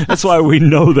that's why we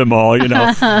know them all, you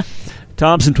know.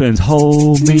 Thompson Twins,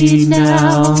 hold me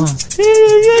now.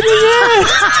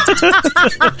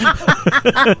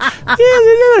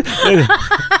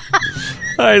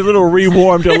 All right, little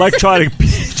rewarmed electronic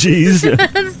PGs.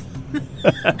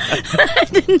 I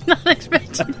did not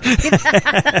expect you to do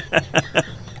that.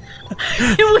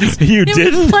 You It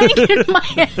didn't? was playing in my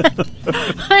head.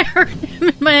 I heard him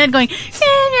in my head going, "Hey,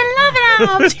 you love it,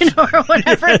 albums," you know, or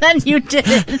whatever. Then you did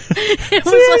it. It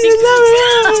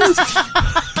was like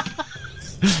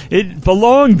It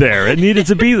belonged there. It needed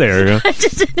to be there. I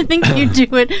just didn't think you'd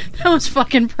do it. That was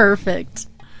fucking perfect.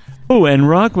 Oh, and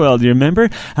Rockwell, do you remember?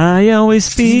 I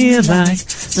always feel like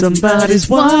somebody's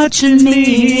watching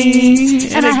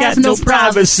me, and I got no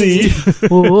privacy.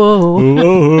 Whoa.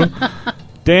 Whoa.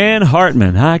 Dan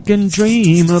Hartman, I can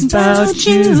dream about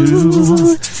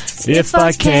you if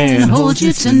I can hold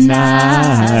you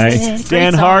tonight. Great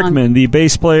Dan song. Hartman, the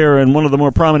bass player and one of the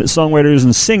more prominent songwriters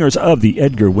and singers of the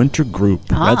Edgar Winter Group.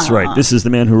 That's right. This is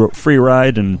the man who wrote Free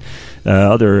Ride and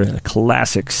other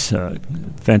classics.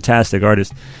 Fantastic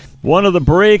artist. One of the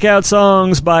breakout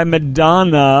songs by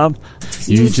Madonna.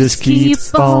 You just keep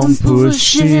on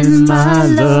pushing my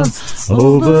love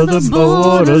over the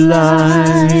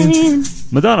borderline.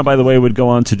 Madonna, by the way, would go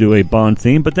on to do a Bond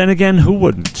theme, but then again, who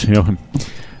wouldn't? You know.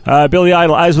 Billy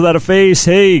Idol, Eyes Without a Face.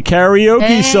 Hey,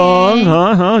 karaoke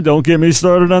song. Don't get me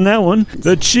started on that one.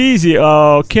 The cheesy,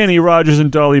 Kenny Rogers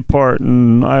and Dolly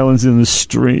Parton, Islands in the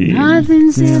Stream.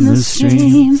 Islands in the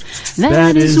stream.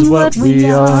 That is what we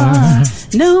are.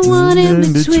 No one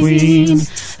in between.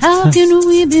 How can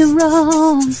we be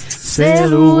wrong?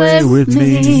 Sail away with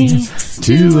me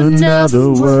to another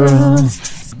world.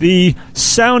 The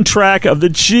soundtrack of the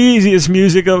cheesiest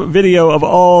music video of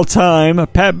all time,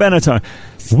 Pat Benatar.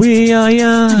 We are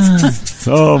young.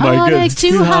 Oh my Heartache goodness.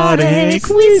 to heartache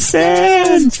we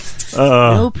stand.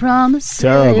 No promises,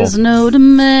 terrible. no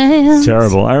demands.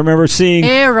 Terrible. I remember seeing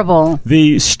Terrible.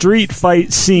 the street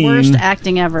fight scene Worst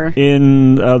acting ever.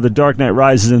 in The Dark Knight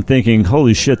Rises and thinking,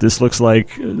 holy shit, this looks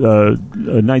like a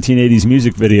 1980s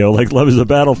music video, like Love is a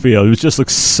Battlefield. It just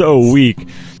looks so weak.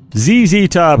 ZZ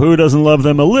Top, who doesn't love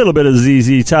them? A little bit of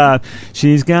ZZ Top.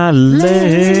 She's got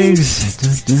legs.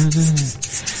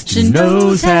 She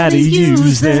knows how to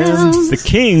use them. The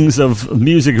kings of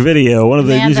music video. One of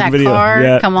the Man, music that video. car,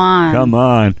 Yeah, come on. Come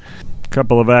on.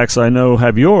 Couple of acts I know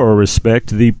have your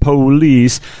respect. The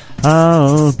Police.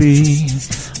 I'll be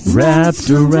wrapped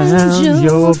around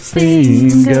your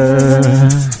finger.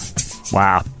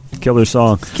 Wow. Killer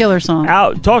song. Killer song.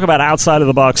 Talk about outside of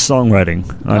the box songwriting.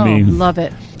 I mean, love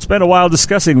it. spent a while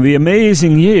discussing the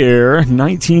amazing year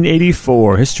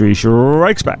 1984. History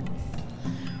strikes back.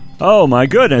 Oh my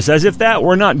goodness, as if that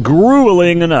were not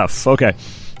grueling enough. Okay.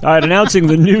 All right, announcing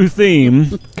the new theme,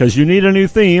 because you need a new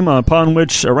theme around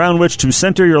which to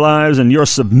center your lives and your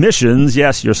submissions.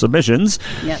 Yes, your submissions.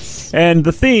 Yes. And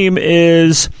the theme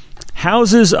is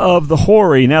Houses of the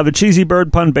Hoary. Now, the cheesy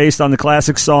bird pun based on the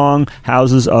classic song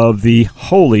Houses of the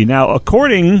Holy. Now,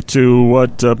 according to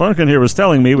what Bunkin here was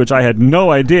telling me, which I had no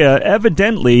idea,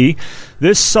 evidently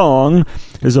this song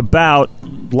is about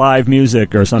live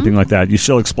music or something like that. You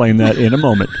shall explain that in a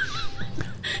moment.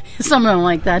 Something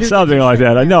like that. Something like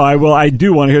that. I know. I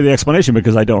do want to hear the explanation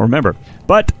because I don't remember.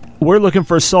 But we're looking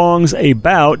for songs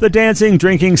about the dancing,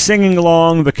 drinking, singing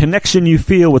along, the connection you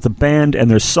feel with the band and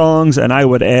their songs, and I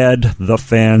would add the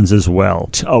fans as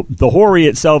well. Oh, the hoary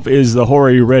itself is the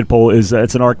hoary redpoll.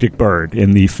 It's an Arctic bird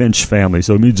in the finch family,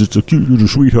 so it means it's a cute little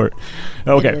sweetheart.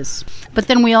 Okay. It is. But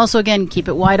then we also, again, keep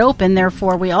it wide open.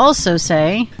 Therefore, we also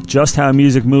say just how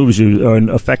music moves you and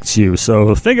affects you.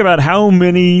 So think about how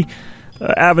many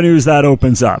avenues that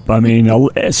opens up. I mean,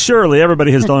 surely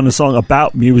everybody has done a song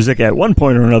about music at one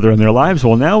point or another in their lives.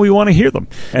 Well, now we want to hear them.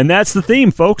 And that's the theme,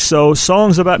 folks. So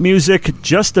songs about music,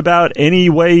 just about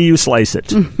any way you slice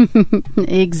it.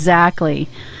 exactly.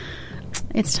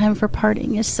 It's time for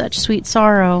Parting is Such Sweet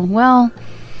Sorrow. Well,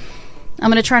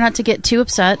 I'm going to try not to get too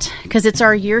upset because it's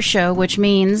our year show, which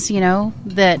means,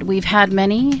 that we've had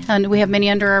many, and we have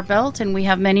many under our belt, and we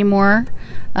have many more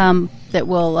that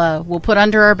we'll put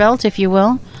under our belt, if you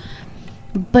will.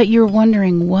 But you're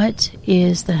wondering, what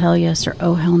is the hell yes or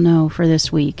oh hell no for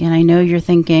this week? And I know you're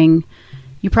thinking,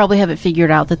 you probably haven't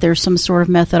figured out that there's some sort of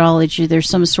methodology, there's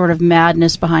some sort of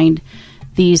madness behind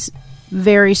these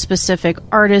very specific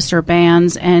artists or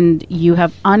bands, and you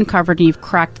have uncovered and you've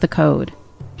cracked the code.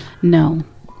 No,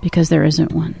 because there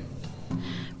isn't one.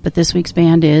 But this week's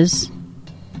band is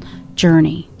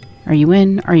Journey. Are you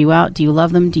in? Are you out? Do you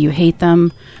love them? Do you hate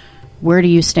them? Where do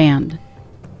you stand?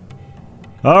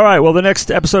 All right, well, the next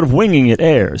episode of Winging It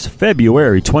airs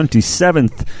February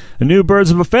 27th. The new Birds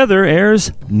of a Feather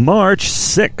airs March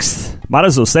 6th. Might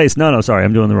as well say, no, sorry,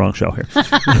 I'm doing the wrong show here.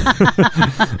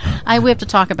 We have to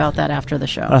talk about that after the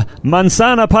show.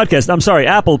 Manzana Podcast. I'm sorry,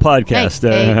 Apple Podcast.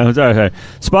 Hey. Sorry.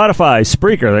 Spotify,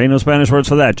 Spreaker. There ain't no Spanish words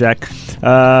for that, Jack.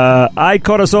 I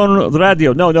Corazon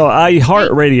Radio. No,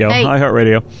 iHeartRadio. Hey.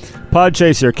 iHeartRadio.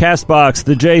 Podchaser, Castbox,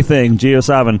 The J Thing,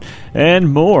 Geo7,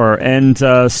 and more. And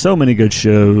so many good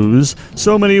shows.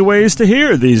 So many ways to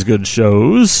hear these good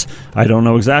shows. I don't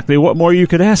know exactly what more you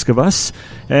could ask of us.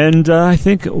 And I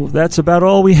think that's about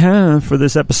all we have for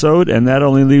this episode. And that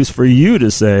only leaves for you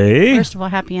to say... First of all,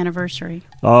 happy anniversary.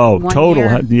 Oh, 1 total.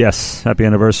 year. Yes, happy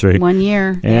anniversary. 1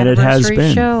 year. And it has anniversary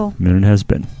been. Show. And it has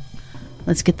been.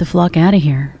 Let's get the flock out of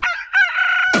here.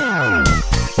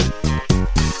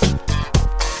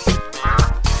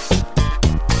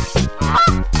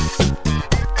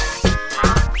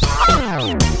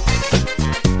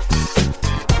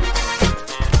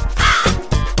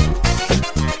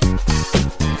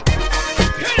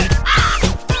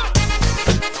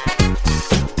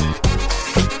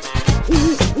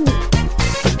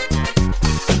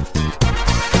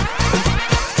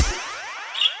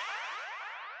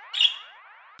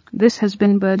 This has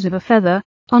been Birds of a Feather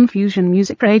on Fusion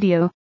Music Radio.